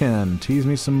and you can tease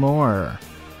me some more.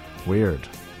 Weird.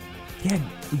 Yeah,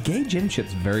 gay gym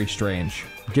shit's very strange.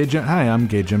 Hi, I'm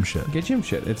gay gym shit. Gay gym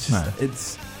shit. It's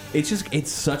just,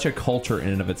 it's such a culture in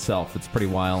and of itself. It's pretty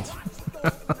wild.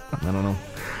 I don't know.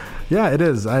 Yeah, it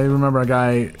is. I remember a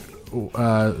guy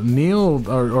kneeled,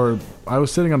 or I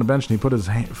was sitting on a bench and he put his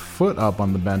foot up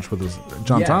on the bench with his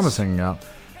John Thomas hanging out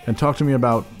and talked to me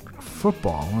about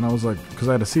football. And I was like, because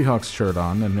I had a Seahawks shirt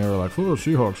on and they were like, oh,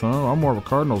 Seahawks, huh? I'm more of a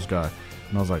Cardinals guy.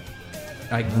 And I was like,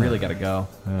 I really gotta go.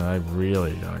 I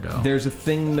really gotta go. There's a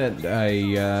thing that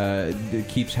that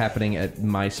keeps happening at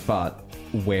my spot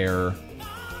where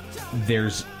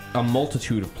there's a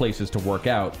multitude of places to work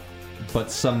out,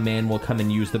 but some man will come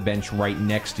and use the bench right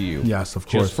next to you. Yes, of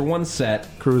course. Just for one set.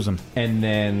 Cruising. And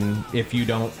then if you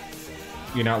don't,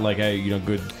 you're not like a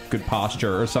good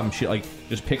posture or some shit, like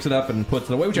just picks it up and puts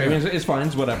it away, which I mean is fine,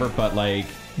 it's whatever, but like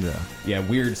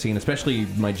weird scene. Especially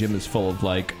my gym is full of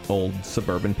like old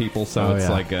suburban people, so it's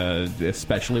like a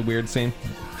especially weird scene.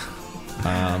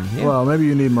 Well, maybe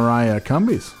you need Mariah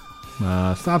Cumbies.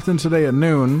 Stopped in today at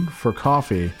noon for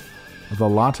coffee. The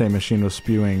latte machine was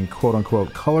spewing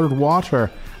quote-unquote colored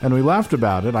water, and we laughed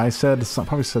about it. I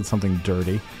probably said something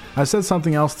dirty. I said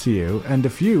something else to you, and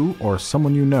if you or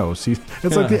someone you know sees...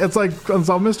 It's like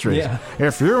Unsolved Mysteries. Yeah.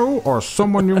 If you or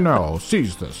someone you know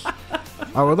sees this,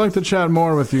 I would like to chat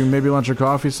more with you, maybe lunch or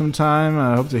coffee sometime.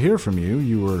 I hope to hear from you.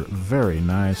 You were very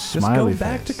nice, Just smiley go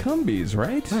back face. to Cumbies,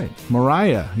 right? Right.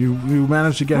 Mariah. You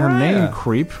managed to get her name,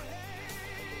 creep.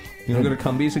 You want to go to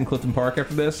Cumbies in Clifton Park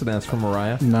after this and ask for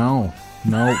Mariah? No,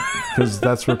 because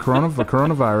that's where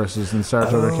coronavirus is in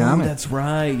Saratoga County. That's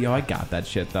right. Yo, I got that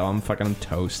shit, though. I'm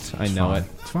toast. I know it.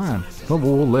 It's fine.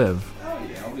 We'll live.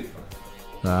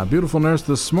 Beautiful nurse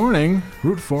this morning,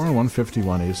 Route 4,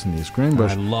 151 East and East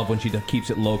Greenbush. I love when she keeps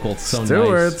it local. It's so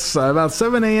Stewart's, about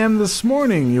 7 a.m. this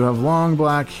morning. You have long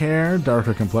black hair,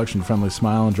 darker complexion, friendly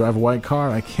smile, and drive a white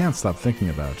car. I can't stop thinking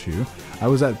about you. I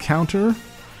was at counter...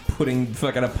 putting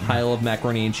fucking a pile of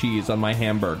macaroni and cheese on my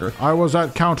hamburger. I was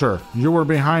at counter. You were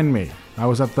behind me. I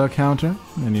was at the counter,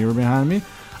 and you were behind me.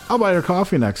 I'll buy your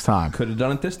coffee next time. Could have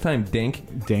done it this time,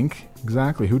 Dink. Dink?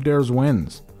 Exactly. Who dares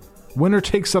wins? Winner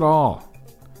takes it all.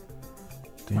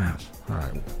 Damn it. All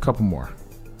right, a couple more.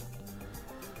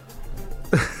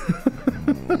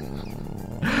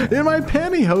 In my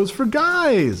pantyhose for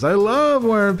guys. I love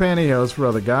wearing pantyhose for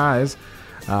other guys.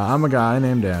 I'm a guy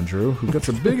named Andrew who gets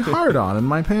a big hard-on in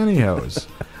my pantyhose.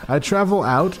 I travel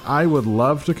out. I would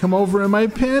love to come over in my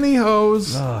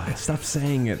pantyhose. Stop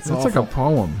saying it. It's like a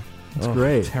poem. It's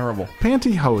great. Terrible.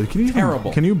 Pantyhose.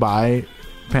 Can you buy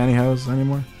pantyhose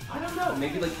anymore? I don't know.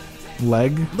 Maybe like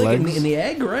legs in the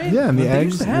egg, right? Yeah, in the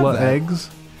eggs. Used to have that. Eggs.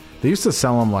 They used to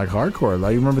sell them like hardcore.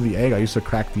 Like, you remember the egg? I used to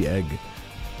crack the egg.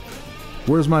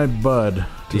 Where's my bud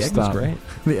to the stop? Egg was great.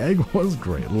 The egg was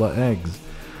great. Eggs.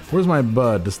 Where's my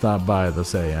bud to stop by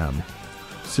this AM?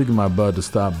 Seeking my bud to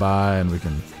stop by and we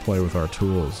can play with our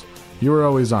tools. You were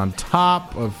always on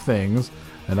top of things,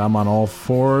 and I'm on all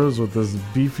fours with this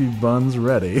beefy buns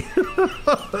ready.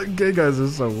 Gay guys are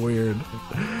so weird.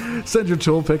 Send your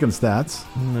tool pick and stats.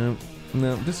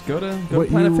 No, just go to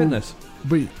Planet Fitness.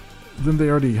 But didn't they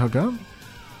already hook up?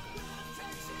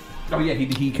 Oh yeah,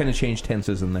 he kind of changed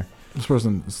tenses in there. This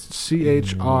person,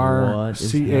 CHRCH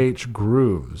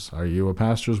Grooves. Are you a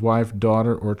pastor's wife,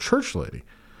 daughter, or church lady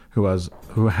who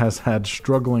has had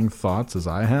struggling thoughts as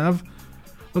I have?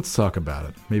 Let's talk about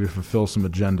it. Maybe fulfill some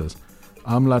agendas.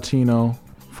 I'm Latino,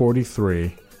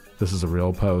 43. This is a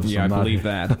real post. Yeah, I believe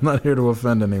that. I'm not here to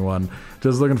offend anyone.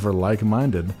 Just looking for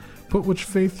like-minded. Put which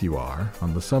faith you are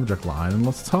on the subject line and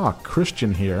let's talk.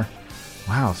 Christian here.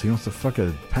 Wow, so he wants to fuck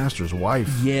a pastor's wife.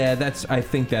 Yeah, I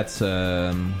think that's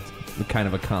kind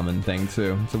of a common thing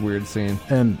too. It's a weird scene.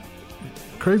 And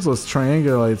Craigslist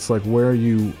triangulates like where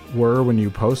you were when you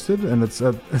posted, and it's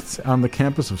on the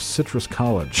campus of Citrus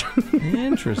College.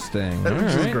 Interesting. Which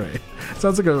is great.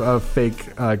 Sounds like a fake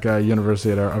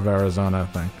University of Arizona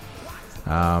thing.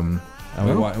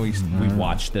 We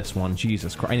watched this one.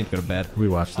 Jesus Christ! I need to go to bed. We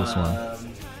watched this one.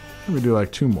 We do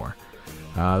like two more.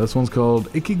 This one's called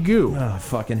Ikigu. Oh, I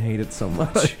fucking hate it so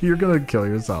much. You're going to kill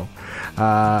yourself.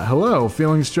 Hello,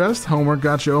 feeling stressed? Homework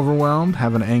got you overwhelmed?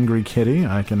 Have an angry kitty?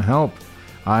 I can help.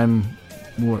 I'm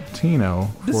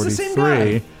Latino,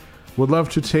 43. Would love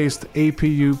to taste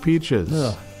APU peaches.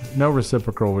 Ugh. No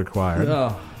reciprocal required.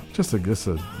 Ugh. Just a good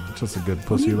pussy.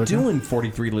 What are you looking. doing,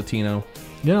 43 Latino?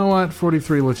 You know what,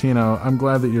 43 Latino, I'm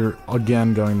glad that you're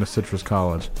again going to Citrus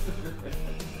College.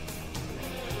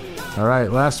 All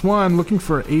right, last one. Looking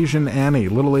for Asian Annie,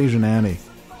 little Asian Annie.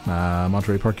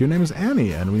 Monterey Park, your name is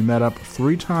Annie, and we met up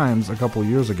 3 times a couple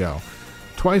years ago.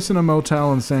 Twice in a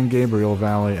motel in San Gabriel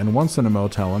Valley, and once in a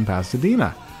motel in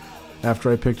Pasadena.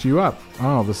 After I picked you up.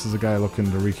 Oh, this is a guy looking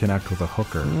to reconnect with a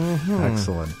hooker. Mm-hmm.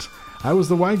 Excellent. I was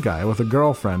the white guy with a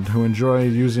girlfriend who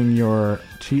enjoyed using your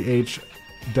th-wrote.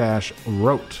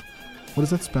 What does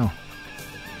that spell?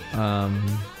 I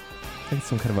think it's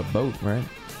some kind of a boat, right?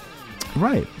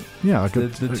 Right. Yeah, like the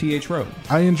th wrote.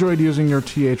 I enjoyed using your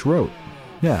th wrote.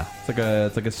 Yeah.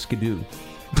 It's like a skidoo.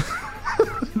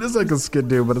 It is like a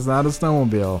skidoo, but it's not a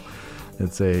snowmobile.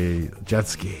 It's a jet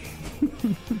ski.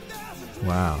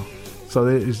 Wow.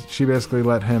 So she basically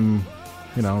let him,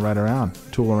 ride around,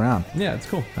 tool around. Yeah, it's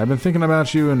cool. I've been thinking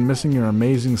about you and missing your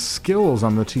amazing skills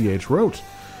on the TH Rote.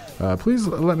 Please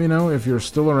let me know if you're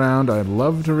still around. I'd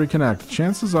love to reconnect.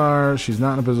 Chances are she's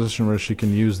not in a position where she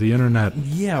can use the internet.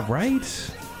 Yeah, right?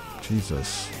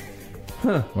 Jesus.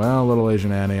 Huh. Well, little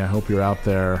Asian Annie, I hope you're out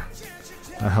there.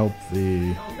 I hope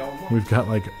we've got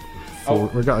like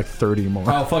 30 more.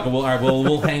 Oh, fuck it. All right,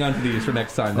 we'll hang on to these for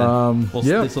next time then.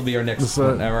 This will be our next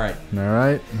one. All right. All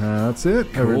right. That's it,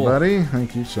 everybody.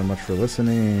 Thank you so much for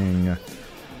listening.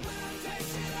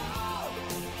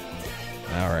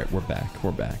 All right, we're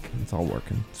back. It's all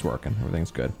working. It's working.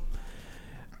 Everything's good.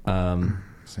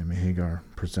 Sammy Hagar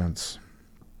presents.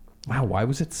 Wow, why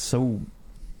was it so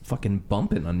fucking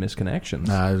bumping on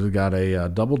misconnections? We got a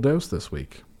double dose this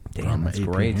week. Damn, that's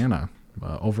great. Hannah,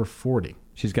 over 40.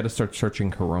 She's got to start searching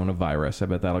coronavirus. I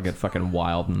bet that'll get fucking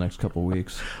wild in the next couple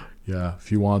weeks. Yeah,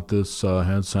 if you want this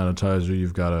hand sanitizer,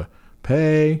 you've got to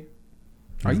pay.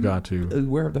 Are you got to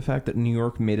aware of the fact that New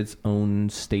York made its own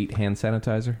state hand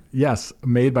sanitizer? Yes,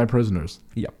 made by prisoners.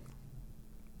 Yep.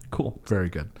 Cool. Very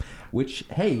good. Which,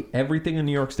 hey, everything in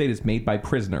New York State is made by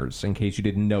prisoners, in case you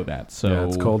didn't know that. So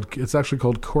yeah, it's actually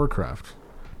called Corecraft.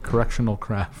 Correctional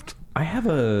craft. I have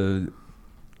a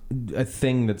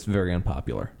thing that's very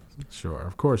unpopular. Sure,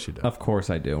 of course you do. Of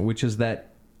course I do, which is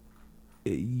that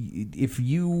if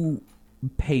you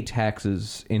pay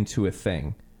taxes into a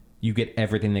thing, you get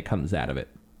everything that comes out of it,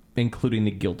 including the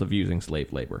guilt of using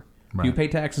slave labor. Right. You pay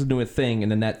taxes into a thing,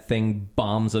 and then that thing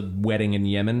bombs a wedding in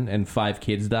Yemen, and 5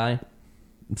 kids die.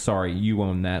 I'm sorry, you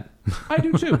own that. I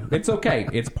do too. It's okay.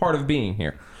 It's part of being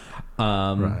here.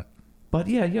 Right. But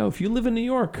yeah, if you live in New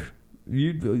York,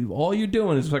 all you're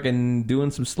doing is fucking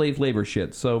doing some slave labor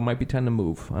shit. So it might be time to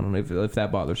move. I don't know if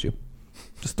that bothers you.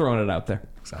 Just throwing it out there.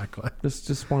 Exactly.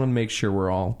 Just want to make sure we're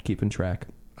all keeping track.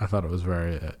 I thought it was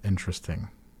very interesting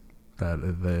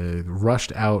that they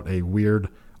rushed out a weird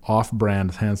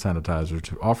off-brand hand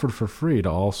sanitizer offered for free to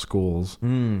all schools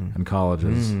and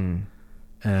colleges.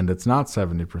 And it's not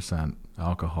 70%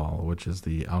 alcohol, which is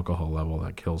the alcohol level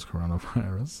that kills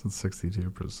coronavirus. It's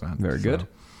 62%. Very good.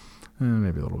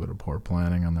 Maybe a little bit of poor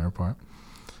planning on their part.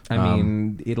 I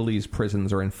mean, Italy's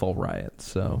prisons are in full riot,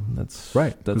 so that's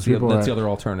right. That's the other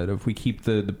alternative. We keep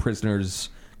the prisoners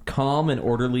calm and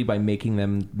orderly by making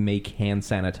them make hand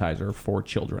sanitizer for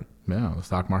children. Yeah, the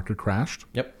stock market crashed.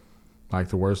 Yep. Like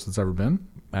the worst it's ever been.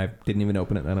 I didn't even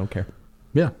open it. I don't care.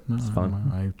 Yeah. It's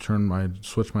fun. I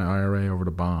switched my IRA over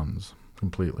to bonds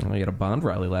completely. Well, you had a bond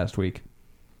rally last week.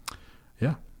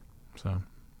 Yeah. So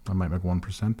I might make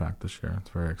 1% back this year. It's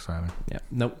very exciting. Yeah.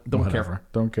 Nope. Don't care.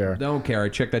 Don't care. Don't care. I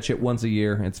check that shit once a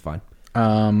year. It's fine.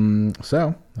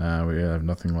 So we have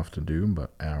nothing left to do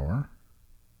but our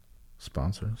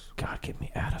sponsors. God, get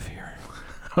me out of here.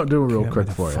 I'll do it real quick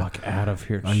for you. Fuck out of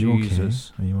here. Are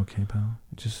Jesus. You okay? Are you okay, pal?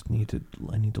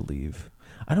 I need to leave.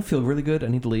 I don't feel really good. I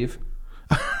need to leave.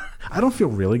 I don't feel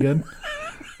really good.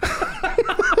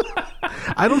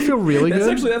 I don't feel really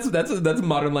good. That's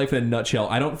modern life in a nutshell.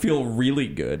 I don't feel really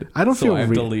good. I have to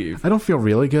leave. I don't feel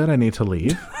really good. I need to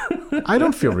leave. I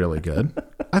don't feel really good.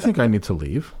 I think I need to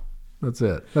leave. That's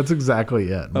it. That's exactly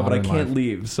it. Oh, but I can't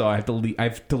leave, so I have to leave. I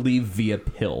have to leave via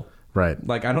pill. Right.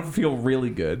 Like, I don't feel really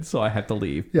good, so I have to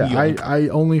leave. Yeah, I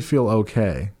only feel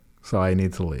okay, so I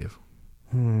need to leave.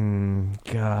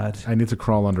 God. I need to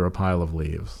crawl under a pile of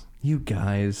leaves. You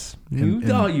guys.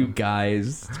 You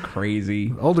guys. It's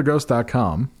crazy.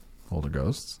 Olderghost.com. Older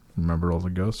Ghosts. Remember Older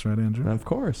Ghosts, right, Andrew? Of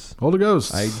course. Older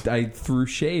Ghosts. I threw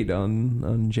shade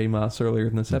on J Moss earlier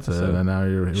in this episode. And now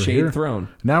we're shade here. Thrown.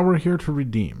 Now we're here to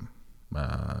redeem.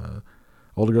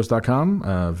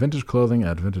 Olderghost.com, vintage clothing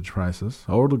at vintage prices.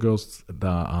 Older Ghosts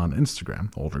on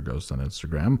Instagram. Older Ghosts on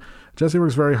Instagram. Jesse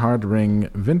works very hard to bring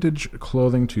vintage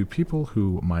clothing to people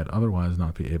who might otherwise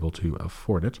not be able to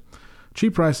afford it.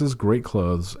 Cheap prices, great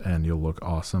clothes, and you'll look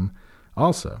awesome.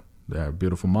 Also, they have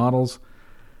beautiful models,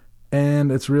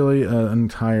 and it's really an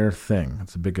entire thing.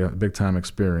 It's a big time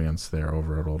experience there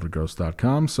over at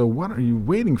olderghost.com. So what are you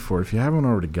waiting for? If you haven't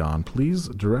already gone, please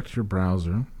direct your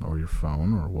browser or your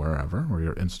phone or wherever, or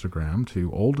your Instagram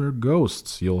to Older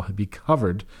Ghosts. You'll be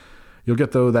covered. You'll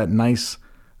get, though, that nice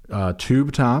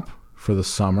tube top for the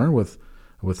summer with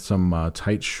some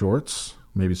tight shorts,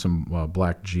 maybe some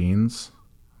black jeans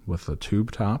with a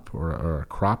tube top or a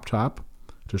crop top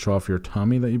to show off your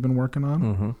tummy that you've been working on.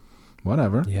 Mm-hmm.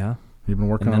 Whatever. Yeah. You've been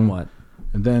working on. And then what?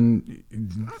 And then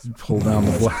you pull down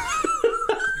the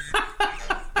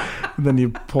Then you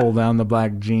pull down the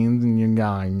black jeans and you're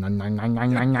going. It's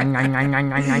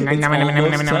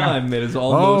almost time. It is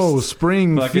almost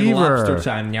spring fucking fever. lobster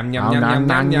time. Yum, yum,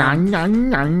 yum, yum,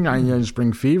 yum, yum.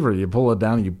 Spring fever. You pull it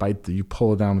down. You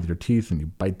pull it down with your teeth and you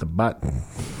bite the butt. We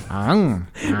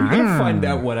gotta find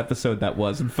out what episode that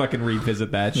was and fucking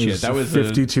revisit that shit. That was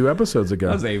 52 episodes ago.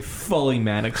 That was a fully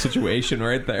manic situation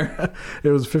right there. It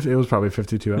was probably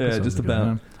 52 episodes. Yeah, just ago,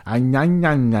 about.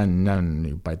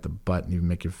 You bite the butt and you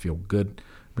make you feel good,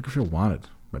 make you feel wanted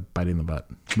by biting the butt.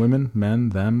 Women, men,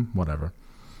 them, whatever.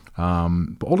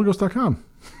 Olderghost.com.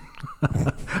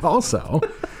 Also,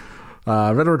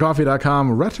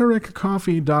 rhetoriccoffee.com,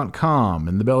 rhetoriccoffee.com,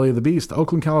 in the belly of the beast,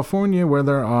 Oakland, California, where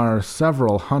there are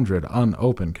several hundred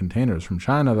unopened containers from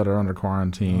China that are under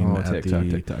quarantine at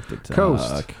the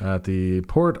coast, at the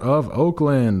port of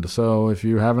Oakland. So if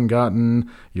you haven't gotten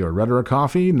your Rhetoric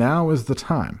Coffee, now is the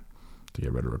time to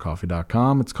get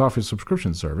rhetoriccoffee.com. It's coffee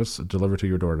subscription service delivered to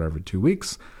your door every 2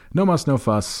 weeks. No muss, no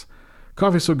fuss.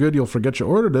 Coffee's so good you'll forget you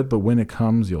ordered it, but when it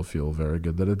comes, you'll feel very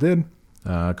good that it did.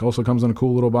 It also comes in a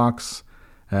cool little box,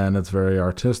 and it's very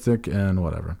artistic and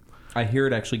whatever. I hear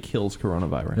it actually kills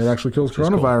coronavirus. It actually kills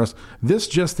coronavirus. Cool. This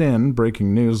just in,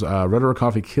 breaking news, Rhetoric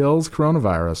Coffee kills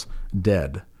coronavirus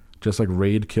dead. Just like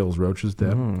Raid kills roaches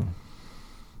dead. I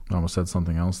almost said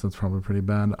something else that's probably pretty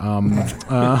bad.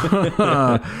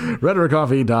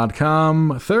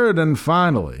 Rhetoriccoffee.com. Third and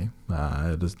finally,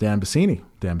 it is Dan Bassini.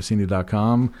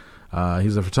 DanBassini.com.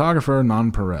 He's a photographer,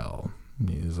 nonpareil.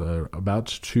 He's about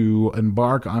to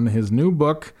embark on his new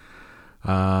book,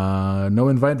 No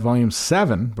Invite Volume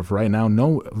 7. But for right now,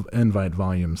 No Invite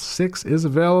Volume 6 is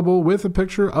available with a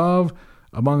picture of,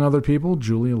 among other people,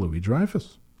 Julia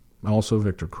Louis-Dreyfus. Also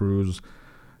Victor Cruz,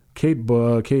 Kate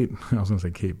Bush, Kate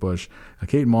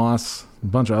Moss, a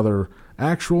bunch of other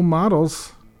actual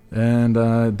models. And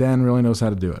Dan really knows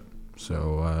how to do it.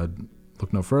 So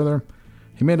look no further.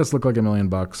 He made us look like $1 million.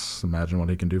 Imagine what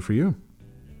he can do for you.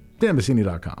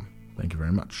 DanBassini.com. Thank you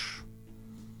very much.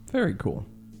 Very cool.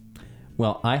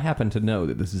 Well, I happen to know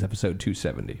that this is episode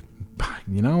 270.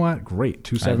 You know what? Great.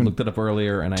 270. I looked it up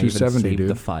earlier, and I even saved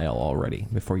the file already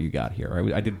before you got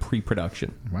here. I did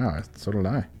pre-production. Wow, so did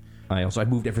I. I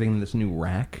moved everything in this new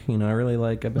rack. You know, I really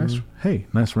like. Nice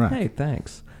rack. Hey,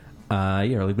 thanks.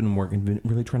 I've been working,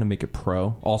 really trying to make it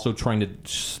pro. Also trying to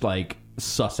just,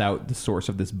 suss out the source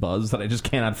of this buzz that I just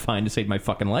cannot find to save my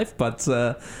fucking life. But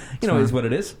it is what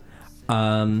it is.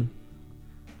 Yeah,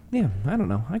 I don't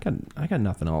know. I got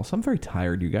nothing else. I'm very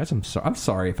tired, you guys. I'm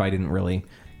sorry if I didn't really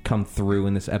come through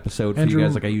in this episode for you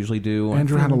guys like I usually do.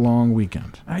 Andrew had a long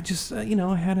weekend. I just, I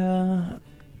had a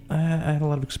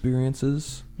lot of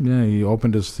experiences. Yeah, he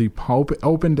opened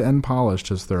and polished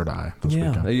his third eye this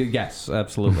weekend. Yes,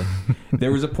 absolutely.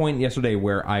 There was a point yesterday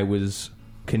where I was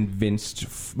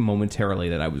convinced momentarily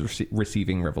that I was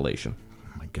receiving revelation.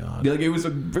 God. It was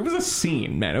a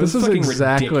scene, man. It was fucking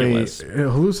ridiculous.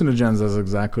 Hallucinogens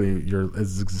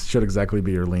should exactly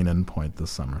be your lean-in point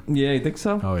this summer. Yeah, you think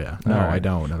so? Oh yeah. No, right. I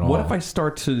don't at all. What if I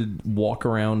start to walk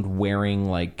around wearing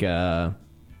like the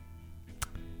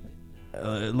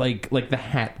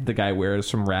hat the guy wears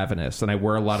from Ravenous, and I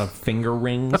wear a lot of finger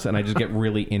rings, and I just get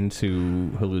really into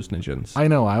hallucinogens? I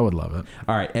know, I would love it.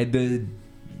 All right, and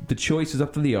the choice is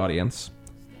up to the audience.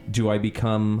 Do I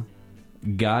become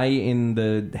guy in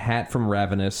the hat from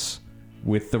Ravenous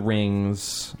with the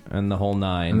rings and the whole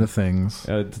nine and the things,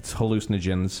 it's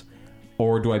hallucinogens,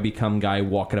 or do I become guy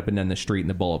walking up and down the street in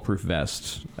the bulletproof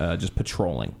vest, just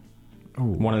patrolling? Ooh.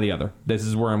 One or the other. This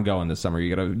is where I'm going this summer.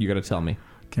 You gotta tell me.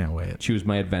 Can't wait. Choose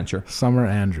my adventure. Summer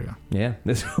Andrew. Yeah.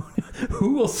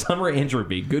 Who will Summer Andrew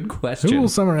be? Good question. Who will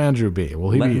Summer Andrew be?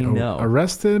 Will he be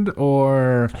arrested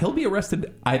or... He'll be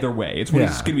arrested either way. It's what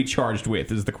he's going to be charged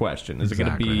with is the question. Is it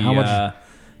going to be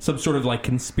some sort of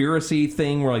conspiracy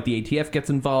thing where the ATF gets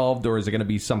involved, or is it going to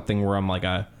be something where I'm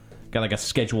got a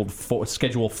schedule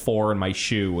 4 in my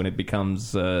shoe and it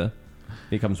becomes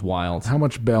wild? How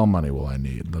much bail money will I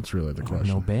need? That's really the question.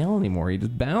 No bail anymore. You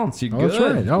just bounce. You're good. That's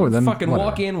right. Oh, then fucking whatever.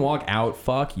 Walk in, walk out.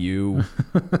 Fuck you.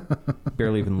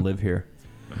 Barely even live here.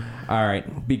 All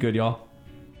right. Be good, y'all.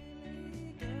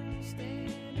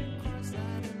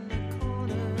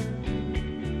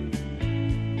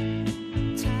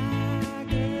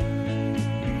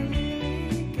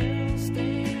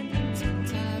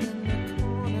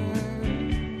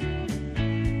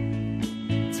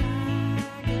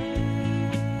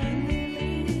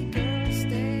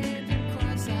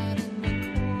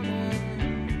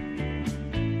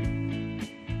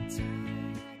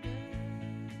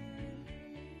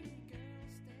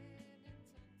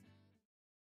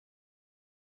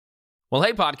 Well,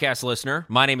 hey, podcast listener.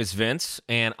 My name is Vince,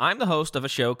 and I'm the host of a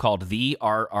show called The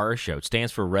RR Show. It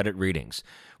stands for Reddit Readings.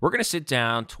 We're going to sit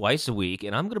down twice a week,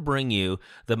 and I'm going to bring you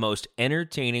the most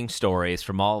entertaining stories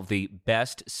from all of the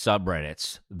best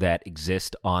subreddits that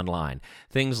exist online.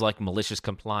 Things like malicious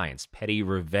compliance, petty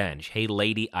revenge, hey,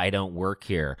 lady, I don't work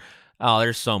here. Oh,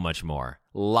 there's so much more.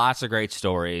 Lots of great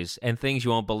stories and things you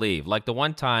won't believe. Like the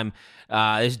one time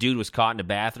this dude was caught in a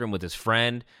bathroom with his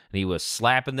friend, and he was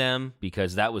slapping them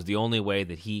because that was the only way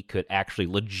that he could actually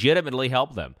legitimately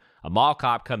help them. A mall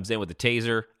cop comes in with a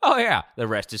taser. Oh, yeah, the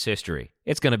rest is history.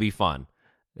 It's going to be fun.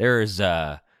 There's,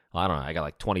 I don't know, I got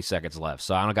like 20 seconds left,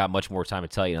 so I don't got much more time to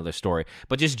tell you another story.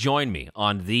 But just join me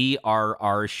on The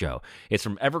RR Show. It's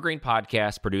from Evergreen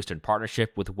Podcast, produced in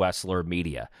partnership with Wessler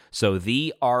Media. So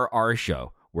The RR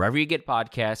Show, wherever you get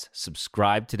podcasts,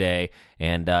 subscribe today.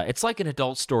 And it's like an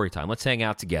adult story time. Let's hang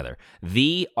out together.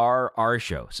 The RR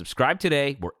Show. Subscribe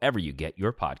today wherever you get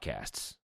your podcasts.